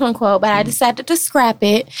had a different quote, but I decided to scrap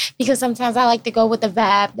it because sometimes I like to go with the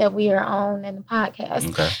vibe that we are on in the podcast.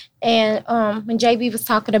 Okay. And when JB was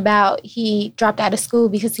talking about he dropped out of school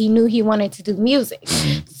because he knew he wanted to do music.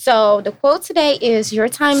 So the quote today is, your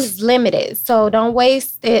time is limited, so don't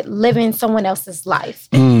waste it living someone else's life.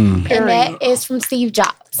 And that is from Steve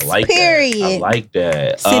Jobs. I like that. I like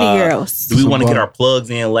that. City Girls. Do we want to get our plugs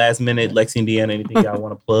in last minute? Lexi, Indiana, anything y'all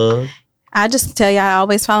want to plug? I just tell y'all, I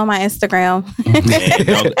always follow my Instagram.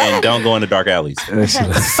 and don't go in the dark alleys.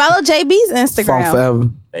 Follow JB's Instagram. Funk Forever.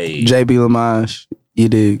 Hey. JB Lamahj. You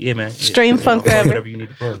dig? Yeah, man. Stream Funk Forever. Whatever you need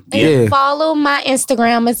to plug. And follow my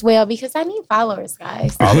Instagram as well because I need followers,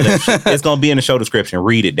 guys. All of that. It's going to be in the show description.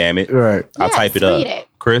 Read it, damn it. Right. I'll type it up.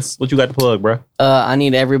 Chris, what you got to plug, bro? I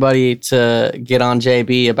need everybody to get on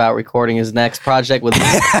JB about recording his next project with me.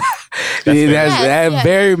 That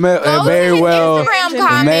very well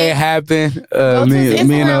may happen.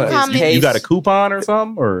 You got a coupon or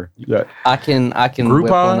something, or you got? I can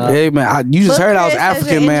Groupon. Hey man, you just heard I was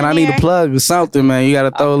African, man. I need a plug or something, man. You got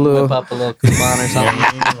to throw a little. Whip up a little coupon or something.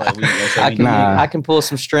 I can pull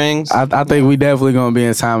some strings. I think we definitely gonna be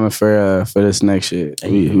in timing for this next shit.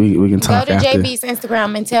 We can talk. Go to JB's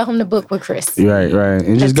Instagram and tell him to book with Chris. Right,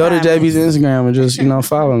 and just go to JB's Instagram and just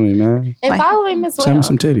follow me, man. And follow him as well. Send me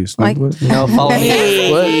some titties. Follow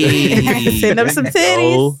me. What? Send them some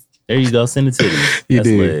titties. Oh, there you go. Send the titties. You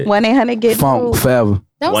did. 1-800 get Funk Forever.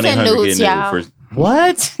 Don't send nudes, y'all.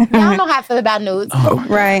 What? Y'all know how I feel about nudes. Oh,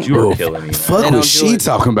 right. You were killing me. Fuck what she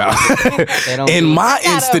talking about. In my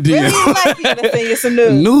Insta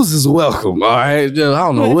DM. News is welcome. All right. I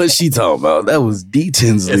don't know what she talking about. That was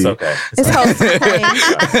D-Tinsley. It's okay. It's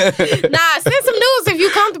Nah, send some nudes if you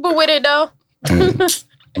comfortable with it though.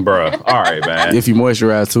 Bruh. All right, man. If you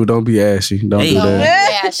moisturize too, don't be ashy. Don't do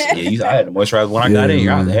that. Yeah, I had to moisturize when I got in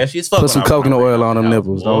here. I was ashy as fuck. Put some coconut oil on them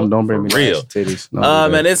nipples. Don't bring me real titties.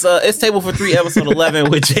 Man, it's Table for 3, episode 11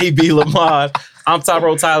 with JB Lamahj. I'm Top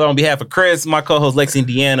Row Tyler on behalf of Chris, my co-host Lexi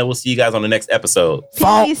Indiana. We'll see you guys on the next episode.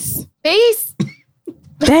 Peace. Peace.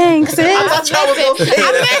 Dang, sis. I missed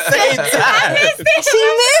it. She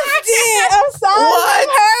missed it. I'm sorry. What?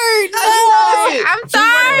 I'm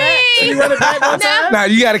sorry. You run it back one time? Nah,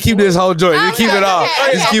 you got to keep this whole joint. You keep it off.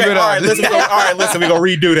 Just keep it off. All right, listen, we're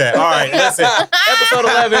going to redo that. All right, listen. Episode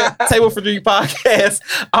 11, Table for 3 podcast.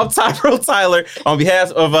 I'm Top Row Tyler. On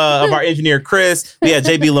behalf of our engineer, Chris, we have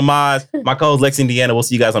JB Lamahj, my co-host, Lexi Indiana. We'll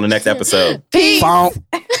see you guys on the next episode. Peace.